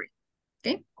very hungry.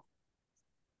 Okay.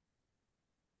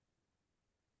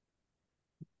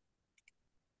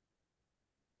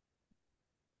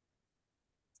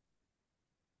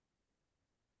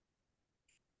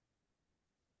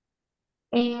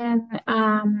 And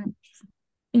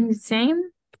in the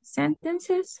same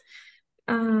sentences,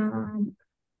 and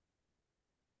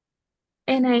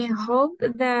I hope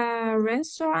the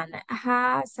restaurant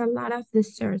has a lot of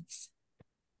desserts.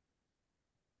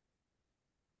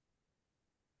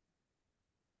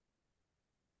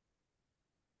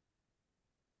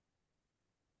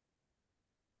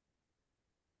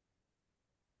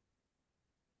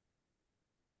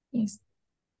 Yes.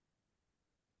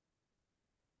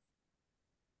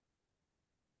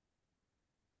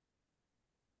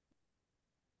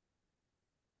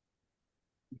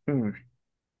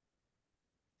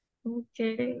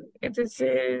 Okay, this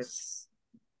is.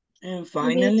 And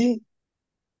finally,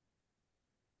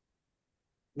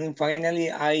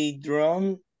 I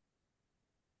drawn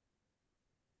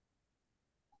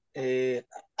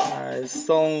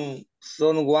some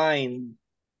wine.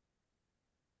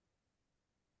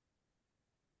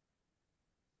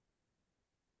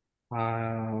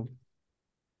 And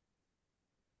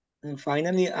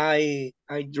finally, I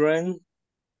drank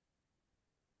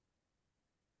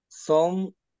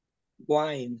some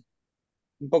wine,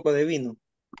 un poco de vino.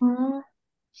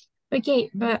 Okay,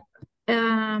 but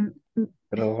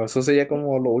Pero eso sería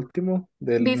como lo último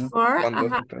del before, cuando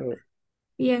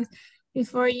yes,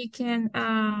 before you can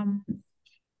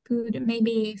put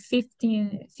maybe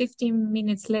 15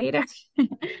 minutes later.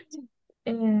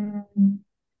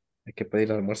 hay que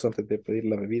pedir el almuerzo antes de pedir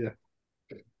la bebida.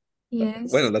 Yes.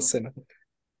 Bueno, la cena.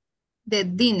 The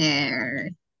dinner.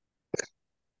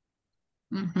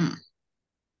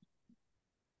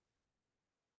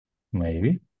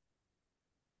 Maybe.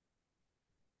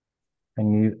 I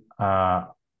need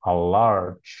a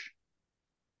large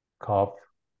cup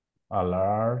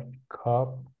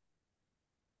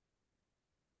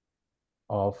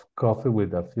of coffee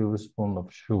with a few spoons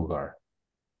of sugar.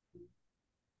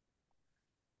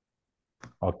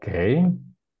 Ok.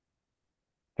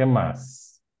 ¿Qué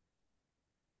más?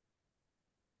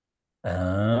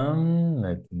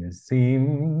 Let me see.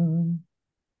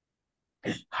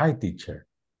 Hi, teacher.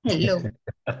 Hello.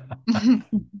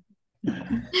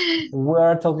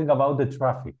 We're talking about the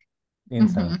traffic in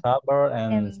San Salvador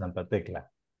and Santa Tecla.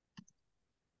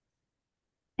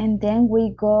 And then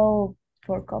we go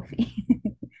for coffee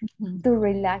to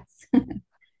relax.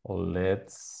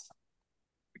 Let's.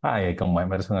 Ay, como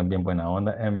Emerson es bien buena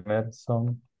onda.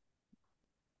 Emerson.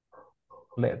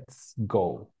 Let's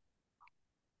go.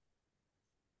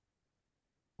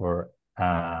 For,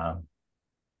 ¿qué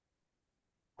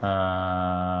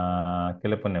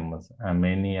le ponemos? A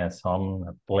many, a some,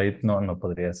 a plate. No, no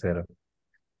podría ser.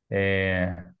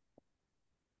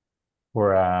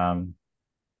 For,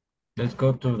 let's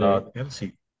go to the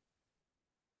LC.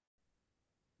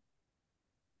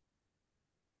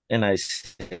 And I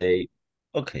say,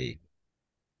 okay.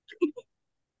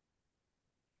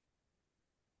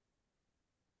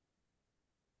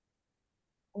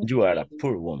 You are a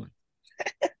poor woman.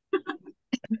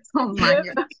 Oh my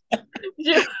God.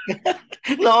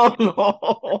 No. No.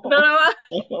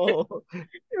 You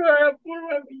are a poor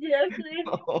woman. Yes.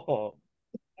 No.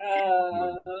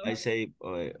 I say,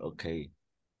 okay.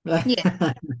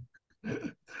 Yeah.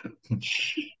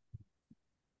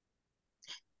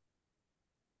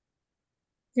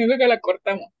 Siento que la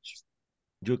cortamos.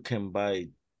 You can buy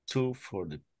 2 for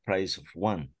the price of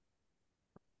 1.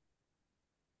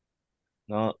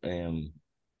 No, I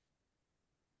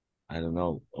don't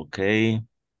know. Okay.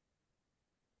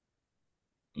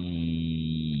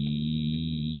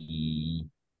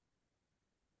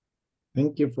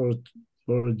 Thank you for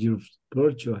your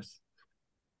purchase.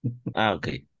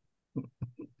 Okay.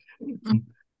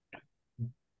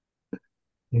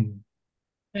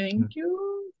 Thank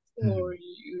you for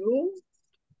you.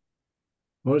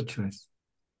 Purchase.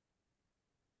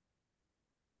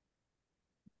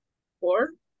 For.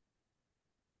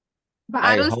 But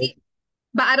I I don't hope. see,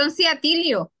 but I don't see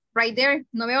Atilio right there.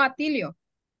 No veo a Atilio.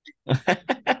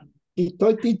 Y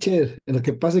estoy teacher. Lo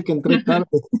que pasa es que entré tarde.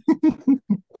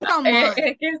 Come on.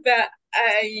 Es que está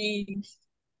ahí.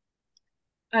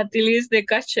 Atilis de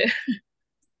cache.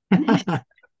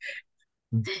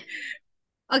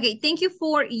 Okay, thank you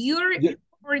for your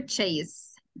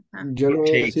purchase. Yo lo voy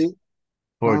a Purchase. decir.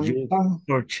 For your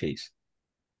purchase.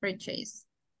 Purchase.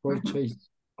 Purchase.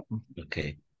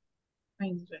 Okay.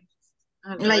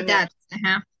 Like that.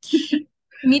 Ajá.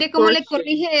 Mire cómo le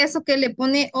corrige eso que le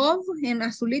pone of en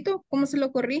azulito. ¿Cómo se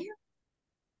lo corrige?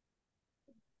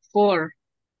 For.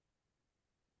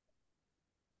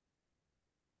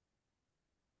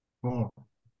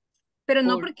 Pero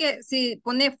no porque si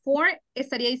pone for,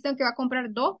 estaría diciendo que va a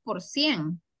comprar 2 por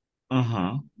 100.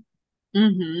 Ajá.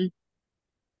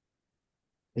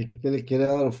 Es que le quiere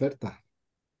dar oferta.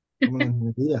 Como la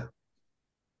medida.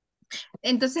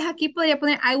 Entonces aquí podría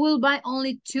poner I will buy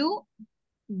only 2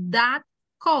 that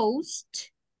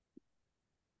cost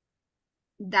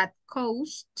 $100.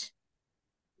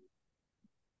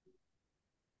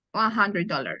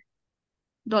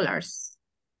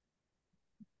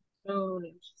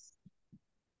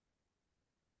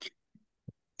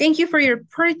 Thank you for your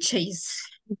purchase.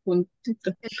 El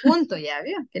punto, ya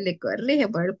vio, que le corrige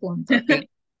por el punto.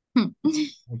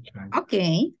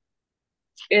 Okay.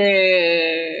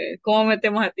 Okay. ¿Cómo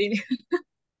metemos a ti?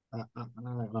 A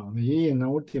mí en la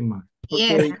última.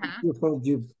 Yes. Okay, you for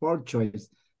your purchase.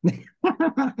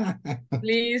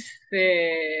 Please.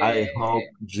 I hope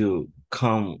you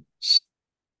come.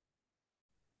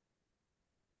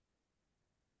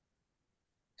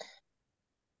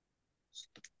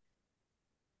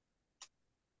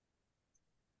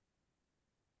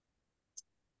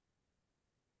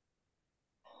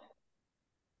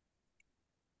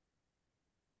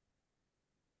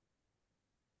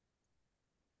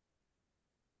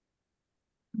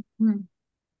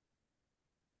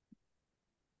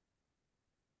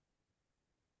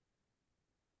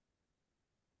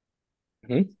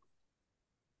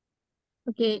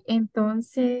 Okay,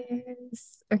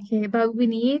 entonces, okay, but we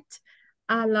need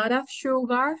a lot of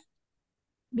sugar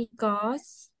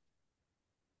because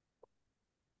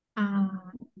I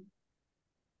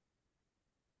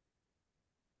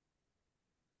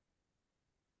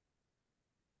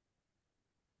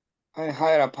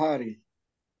had a party.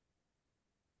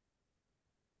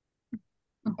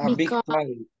 A big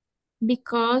party.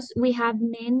 because we have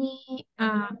many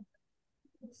to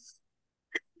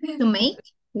make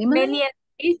many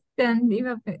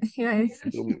assistants.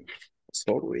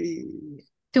 Sorry.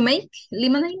 To make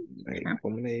lemonade?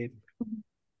 Lemonade.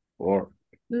 Or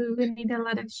we need a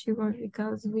lot of sugar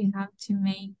because we have to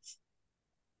make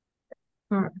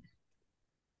for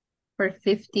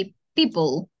 50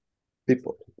 people.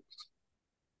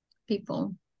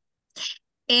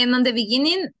 And on the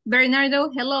beginning, Bernardo,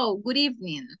 hello, good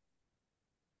evening.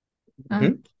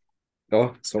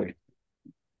 Oh, sorry.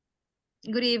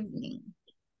 Good evening.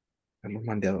 Hemos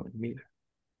mandado a dormir.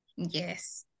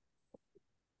 Yes.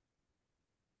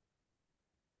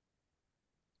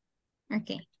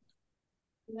 Okay.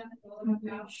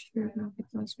 Sugar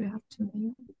because we have to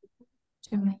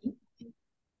make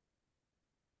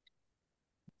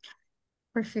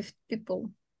for 50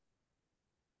 people.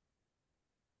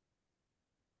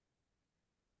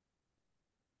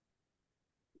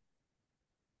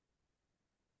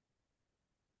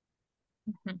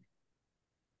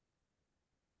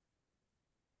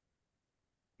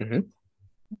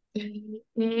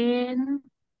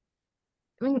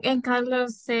 And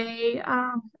Carlos say,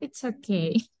 it's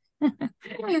okay.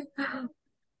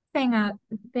 10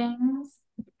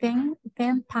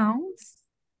 pounds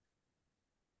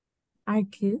are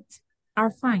good, are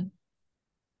fine.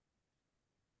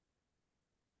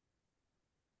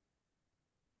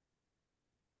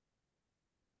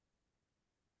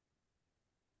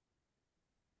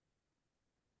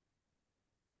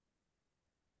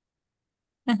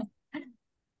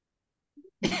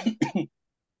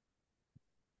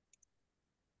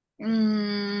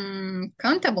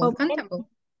 Countable. How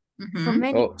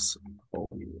many?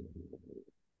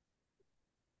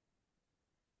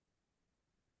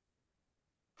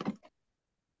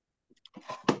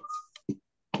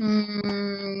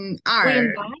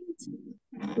 Are.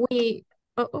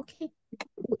 Okay.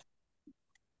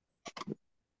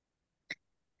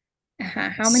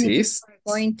 How many people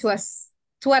are going to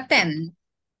attend?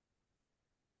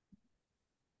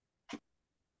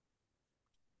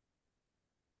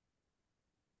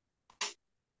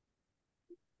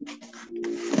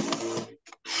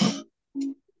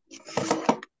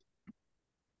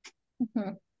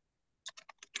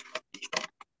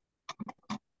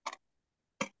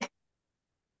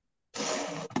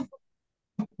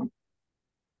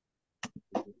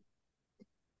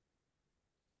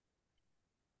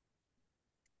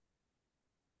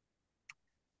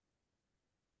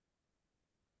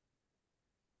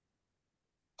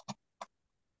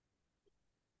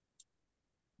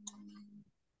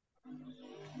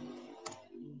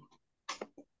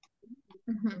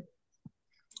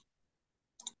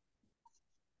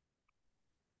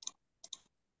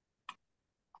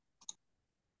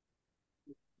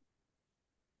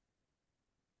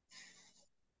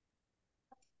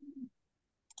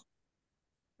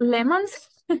 Lemons?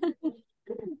 Do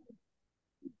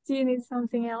you need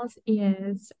something else?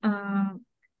 Yes.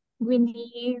 We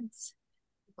need,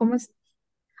 ¿cómo es?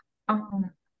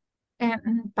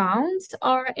 And pounds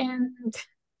or and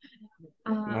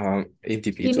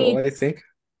individual, I think.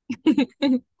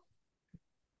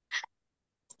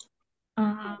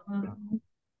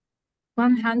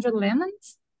 100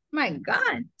 lemons. My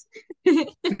God.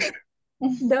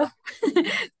 No.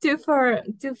 two for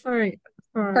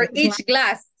each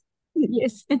glass.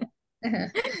 Yes.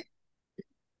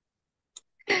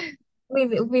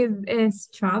 With a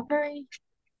strawberry.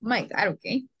 My God,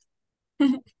 okay.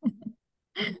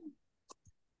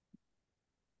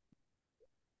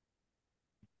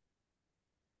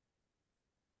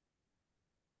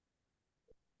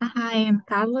 And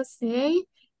Carlos say,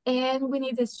 and we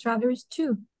need the strawberries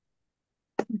too.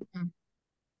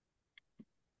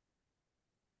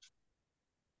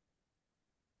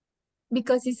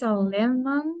 Because it's a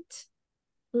lemon,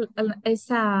 it's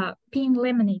a pink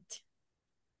lemonade.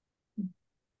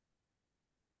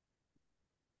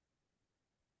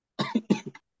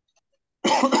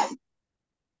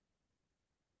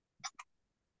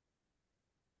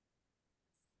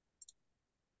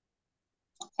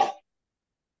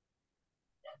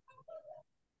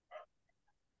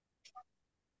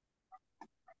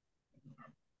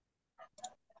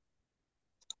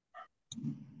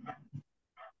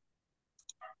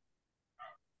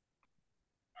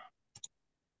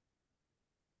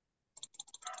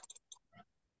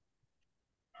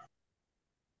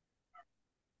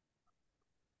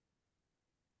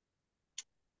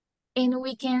 And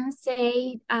we can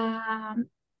say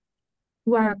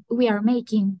we are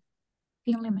making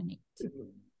pink lemonade.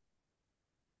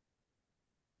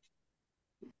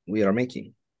 We are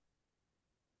making.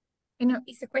 You know,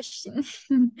 it's a question.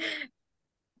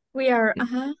 We are,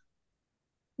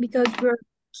 because we're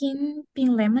making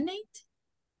pink lemonade.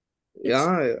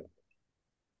 Yeah.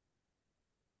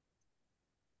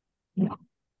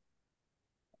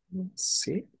 Let's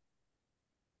see.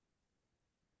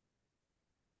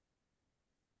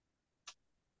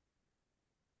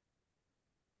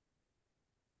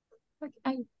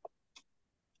 Okay.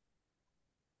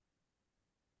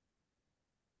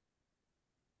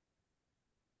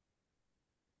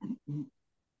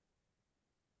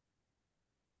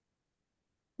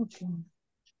 Okay.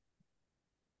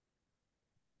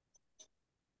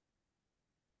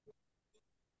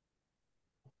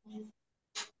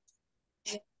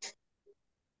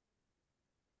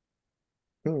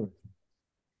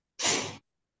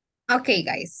 Okay,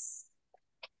 guys.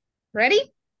 Ready?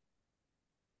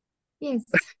 Yes.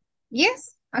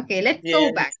 Yes? Okay, let's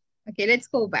go back. Okay, let's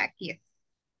go back. Yes.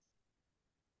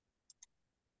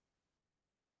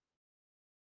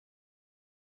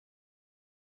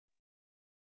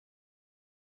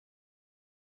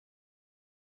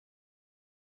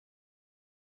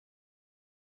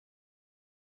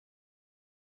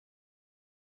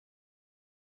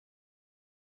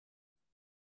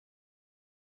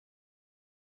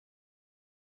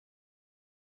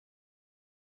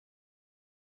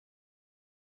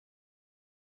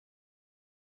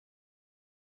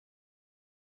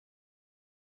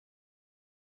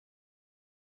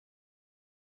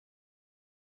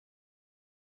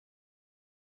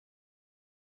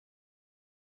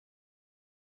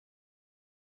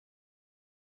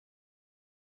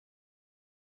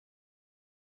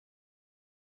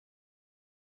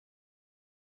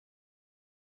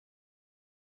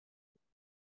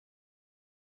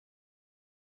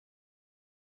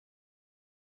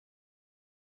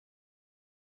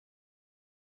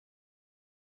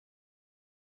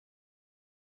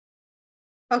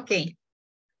 Okay,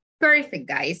 perfect,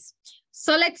 guys.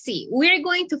 So let's see. We're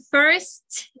going to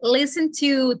first listen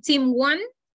to team 1,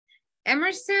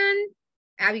 Emerson,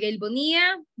 Abigail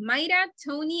Bonilla, Mayra,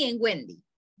 Tony, and Wendy.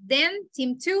 Then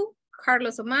team 2,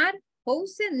 Carlos Omar,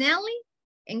 Jose, Nelly,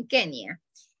 and Kenya.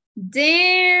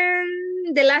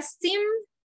 Then the last team,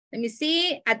 let me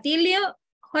see, Atilio,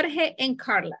 Jorge, and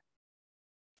Carla.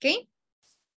 Okay?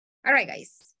 All right,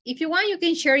 guys. If you want, you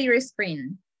can share your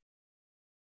screen.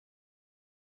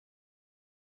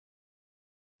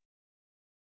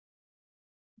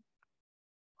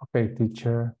 Okay,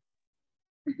 teacher.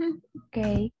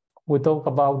 Okay. We talk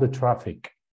about the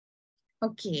traffic.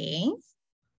 Okay.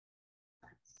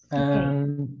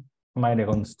 And Mayra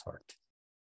gonna start.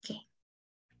 Okay.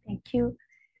 Thank you.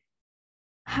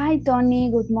 Hi, Tony.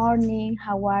 Good morning.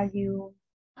 How are you?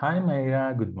 Hi,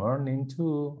 Mayra. Good morning,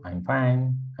 too. I'm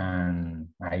fine. And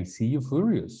I see you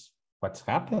furious. What's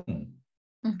happened?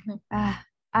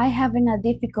 I having a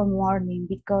difficult morning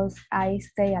because I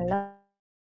stay alone.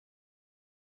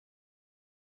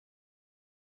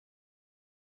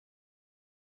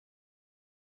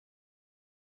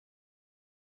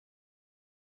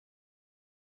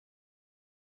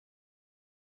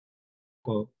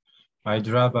 Well, I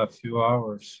drive a few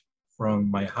hours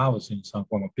from my house in San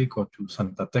Juan Pico to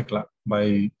Santa Tecla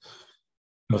by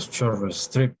Los Chorros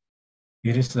Strip.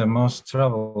 It is the most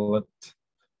traveled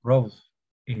road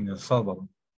in El Salvador.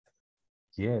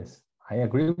 Yes, I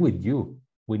agree with you.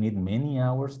 We need many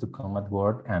hours to come at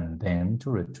work and then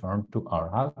to return to our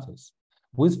houses.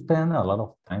 We spend a lot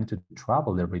of time to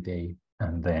travel every day,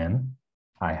 and then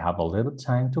I have a little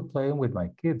time to play with my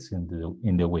kids in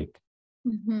the week.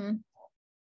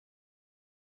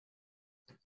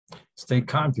 Stay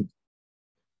confident.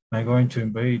 I'm going to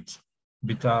invite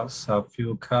us a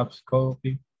few cups of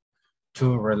coffee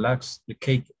to relax the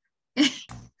cake.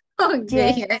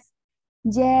 Okay.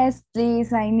 Yes,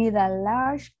 please. I need a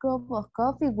large cup of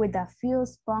coffee with a few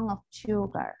spoons of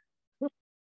sugar.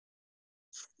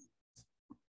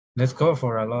 Let's go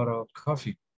for a lot of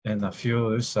coffee and a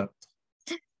few desserts.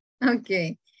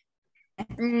 Okay.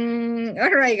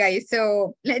 All right, guys.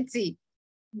 So let's see.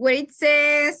 Where it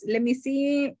says, let me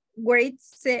see, where it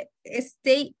says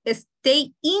stay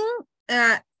in,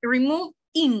 remove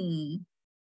in.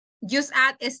 Just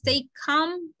add stay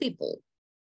calm people.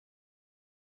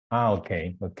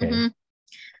 Okay, okay.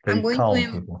 I'm going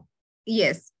to, people.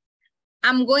 Yes.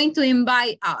 I'm going to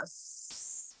invite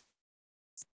us.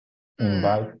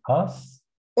 Invite us.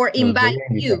 Or invite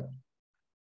you.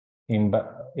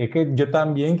 Es que yo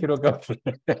también quiero café.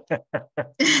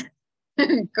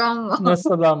 ¿Cómo? No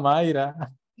solo a Mayra.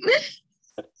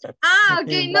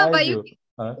 Okay, no, but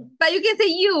you can say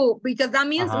you, because that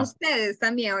means ustedes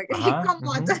también, okay?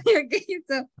 Como okay,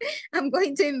 so I'm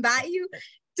going to invite you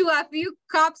to a few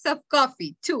cups of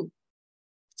coffee, to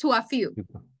a few.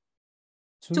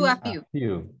 To a few.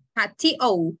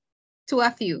 T-O, to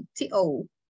a few, T-O.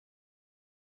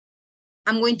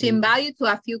 I'm going to invite you to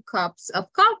a few cups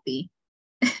of coffee.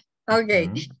 Okay,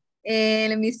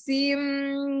 let me see.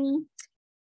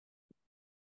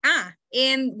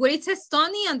 And where it says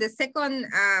Tony on the second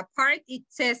part, it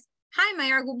says, hi,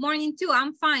 Mayra, good morning too.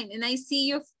 I'm fine. And I see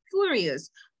you're furious.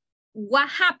 What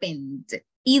happened?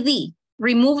 ED,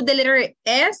 remove the letter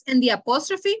S and the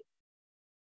apostrophe.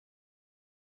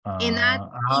 And add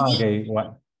ED. Okay.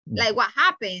 What? Like what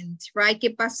happened, right?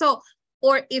 ¿Qué pasó?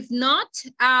 Or if not,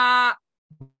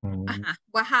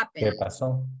 what happened? ¿Qué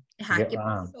pasó? ¿Qué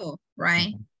pasó?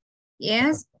 Right?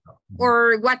 Yes.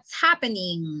 Or what's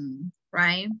happening?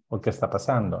 Right? ¿O qué está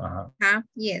pasando?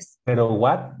 Yes. Pero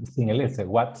what, sin el S,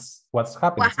 what's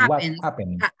happening? What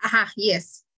happened?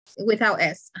 Yes, without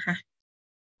S.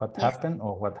 What happened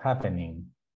or what happening?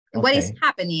 What is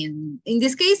happening? In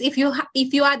this case, if you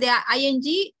add the ing,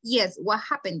 yes, what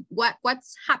happened?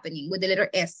 What's happening with the letter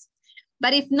S?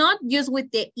 But if not, just with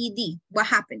the ed, what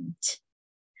happened?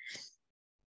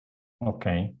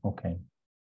 Okay, okay.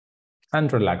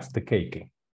 And relax the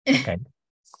cake. Okay.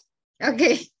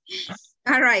 Okay.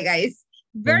 All right, guys.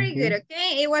 Very good.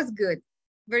 Okay, it was good.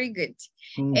 Very good.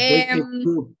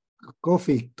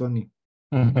 Coffee, Tony.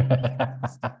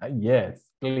 Yes,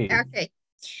 please. Okay.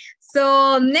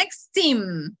 So next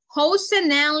team, Jose,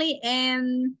 Nelly,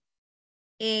 and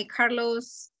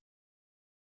Carlos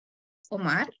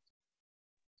Omar.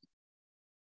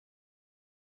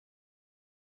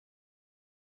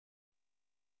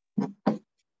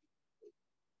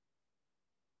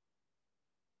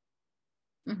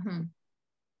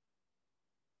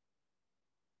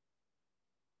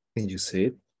 Can you see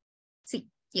it? Sí.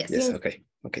 Yes. Yes. Okay.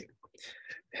 Okay.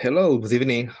 Hello. Good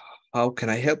evening. How can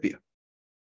I help you?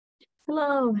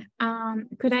 Hello.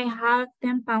 Could I have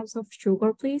 10 pounds of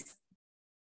sugar, please?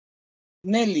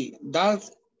 Nelly, that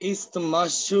is too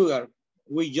much sugar.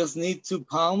 We just need 2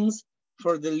 pounds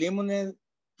for the lemonade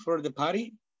for the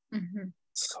party.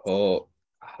 So,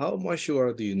 how much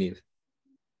sugar do you need?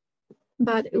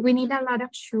 But we need a lot of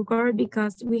sugar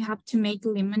because we have to make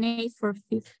lemonade for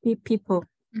 50 people.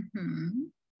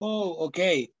 Oh,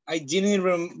 okay. I didn't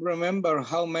remember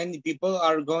how many people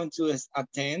are going to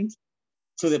attend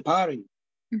to the party.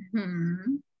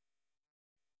 Mm-hmm.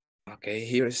 Okay,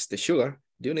 here's the sugar.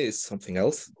 Do you need something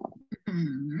else?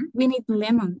 Mm-hmm. We need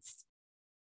lemons.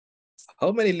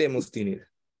 How many lemons do you need?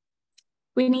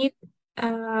 We need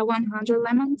 100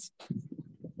 lemons.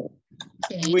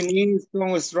 Okay. We need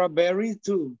some strawberries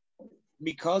too,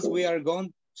 because we are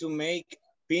going to make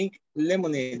pink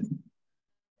lemonade.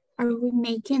 Are we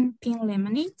making pink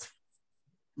lemonade?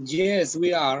 Yes,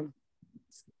 we are.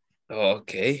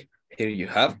 Okay, here you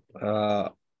have.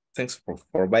 Thanks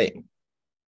for buying.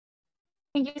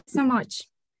 Thank you so much.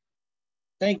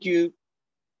 Thank you.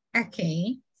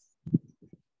 Okay.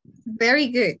 Very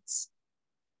good.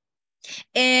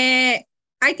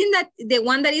 I think that the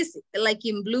one that is like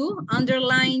in blue,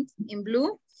 underlined in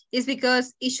blue, is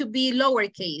because it should be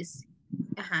lowercase.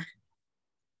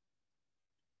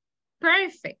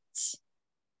 Perfect.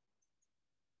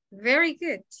 Very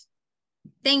good.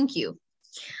 Thank you.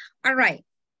 All right.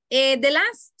 The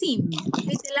last team.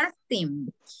 The last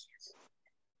team.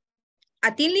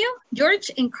 Atilio,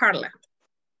 George, and Carla.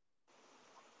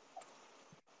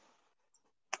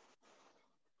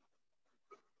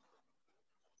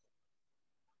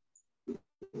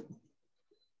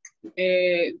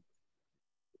 Good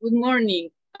morning.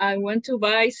 I want to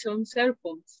buy some cell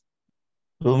phones.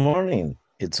 Good morning.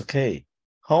 It's okay.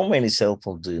 How many cell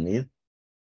phones do you need?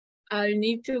 I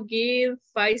need to give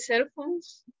 5 cell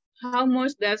phones. How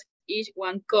much does each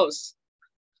one cost?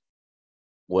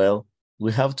 Well,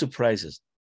 we have 2 prices.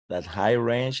 That high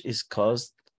range is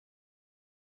cost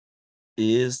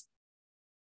is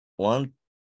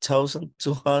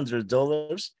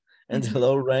 $1,200 and the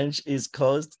low range is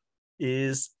cost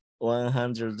is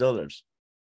 $100.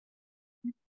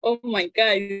 Oh my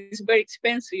God, it's very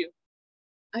expensive.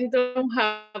 I don't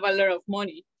have a lot of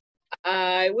money.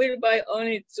 I will buy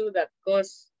only 2 that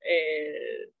cost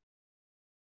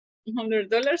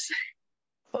 $100.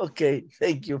 Okay,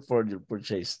 thank you for your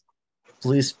purchase.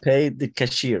 Please pay the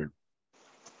cashier.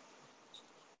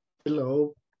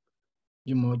 Hello.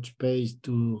 You must pay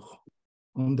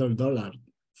 $200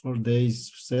 for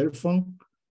this cell phone.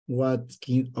 What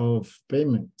kind of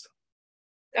payment?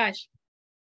 Cash.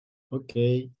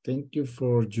 Okay, thank you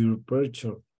for your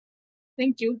purchase.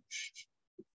 Thank you.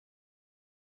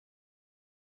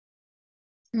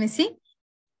 Let me see.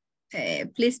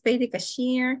 Please pay the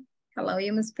cashier. Hello,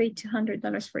 you must pay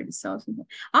 $200 for the cell phone.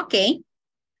 Okay.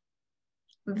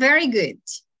 Very good.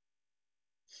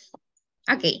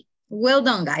 Okay, well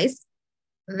done, guys.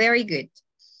 Very good.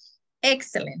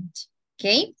 Excellent.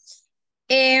 Okay.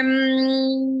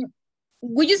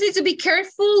 We just need to be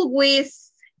careful with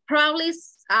probably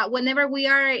whenever we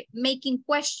are making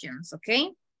questions,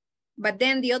 okay? But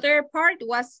then the other part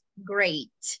was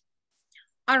great.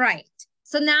 All right.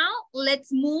 So now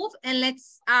let's move and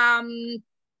let's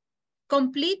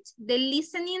complete the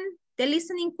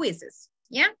listening quizzes.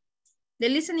 Yeah, the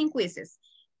listening quizzes.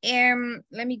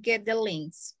 Let me get the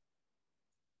links.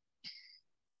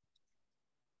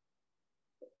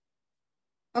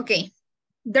 Okay,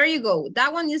 there you go.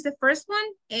 That one is the first one,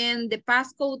 and the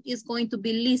passcode is going to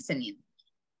be listening.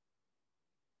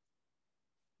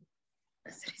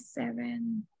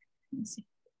 37. Let me see.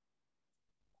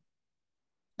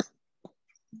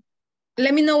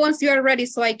 Let me know once you are ready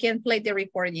so I can play the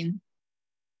recording.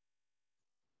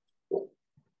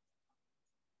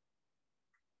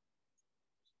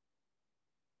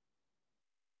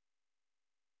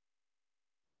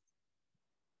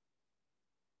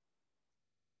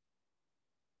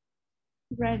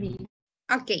 Ready.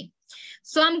 Okay,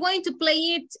 so I'm going to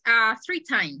play it 3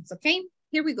 times, okay?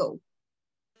 Here we go.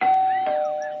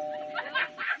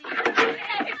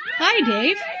 Hi,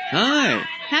 Dave. Hi.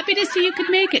 Happy to see you could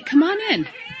make it. Come on in.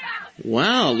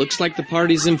 Wow, looks like the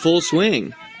party's in full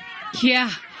swing.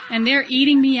 Yeah, and they're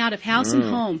eating me out of house and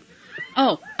home.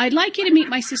 Oh, I'd like you to meet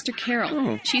my sister Carol.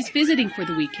 Oh. She's visiting for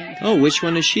the weekend. Oh, which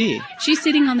one is she? She's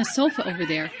sitting on the sofa over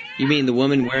there. You mean the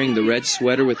woman wearing the red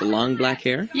sweater with the long black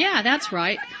hair? Yeah, that's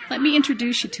right. Let me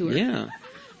introduce you to her. Yeah.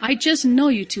 I just know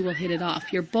you two will hit it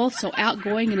off. You're both so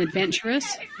outgoing and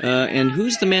adventurous. And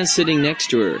who's the man sitting next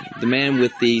to her? The man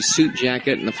with the suit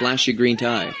jacket and the flashy green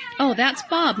tie? Oh, that's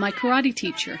Bob, my karate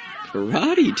teacher.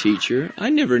 Karate teacher? I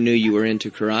never knew you were into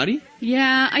karate.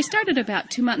 Yeah, I started about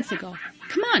 2 months ago.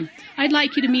 Come on, I'd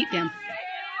like you to meet them.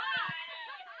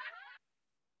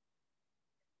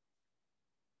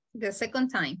 The second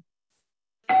time.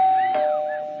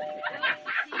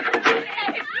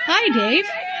 Hi, Dave.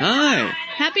 Hi.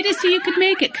 Happy to see you could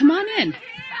make it. Come on in.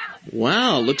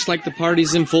 Wow, looks like the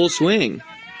party's in full swing.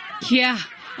 Yeah,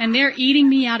 and they're eating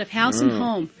me out of house and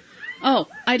home. Oh,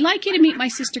 I'd like you to meet my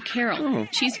sister Carol. Oh.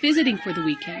 She's visiting for the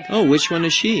weekend. Oh, which one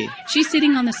is she? She's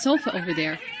sitting on the sofa over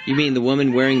there. You mean the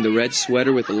woman wearing the red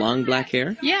sweater with the long black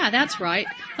hair? Yeah, that's right.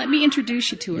 Let me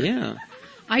introduce you to her. Yeah.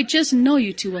 I just know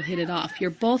you two will hit it off. You're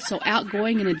both so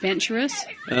outgoing and adventurous.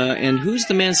 And who's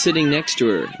the man sitting next to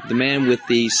her? The man with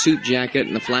the suit jacket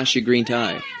and the flashy green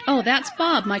tie? Oh, that's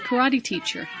Bob, my karate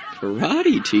teacher.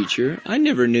 Karate teacher? I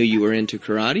never knew you were into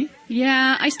karate.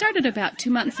 Yeah, I started about 2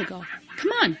 months ago.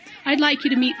 Come on, I'd like you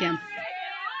to meet them.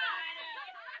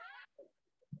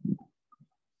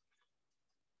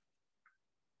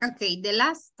 Okay, the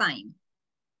last time.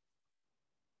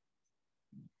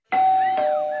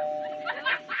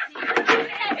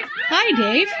 Hi,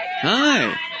 Dave.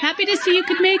 Hi. Happy to see you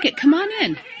could make it. Come on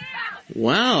in.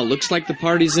 Wow, looks like the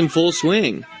party's in full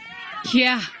swing.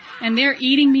 Yeah, and they're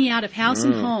eating me out of house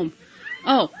and home.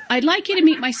 Oh, I'd like you to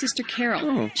meet my sister Carol.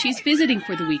 Oh. She's visiting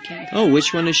for the weekend. Oh,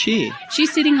 which one is she?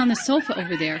 She's sitting on the sofa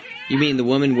over there. You mean the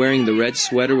woman wearing the red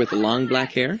sweater with the long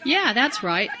black hair? Yeah, that's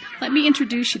right. Let me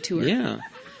introduce you to her. Yeah.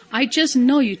 I just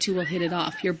know you two will hit it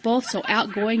off. You're both so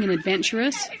outgoing and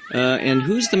adventurous. And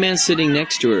who's the man sitting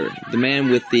next to her? The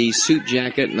man with the suit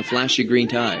jacket and the flashy green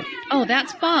tie? Oh,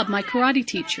 that's Bob, my karate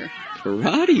teacher.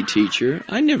 Karate teacher?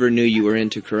 I never knew you were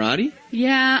into karate.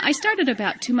 Yeah, I started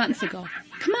about 2 months ago.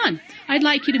 Come on, I'd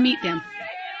like you to meet them.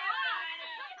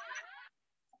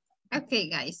 Okay,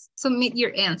 guys, submit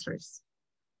your answers.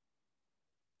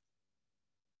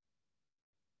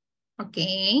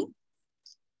 Okay.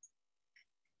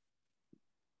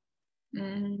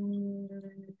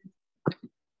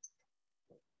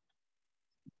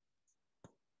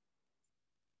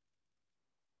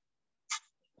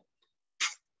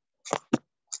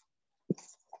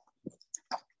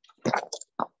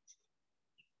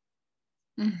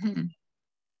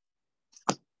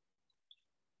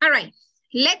 All right,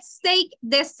 let's take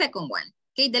the second one.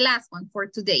 Okay, the last one for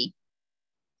today.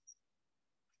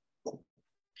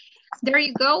 There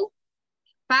you go.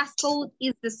 Passcode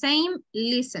is the same.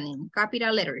 Listening,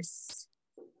 capital letters.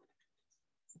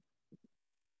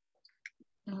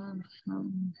 Yeah,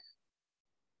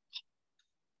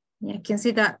 I can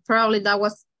see that probably that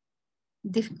was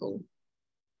difficult.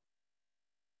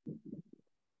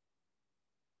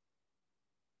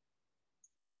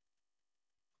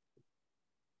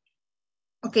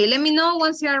 Okay, let me know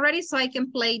once you are ready so I can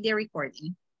play the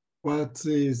recording. What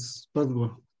is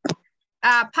password?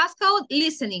 Passcode,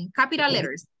 listening, capital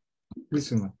letters.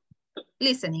 Listening.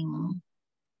 Listening.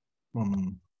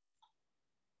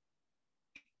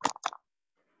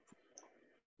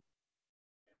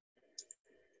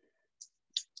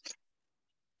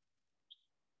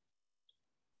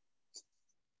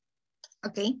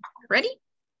 Okay, ready?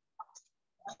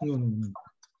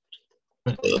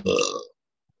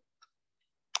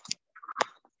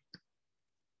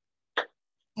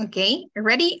 Okay,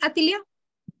 ready, Atilia?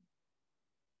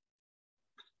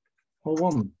 Hold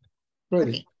on. Ready.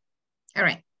 Okay. All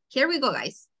right, here we go,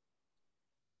 guys.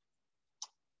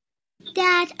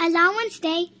 Dad, allowance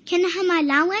day. Can I have my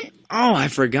allowance? Oh, I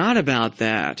forgot about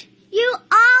that. You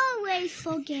always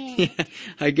forget. Yeah,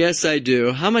 I guess I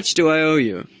do. How much do I owe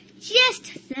you? Just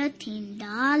 $13.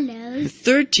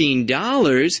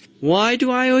 $13? Why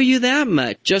do I owe you that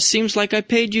much? Just seems like I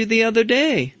paid you the other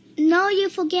day. No, you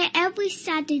forget every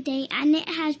Saturday and it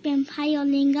has been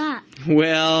piling up.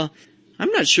 Well,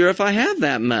 I'm not sure if I have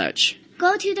that much.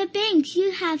 Go to the bank.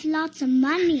 You have lots of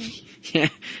money. Yeah,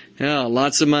 oh,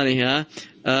 lots of money, huh?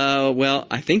 Well,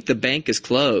 I think the bank is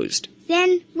closed.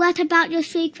 Then what about your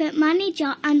secret money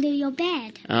jar under your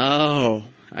bed? Oh,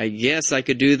 I guess I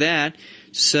could do that.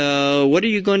 So what are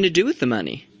you going to do with the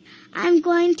money? I'm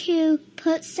going to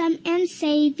put some in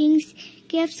savings,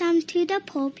 give some to the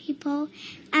poor people,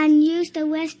 and use the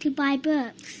rest to buy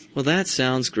books. Well, that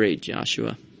sounds great,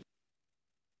 Joshua.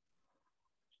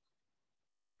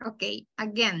 Okay,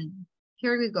 again,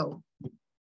 here we go.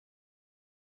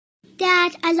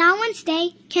 Dad, allowance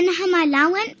day. Can I have my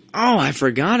allowance? Oh, I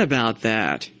forgot about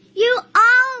that. You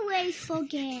always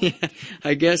forget. Yeah,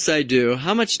 I guess I do.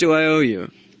 How much do I owe you?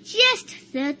 Just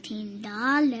 $13.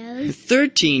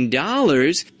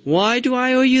 $13? Why do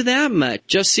I owe you that much?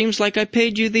 Just seems like I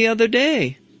paid you the other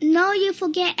day. No, you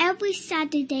forget every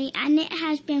Saturday and it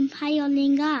has been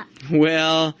piling up.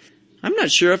 Well, I'm not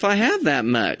sure if I have that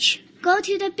much. Go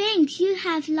to the bank. You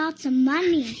have lots of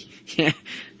money. Yeah,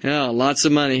 oh, lots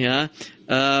of money, huh?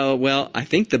 Well, I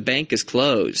think the bank is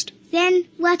closed. Then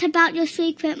what about your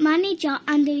secret money jar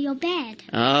under your bed?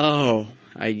 Oh,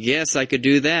 I guess I could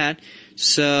do that.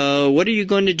 So what are you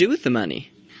going to do with the money?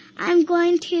 I'm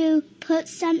going to put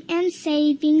some in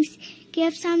savings,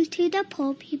 give some to the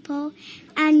poor people,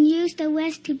 and use the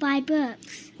rest to buy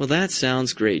books. Well, that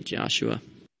sounds great, Joshua.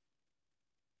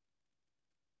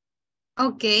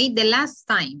 Okay, the last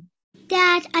time.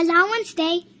 Dad, allowance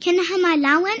day. Can I have my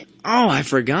allowance? Oh, I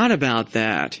forgot about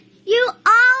that. You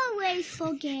always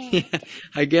forget. Yeah,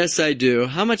 I guess I do.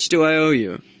 How much do I owe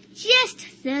you? Just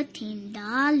 $13.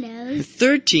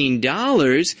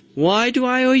 $13? Why do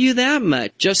I owe you that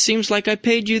much? Just seems like I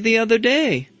paid you the other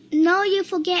day. No, you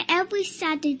forget every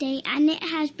Saturday, and it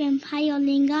has been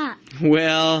piling up.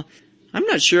 Well, I'm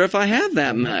not sure if I have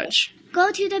that much.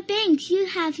 Go to the bank. You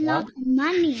have lots of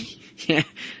money. Yeah,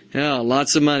 oh,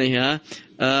 lots of money, huh?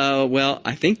 Well,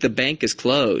 I think the bank is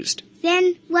closed.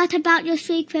 Then what about your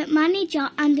secret money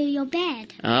jar under your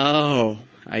bed? Oh,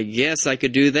 I guess I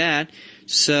could do that.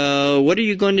 So what are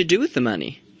you going to do with the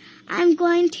money? I'm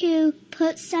going to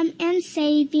put some in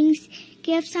savings,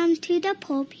 give some to the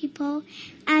poor people,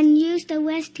 and use the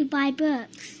rest to buy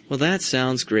books. Well, that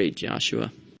sounds great,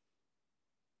 Joshua.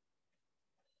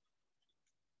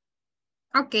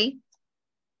 Okay.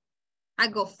 I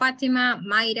go Fatima,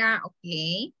 Mayra,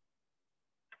 okay.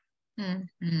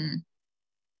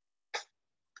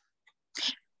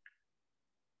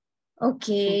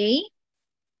 Okay.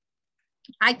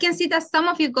 I can see that some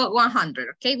of you got 100,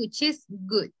 okay, which is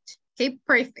good. Okay,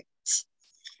 perfect.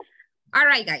 All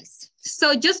right, guys.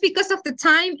 So just because of the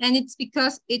time, and it's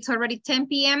because it's already 10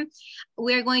 p.m.,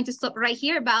 we're going to stop right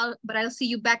here, but I'll see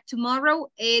you back tomorrow.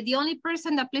 The only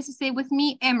person that please stay with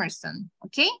me, Emerson,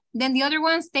 okay? Then the other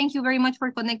ones, thank you very much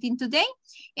for connecting today,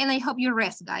 and I hope you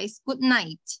rest, guys. Good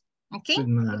night, okay? Good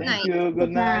night. Good night. Thank you.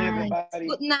 Good night, everybody.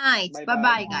 Good night. Bye-bye.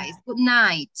 Bye-bye, guys. Good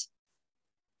night.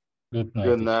 Good night.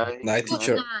 Good night. Night, Good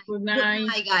teacher. night. Good Good night.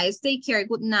 night, guys. Take care.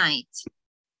 Good night.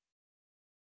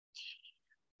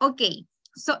 Okay.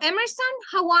 So Emerson,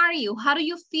 how are you? How do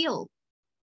you feel?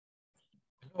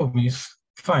 Hello, Miss.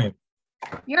 Fine.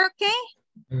 You're okay?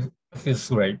 It feels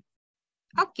great.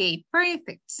 Okay,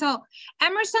 perfect. So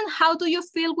Emerson, how do you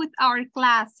feel with our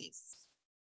classes?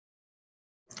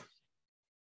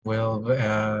 Well,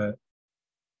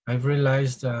 I've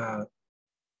realized that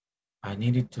I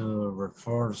needed to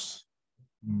reinforce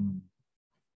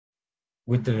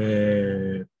with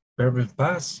the perfect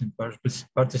past and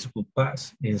participle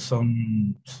past in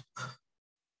some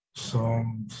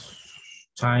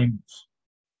times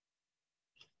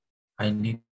I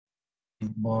need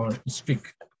more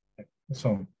speak.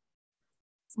 So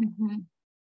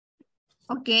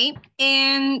Okay,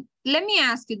 and let me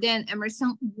ask you then,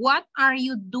 Emerson, what are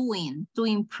you doing to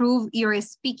improve your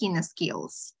speaking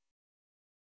skills?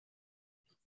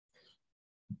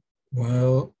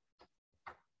 well,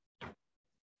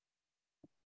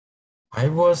 I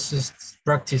was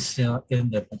practicing in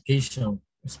the application,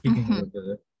 speaking with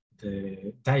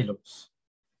the dialogues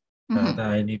that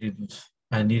I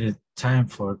needed time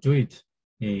for do it,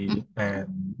 and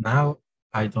now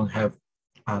I don't have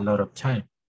a lot of time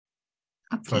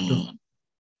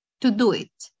to do it.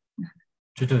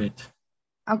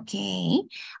 Okay,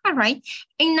 all right.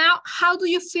 And now, how do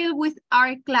you feel with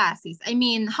our classes? I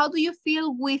mean, how do you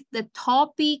feel with the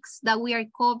topics that we are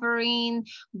covering,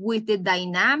 with the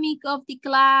dynamic of the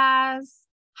class?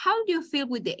 How do you feel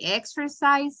with the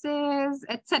exercises,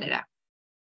 etc.?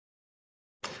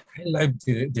 I like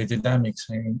the dynamics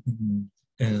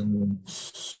and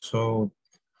so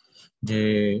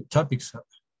the topics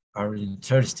are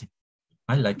interesting.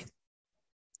 I like it.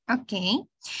 Okay.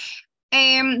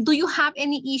 Do you have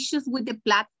any issues with the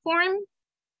platform?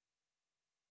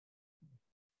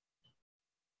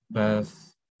 But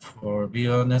for be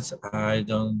honest, I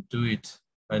don't do it.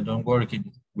 I don't work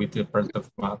with the part of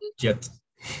math yet.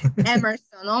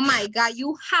 Emerson, oh my God,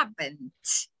 you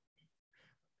haven't.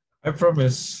 I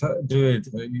promise do it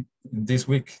this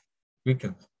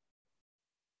weekend.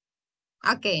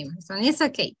 Okay, Emerson, it's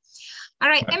okay. All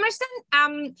right, Emerson,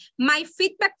 my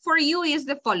feedback for you is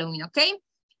the following, okay?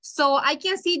 So I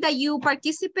can see that you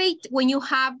participate when you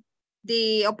have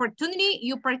the opportunity,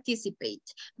 you participate.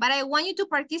 But I want you to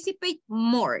participate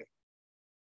more,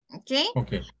 okay?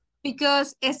 Okay.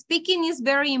 Because speaking is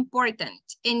very important.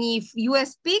 And if you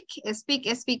speak,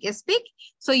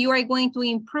 so you are going to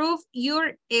improve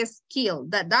your skill.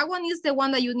 That one is the one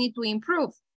that you need to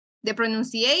improve, the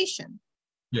pronunciation.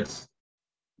 Yes.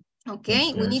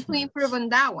 Okay, we need to improve on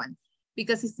that one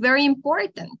because it's very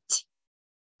important.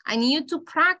 I need you to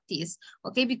practice,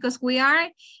 okay, because we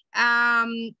are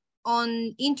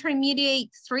on intermediate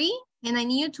 3 and I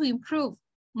need you to improve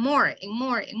more and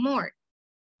more and more.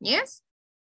 Yes?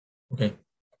 Okay.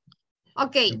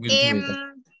 Okay,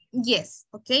 yes,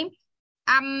 okay.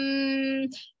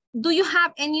 do you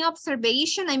have any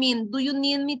observation? I mean, do you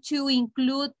need me to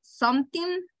include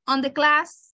something on the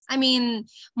class? I mean,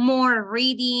 more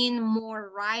reading,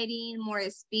 more writing, more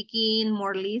speaking,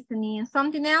 more listening,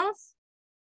 something else?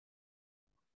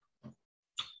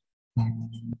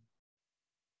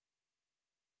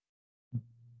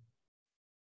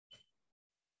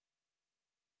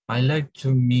 I like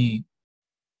to meet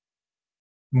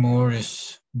more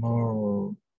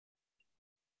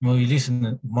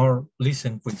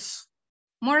listen, please.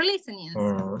 More listening.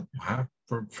 Or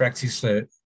for practice the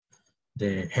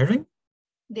hearing.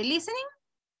 The listening?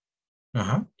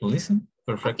 Listen.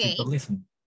 For practice the listen.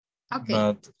 Okay.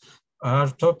 But our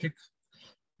topic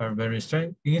are very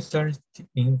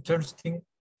interesting,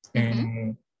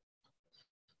 and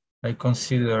I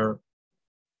consider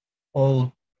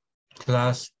all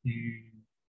class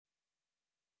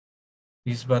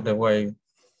is by the way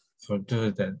for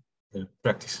do the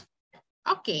practice.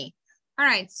 Okay. All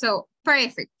right. So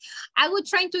perfect. I will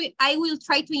try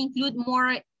to include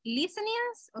more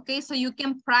listenings. Okay. So you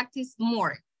can practice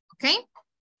more. Okay.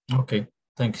 Okay.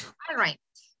 Thank you. All right.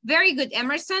 Very good,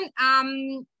 Emerson.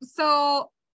 So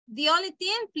the only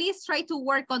thing, please try to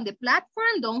work on the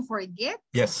platform. Don't forget.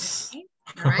 Yes. Okay.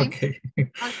 All right. Okay.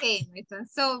 Okay, Emerson.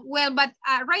 So, well, but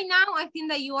right now I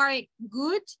think that you are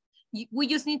good. We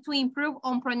just need to improve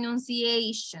on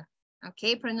pronunciation.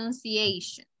 Okay,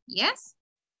 pronunciation. Yes?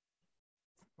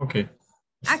 Okay.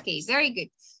 Okay, very good.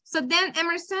 So then,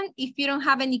 Emerson, if you don't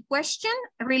have any question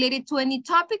related to any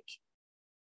topic?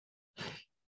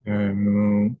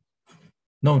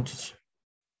 No, teacher.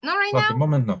 Not right now? At the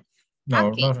moment, no. No,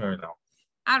 Okay. not right now.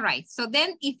 All right. So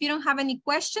then if you don't have any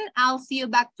question, I'll see you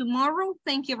back tomorrow.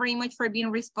 Thank you very much for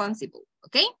being responsible.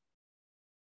 Okay?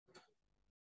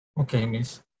 Okay,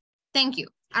 miss. Thank you.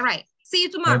 All right. See you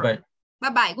tomorrow. Bye-bye.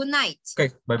 Bye-bye. Good night.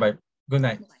 Okay, bye-bye. Good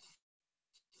night. Bye.